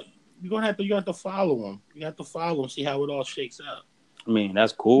 You have to follow him. You have to follow him, see how it all shakes out. I mean,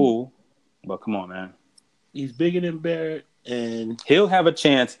 that's cool, but come on, man. He's bigger than Barrett, and he'll have a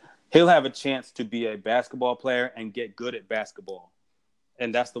chance. He'll have a chance to be a basketball player and get good at basketball,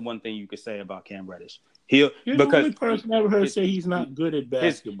 and that's the one thing you could say about Cam Reddish. You're the only person I ever heard say he's not good at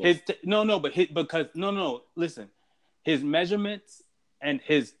basketball. Listen, his measurements and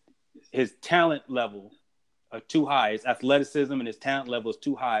his talent level are too high. His athleticism and his talent level is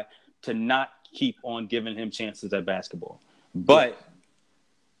too high to not keep on giving him chances at basketball. But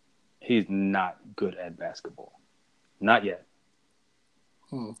he's not good at basketball. Not yet.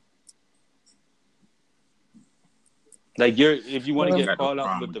 Like, if you want to get caught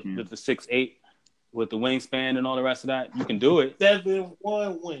up with the 6'8", with the wingspan and all the rest of that, you can do it. 7'1"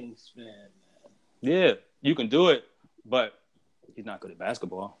 wingspan. Yeah, you can do it, but he's not good at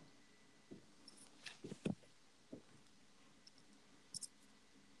basketball.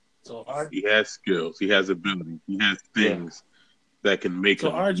 So he has skills. He has ability. He has things that can make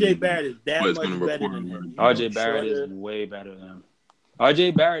him. So RJ Barrett is that much better than him. RJ Barrett is way better than him.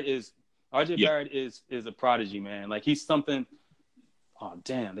 RJ Barrett is a prodigy, man. Like, he's something. Oh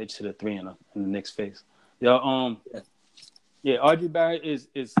damn! They just hit a 3 in the Knicks' face. RJ Barrett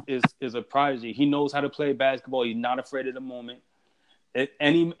is a prodigy. He knows how to play basketball. He's not afraid of the moment. At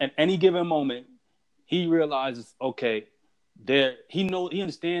any given moment, he realizes, okay, he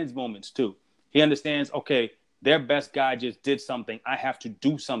understands moments too. He understands, okay, their best guy just did something. I have to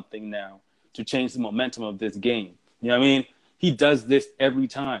do something now to change the momentum of this game. You know what I mean? He does this every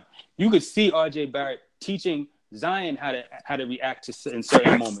time. You could see RJ Barrett teaching Zion how to react to in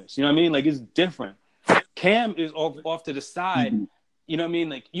certain moments. You know what I mean? Like, it's different. Cam is off to the side, You know what I mean?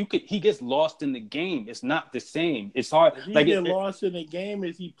 Like he gets lost in the game. It's not the same. It's hard. If he like get lost in the game,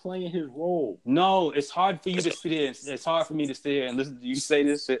 is he playing his role? No, it's hard for you to sit there. It's hard for me to sit here and listen to you say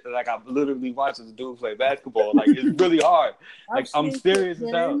this shit. Like I'm literally watching this dude play basketball. Like it's really hard. Like I'm serious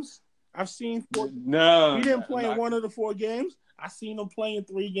as hell. I've seen 4. No, he didn't play in one of the 4 games. I seen him play in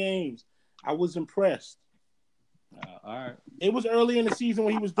 3 games. I was impressed. All right. It was early in the season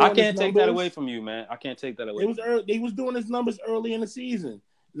when he was doing I can't his take numbers. that away from you, man. I can't take that away. It was early. He was doing his numbers early in the season.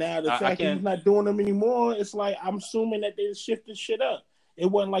 Now the fact that he's not doing them anymore, it's like I'm assuming that they shifted shit up. It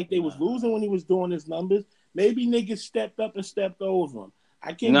wasn't like they was losing when he was doing his numbers. Maybe niggas stepped up and stepped over him.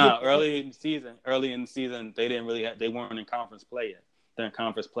 I can't. Early in the season, they didn't really. They weren't in conference play yet. They're in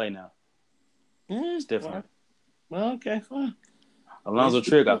conference play now. It's different. Well, okay, fine. Alonzo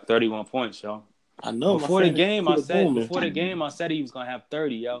Trier got 31 points, yo. I know. Before the game, I said he was gonna have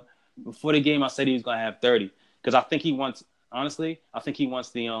 30, yo. Before the game, I said he was gonna have 30 because I think he wants. Honestly, I think he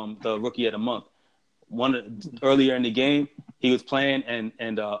wants the rookie of the month. Earlier in the game, he was playing and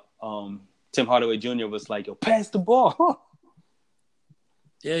Tim Hardaway Jr. was like, "Yo, pass the ball."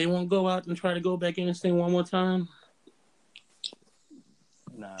 Yeah, you want to go out and try to go back in this thing one more time?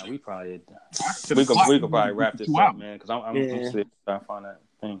 Nah, we could probably wrap this up, man, because I'm trying to find that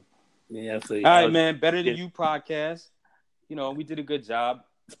thing. Yeah, so all right, man. Better Than You podcast. You know, we did a good job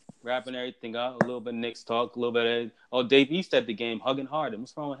wrapping everything up. A little bit of Knicks talk, a little bit of Dave East at the game, hugging Harden.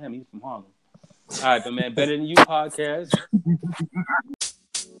 What's wrong with him? He's from Harlem. All right, but man, Better Than You podcast.